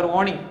என்று அவர்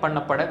வார்னிங்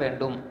பண்ணப்பட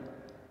வேண்டும்.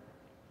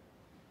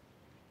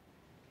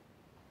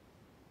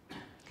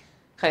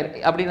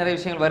 அப்படி நிறைய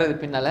விஷயங்கள் வருது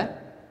பின்னால.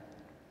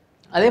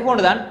 அதே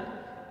போன்றுதான்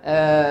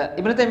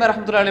இப்னு தைமியா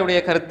ரஹ்மத்துல்லாஹி அலைஹி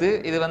உடைய கருத்து.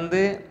 இது வந்து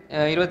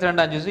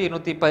 22ஆம் ஜுஸ்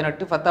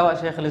 218 ஃபத்தாவா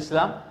ஷைഖுல்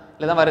இஸ்லாம்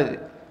தான் வருது.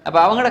 அப்போ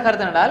அவங்களோட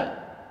கருத்து என்னடால்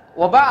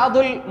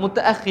வபாதுல்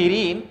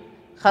முத்தஅஹிரீன்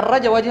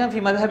خرج وجها في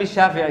مذهب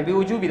الشافعي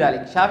بوجوب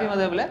ذلك. ஷாஃபி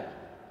மذஹபில்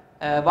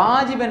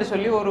வாஜிப் என்று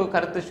சொல்லி ஒரு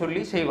கருத்து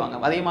சொல்லி செய்வாங்க.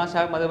 அதிகமாக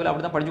ஷாஃபி மذஹபில்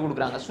அப்படி தான் படிச்சு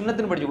கொடுக்குறாங்க,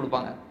 சுன்னத்துன்னு படிச்சு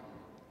கொடுப்பாங்க.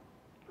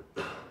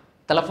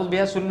 தலஃபுல்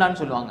பிஹா சுன்னான்னு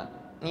சொல்லுவாங்க,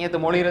 நியத்தை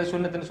மொழிகிறது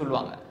சுன்னத்துன்னு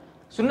சொல்லுவாங்க.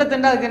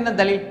 சுன்னத்துன்னா அதுக்கு என்ன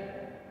தலீல்?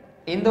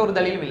 எந்த ஒரு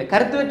தலீலும் இல்லை.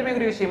 கருத்து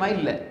வேற்றுமைக்குரிய விஷயமா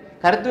இல்லை.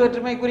 கருத்து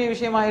வேற்றுமைக்குரிய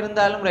விஷயமா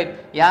இருந்தாலும் ரைட்,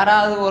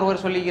 யாராவது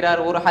ஒருவர் சொல்லிக்கிறார்,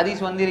 ஒரு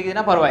ஹதீஸ் வந்து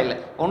இருக்குதுன்னா பரவாயில்லை,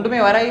 ஒன்றுமே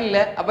வர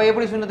இல்லை, அப்போ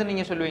எப்படி சுன்னத்துன்னு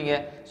நீங்கள் சொல்லுவீங்க?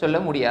 சொல்ல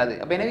முடியாது.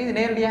 அப்போ எனவே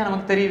இது நேரடியாக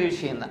நமக்கு தெரியுற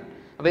விஷயம்தான்.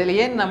 அப்போ இதில்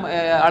ஏன் நம்ம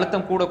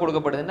அழுத்தம் கூட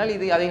கொடுக்கப்படுதுனால்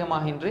இது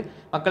அதிகமாக இன்று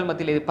மக்கள்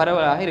மத்தியில் இது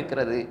பரவலாக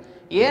இருக்கிறது.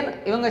 ஏன்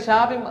இவங்க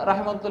ஷாஃபி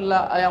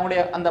ரஹ்மத்துல்லாஹ்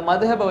அவங்களுடைய அந்த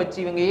மதுஹபை வச்சு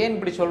இவங்க ஏன்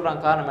இப்படி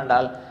சொல்கிறாங்க? காரணம்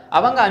என்றால்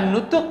அவங்க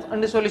நுத்துக்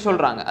என்று சொல்லி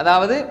சொல்கிறாங்க.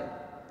 அதாவது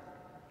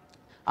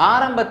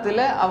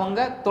ஆரம்பத்தில் அவங்க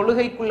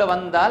தொழுகைக்குள்ள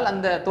வந்தால்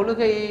அந்த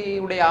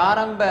தொழுகையுடைய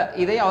ஆரம்ப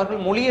இதை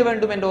அவர்கள் மொழிய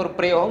வேண்டும் என்ற ஒரு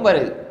பிரயோகம்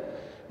வருது.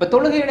 இப்போ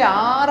தொழுகையுடைய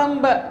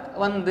ஆரம்ப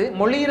வந்து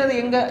மொழிகிறது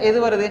எது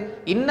வருது?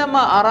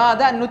 இன்னமா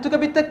அராத நுத்துக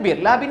பி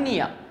தக்பீர் லா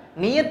பின்னியா,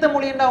 நியத்தை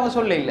மொழி என்று அவங்க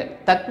சொல்ல இல்லை,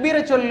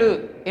 தக்பீரை சொல்லு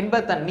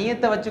என்பது தன்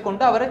நியத்தை வச்சு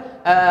கொண்டு அவர்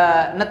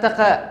நத்தக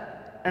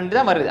என்று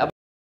தான் வருது.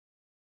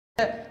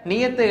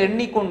 நியத்தை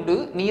எண்ணிக்கொண்டு,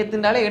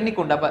 நியத்தினாலே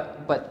எண்ணிக்கொண்டு. அப்ப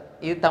இப்ப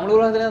இது தமிழ்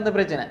உலகத்துல அந்த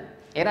பிரச்சனை.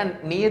 ஏன்னா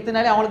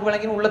நியத்தினாலே அவங்களுக்கு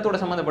விளங்கின உள்ளத்தோட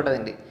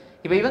சம்மந்தப்பட்டது.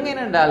 இப்ப இவங்க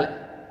என்னென்றால்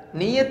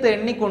நீயத்தை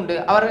எண்ணிக்கொண்டு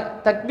அவர்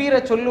தக்பீரை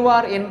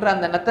சொல்லுவார் என்ற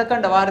அந்த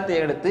நத்தக்கண்ட வார்த்தையை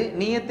எடுத்து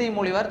நீயத்தை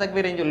மொழிவார்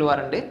தக்பீரையும்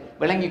சொல்லுவார் என்று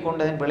விளங்கி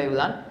கொண்டதன்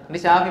விளைவுதான் இந்த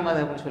ஷாஃபி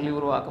மதஹப் சொல்லி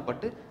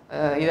உருவாக்கப்பட்டு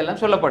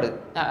இதெல்லாம் சொல்லப்படுது.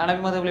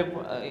 ஹனஃபி மதஹப்ல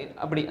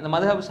அப்படி அந்த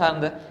மதஹப்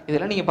சார்ந்த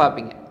இதெல்லாம் நீங்க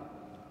பார்ப்பீங்க.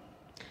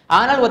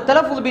 ஆனால்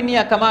ஒத்தலஃபுல்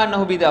பின்னியா கமா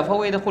அன்னஹு பிதா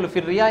ஃபஹுவ யதுகுலு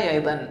ஃபி ரியா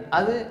ஐதன்.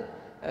 அது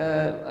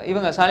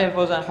இவங்க சாலிஹ்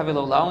ஃபௌசான்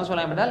ஹஃபிதுல்லாஹ் அவங்க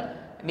சொன்னாங்க என்றால்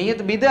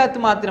நியத் பிதஅத்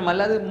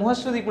மாத்திரமல்ல, அது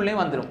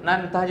முஹஸ்ஸுதிக்குள்ளேயும் வந்துடும்.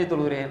 நான் தஹஜ்ஜுத்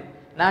தொழுகிறேன்,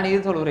 நான் இது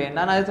தொழுகிறேன்,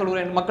 நான் அது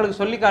தொழுகிறேன் மக்களுக்கு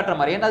சொல்லி காட்டுற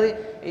மாதிரி. ஏன்னா அது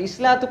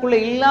இஸ்லாத்துக்குள்ள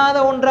இல்லாத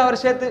ஒன்று அவர்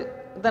சேர்த்து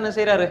தானே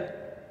செய்கிறாரு.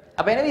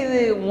 அப்போ எனவே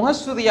இது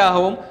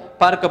முஹஸ்ஸுதியாகவும்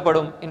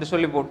பார்க்கப்படும் என்று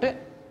சொல்லி போட்டு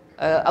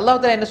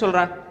அல்லாஹ் தஆலா என்ன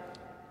சொல்றான்,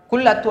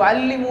 குல்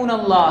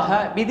அத்துஅல்லிமூனல்லாஹ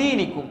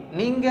பிதீனிக்கும்,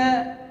 நீங்க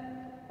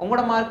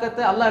உங்களோட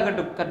மார்க்கத்தை அல்லாஹ்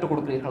கற்றுக்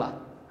கொடுக்குறீர்களா?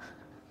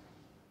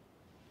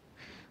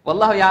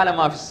 வல்லாஹு யஅலமு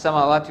மா ஃபிஸ்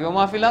ஸமாவாத்தி வ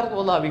மா ஃபில் அர்த்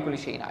வல்லாஹு பிகுல்லி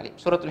ஷைஇன் அலீம்.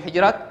 சூரத்துல்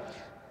ஹுஜராத்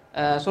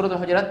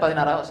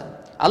 16வது வசனம்.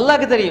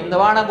 அல்லாஹ்க்கு தெரியும் இந்த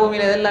வான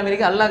பூமியில எதெல்லாம்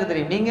இருக்கு, அல்லாஹ்க்கு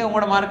தெரியும். நீங்க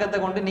உங்களோட மார்க்கத்தை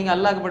கொண்டு நீங்க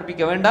அல்லாஹ்க்கு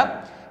படிப்பிக்க வேண்டாம்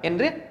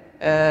என்று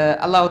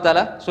அல்லாஹ்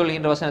தஆலா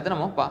சொல்கின்ற வசனத்தை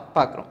நம்ம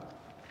பார்க்கிறோம்.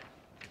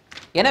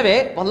 எனவே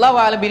வல்லாஹு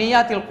அலம்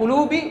பினியாத்தில்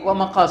குலூபி வ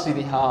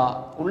மகாசிதிஹா,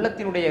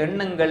 உள்ளத்தினுடைய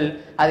எண்ணங்கள்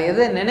அது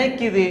எதை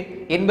நினைக்குது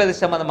என்பது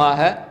சம்பந்தமாக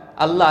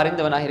அல்லாஹ்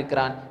அறிந்தவனாக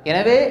இருக்கிறான்.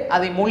 எனவே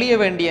அதை மொழிய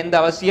வேண்டிய எந்த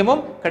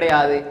அவசியமும்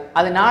கிடையாது.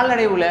 அது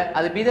நாளடைவுல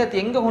அது பிதத்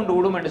எங்க கொண்டு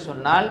விடும் என்று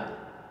சொன்னால்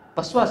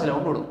வஸ்வாசில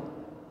கொண்டு விடும்.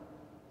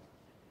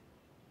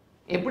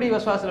 எப்படி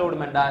வஸ்வாசில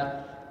விடும் என்றால்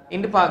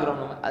இன்று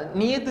பார்க்கிறோம்,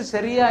 நீயத்து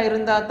சரியா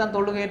இருந்தா தான்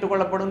தொழுகை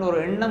ஏற்றுக்கொள்ளப்படும் ஒரு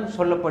எண்ணம்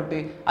சொல்லப்பட்டு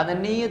அந்த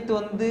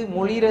நீயத்து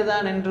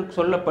மொழிறதான் என்று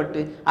சொல்லப்பட்டு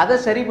அதை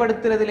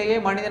சரிப்படுத்துறதுலேயே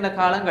மனிதன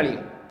காலம்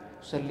கழியும்.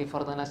 உசல்லி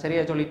ஃபர்தா, நான்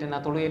சரியா சொல்லிட்டேன்,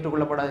 நான் தொழுகை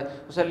ஏற்றுக்கொள்ளப்படாது,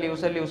 உசல்லி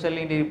உசல்லி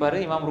உசல்லின்னு இருப்பாரு,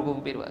 இமாம்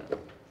ருக்குக்கு போயிடுவார்.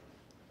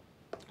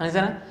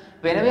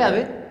 எனவே அது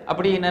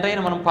அப்படி நிறைய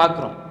நம்ம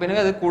பார்க்கிறோம். எனவே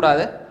அது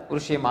கூடாத ஒரு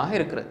விஷயமாக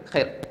இருக்கிறது.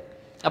 ஹைர்.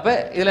 அப்ப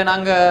இதுல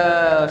நாங்க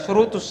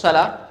ஷுரூத்து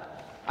ஸலா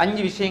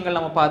 5 விஷயங்கள்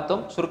நம்ம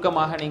பார்த்தோம்.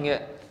 சுருக்கமாக நீங்க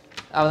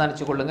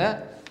அவதானிச்சு கொள்ளுங்க.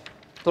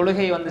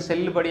 தொழுகை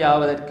செல்லுபடி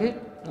ஆவதற்கு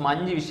நம்ம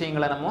 5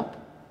 விஷயங்களை நம்ம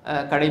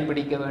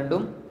கடைபிடிக்க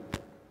வேண்டும்.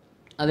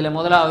 அதுல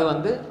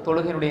முதலாவது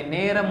தொழுகையினுடைய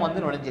நேரம்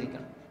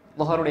நுழைஞ்சிருக்கணும்.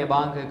 லுஹருடைய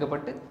பாங்கு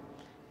கேட்கப்பட்டு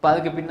இப்போ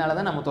அதுக்கு பின்னால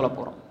தான் நம்ம தொழ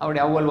போறோம்.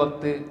 அவருடைய அவ்வல்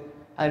வக்து,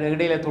 அது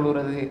இடையில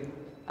தொழுகிறது,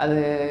 அது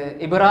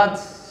இபராத்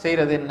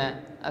செய்கிறது என்ன,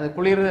 அது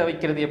குளிர்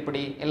வைக்கிறது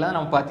எப்படி, எல்லாம்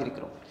நம்ம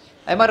பார்த்திருக்கிறோம்.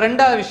 அதே மாதிரி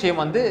 2வது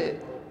விஷயம்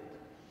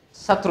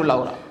சத்ருல்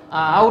அவுரா,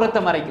 அவுரத்தை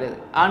மறைக்கிறது.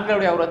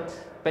 ஆண்களுடைய அவுரத்,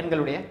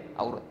 பெண்களுடைய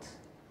அவுரத்.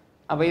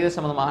 அப்போ இது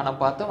சம்பந்தமாக நம்ம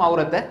பார்த்தோம்,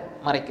 அவுரத்தை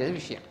மறைக்கிறது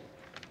விஷயம்.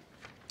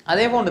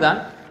 அதே போன்றுதான்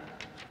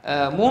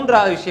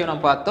 3வது விஷயம்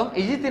நம்ம பார்த்தோம்,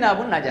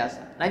 இஜ்தினாபுன்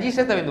நஜாஸா,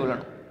 நஜீஸை தவிர்த்து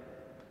கொள்ளணும்.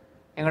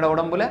 எங்களோட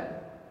உடம்புல,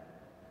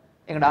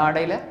 எங்களோட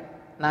ஆடையில,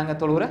 நாங்கள்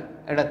தொழுகிற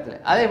இடத்துல.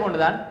 அதே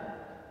போன்றுதான்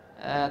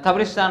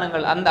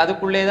கபிரிஸ்தானங்கள்,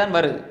 அதுக்குள்ளே தான்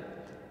வருது.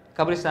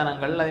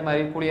 கபிரிஸ்தானங்கள், அதே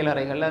மாதிரி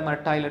குளியலறைகள், அது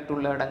மாதிரி டாய்லெட்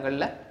உள்ள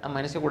இடங்கள்ல நம்ம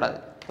என்ன செய்யக்கூடாது,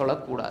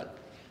 தொழக்கூடாது.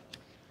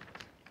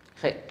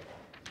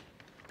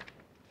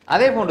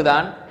 அதே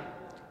போன்றுதான்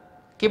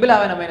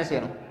கிபிலாவை நம்ம என்ன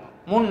செய்யணும்,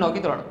 முன்னோக்கி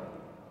தொழணும்.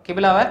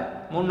 கிபிலாவை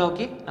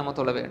முன்னோக்கி நம்ம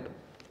தொழ வேண்டும்.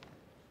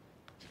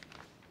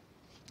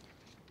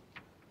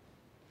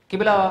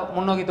 கிபிலா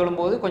முன்னோக்கி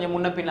தொழும்போது கொஞ்சம்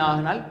முன்ன பின்ன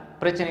ஆகினால்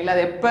பிரச்சனை இல்லை.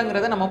 அது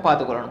எப்பங்கிறத நம்ம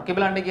பார்த்துக்கொள்ளணும்.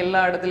 கிபிலா அன்றைக்கு எல்லா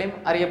இடத்துலையும்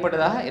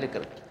அறியப்பட்டதாக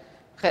இருக்கிறது.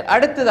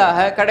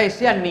 அடுத்ததாக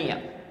கடைசி அந்நியா,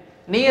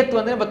 நீயத்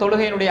நம்ம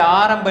தொழுகையினுடைய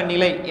ஆரம்ப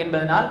நிலை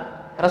என்பதனால்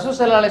ரசூல்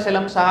ஸல்லல்லாஹு அலைஹி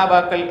வஸல்லம்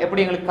சஹாபாக்கள்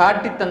எப்படி எங்களுக்கு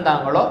காட்டி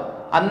தந்தாங்களோ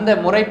அந்த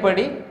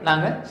முறைப்படி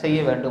நாங்கள் செய்ய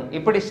வேண்டும்.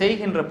 இப்படி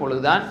செய்கின்ற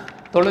பொழுதுதான்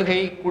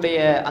தொழுகைக்குடைய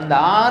அந்த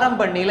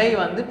ஆரம்ப நிலை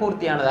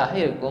பூர்த்தியானதாக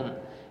இருக்கும்.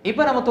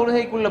 இப்போ நம்ம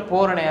தொழுகைக்குள்ள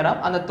போற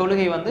நேரம் அந்த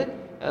தொழுகை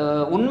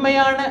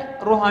உண்மையான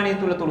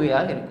ரூஹானியத்துள்ள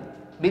தொழுகையாக இருக்கும்.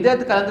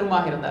 பிதத்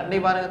கலந்துருமாக இருந்தால் அன்னை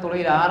பாருங்க,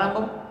 தொழுகையில்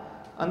ஆரம்பம்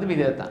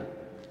பிதத் தான்,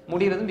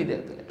 முடிகிறதும்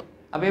பிதத்.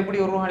 அப்போ எப்படி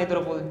ஒரு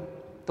ரூஹானியத்துற போகுது?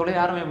 தொழுகை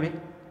ஆரம்பம் எப்படி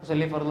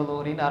சொல்லி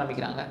ஃபர்துன்னு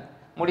ஆரம்பிக்கிறாங்க,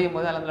 முடியும்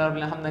போது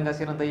அல்ஹம்துலில்லாஹி ஹம்தன்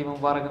கஸீரன் தய்யிபன்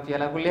முபாரக்கன் ஃபீஹி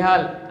அலா குல்லி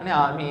ஹால்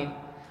ஆமீன்.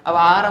 அப்போ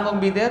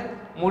ஆரம்பம் பிதத்,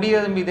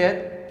 முடிகிறதும்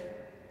பிதத்.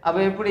 அப்போ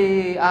எப்படி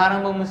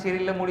ஆரம்பம்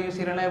சீரில்ல முடியும்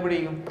சீரனா எப்படி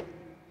இருக்கும்?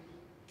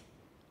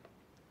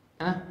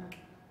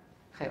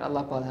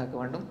 அல்லாஹ் பாதுகாக்க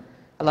வேண்டும்.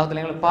 அல்லாஹ்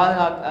தாலா எங்களை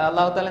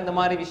அல்லாஹ் தாலா இந்த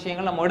மாதிரி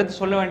விஷயங்கள் நம்ம எடுத்து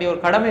சொல்ல வேண்டிய ஒரு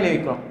கடமையில்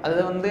இருக்கிறோம்.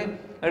 அது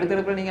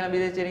எடுத்துருப்ப நீங்க நம்பி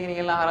சரிங்க,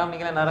 நீங்க எல்லாம் ஹராம்,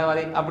 நீங்க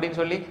நரவாதி அப்படின்னு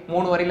சொல்லி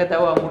 3 வரியில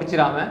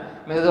முடிச்சிடாம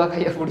மெதுவா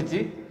கையை பிடிச்சி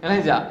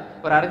நினைச்சா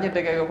ஒரு அடைஞ்சிட்ட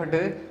கேட்கப்பட்டு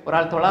ஒரு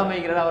ஆள்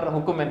தொழாமைக்கிறார், அவரோட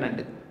ஹுக்கும்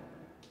என்னண்டு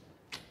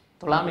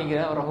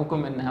தொழாமைக்கிற அவரோட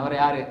ஹுக்கும் என்ன, அவர்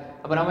யாரு?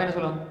 அப்ப நம்ம என்ன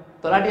சொல்லுவோம்,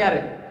 தொலாட்டி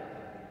யாரு?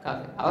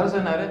 காஃபி. அவர்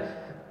சொன்னாரு,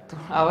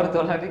 அவர்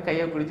தொலாட்டி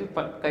கையை பிடிச்சி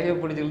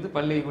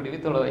பள்ளியை கூட்டி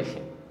போய் தொலை வை.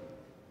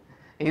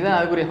 இதுதான்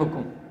அதுக்குரிய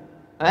ஹுக்கும்.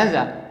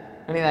 அதான்ச்சா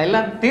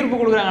எல்லாம் தீர்ப்பு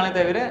கொடுக்குறாங்களே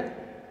தவிர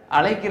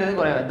அழைக்கிறது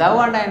குறைவா.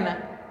 தவாண்டா என்ன?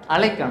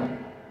 அழைக்கணும்.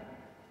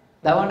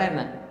 தவாண்டா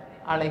என்ன?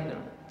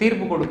 அழைக்கணும்.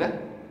 தீர்ப்பு கொடுக்க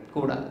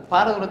கூடாது.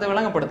 பாரதூரத்தை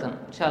விளங்கப்படுத்தணும்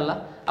இன்ஷா அல்லாஹ்.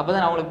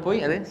 அப்பதான் அவங்களுக்கு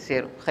போய் அது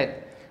சேரும்.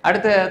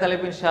 அடுத்த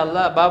தலைப்பு இன்ஷா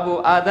அல்லாஹ் பாபு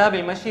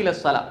ஆதாபில் மஷீல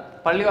ஸலா,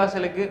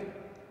 பள்ளிவாசலுக்கு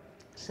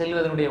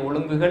செல்வதனுடைய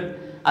ஒழுங்குகள்,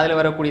 அதில்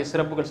வரக்கூடிய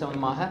சிறப்புகள்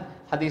சம்பந்தமாக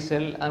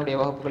ஹதீஸ்கள், அதனுடைய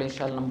வகுப்புகள்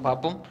இன்ஷா அல்லாஹ் நம்ம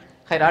பார்ப்போம்.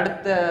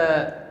 அடுத்த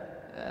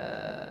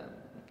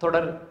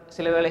தொடர்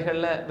சில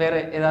வேளைகளில் வேற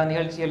ஏதாவது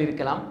நிகழ்ச்சிகள்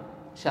இருக்கலாம்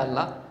இன்ஷா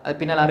அல்லாஹ், அது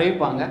பின்னால்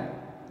அறிவிப்பாங்க.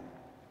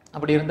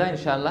 அப்படி இருந்தால்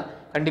இன்ஷா அல்லாஹ்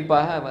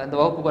கண்டிப்பாக அந்த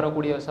வகுப்பு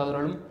வரக்கூடிய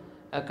சகோதரர்களும்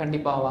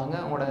கண்டிப்பாக வாங்க.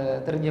 உங்களோட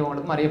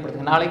தெரிஞ்சவங்களுக்கும்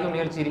அறியப்படுத்துங்க. நாளைக்கும்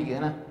நிகழ்ச்சி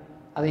இருக்குதுன்னா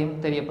அதையும்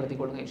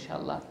தெரியப்படுத்திக் கொடுங்க இன்ஷா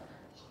அல்லாஹ்.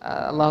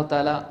 அல்லாஹ்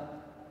தாலா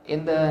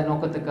எந்த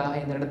நோக்கத்துக்காக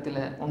இந்த இடத்துல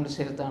ஒன்று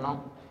சேர்த்தானோ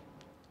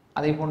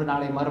அதே போன்று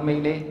நாளை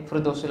மறுமையிலே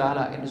ஃபிர்தௌஸுல்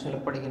ஆலா என்று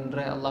சொல்லப்படுகின்ற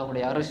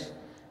அல்லாஹ்வுடைய அர்ஷ்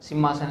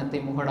சிம்மாசனத்தை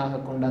முகடாக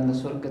கொண்ட அந்த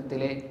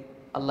சொர்க்கத்திலே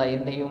அல்லாஹ்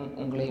என்னையும்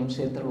உங்களையும்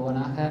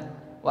சேர்த்தருவானாக.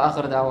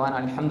 வாஹிர் தாவானா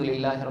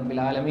அல்ஹம்துலில்லாஹி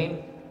ரப்பில் ஆலமீன்.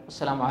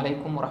 அஸ்ஸலாமு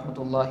அலைக்கும்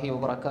வரஹ்மத்துல்லாஹி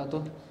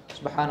வபரகாத்துஹ்.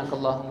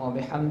 சுப்ஹானக்கல்லாஹும்ம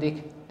வபிஹம்திக்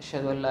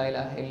அஷ்ஹது அன் லா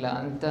இலாஹா இல்லா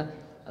அன்த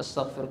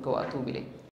அஸ்தக்ஃபிருக்க வ அத்தூபு இலைக்.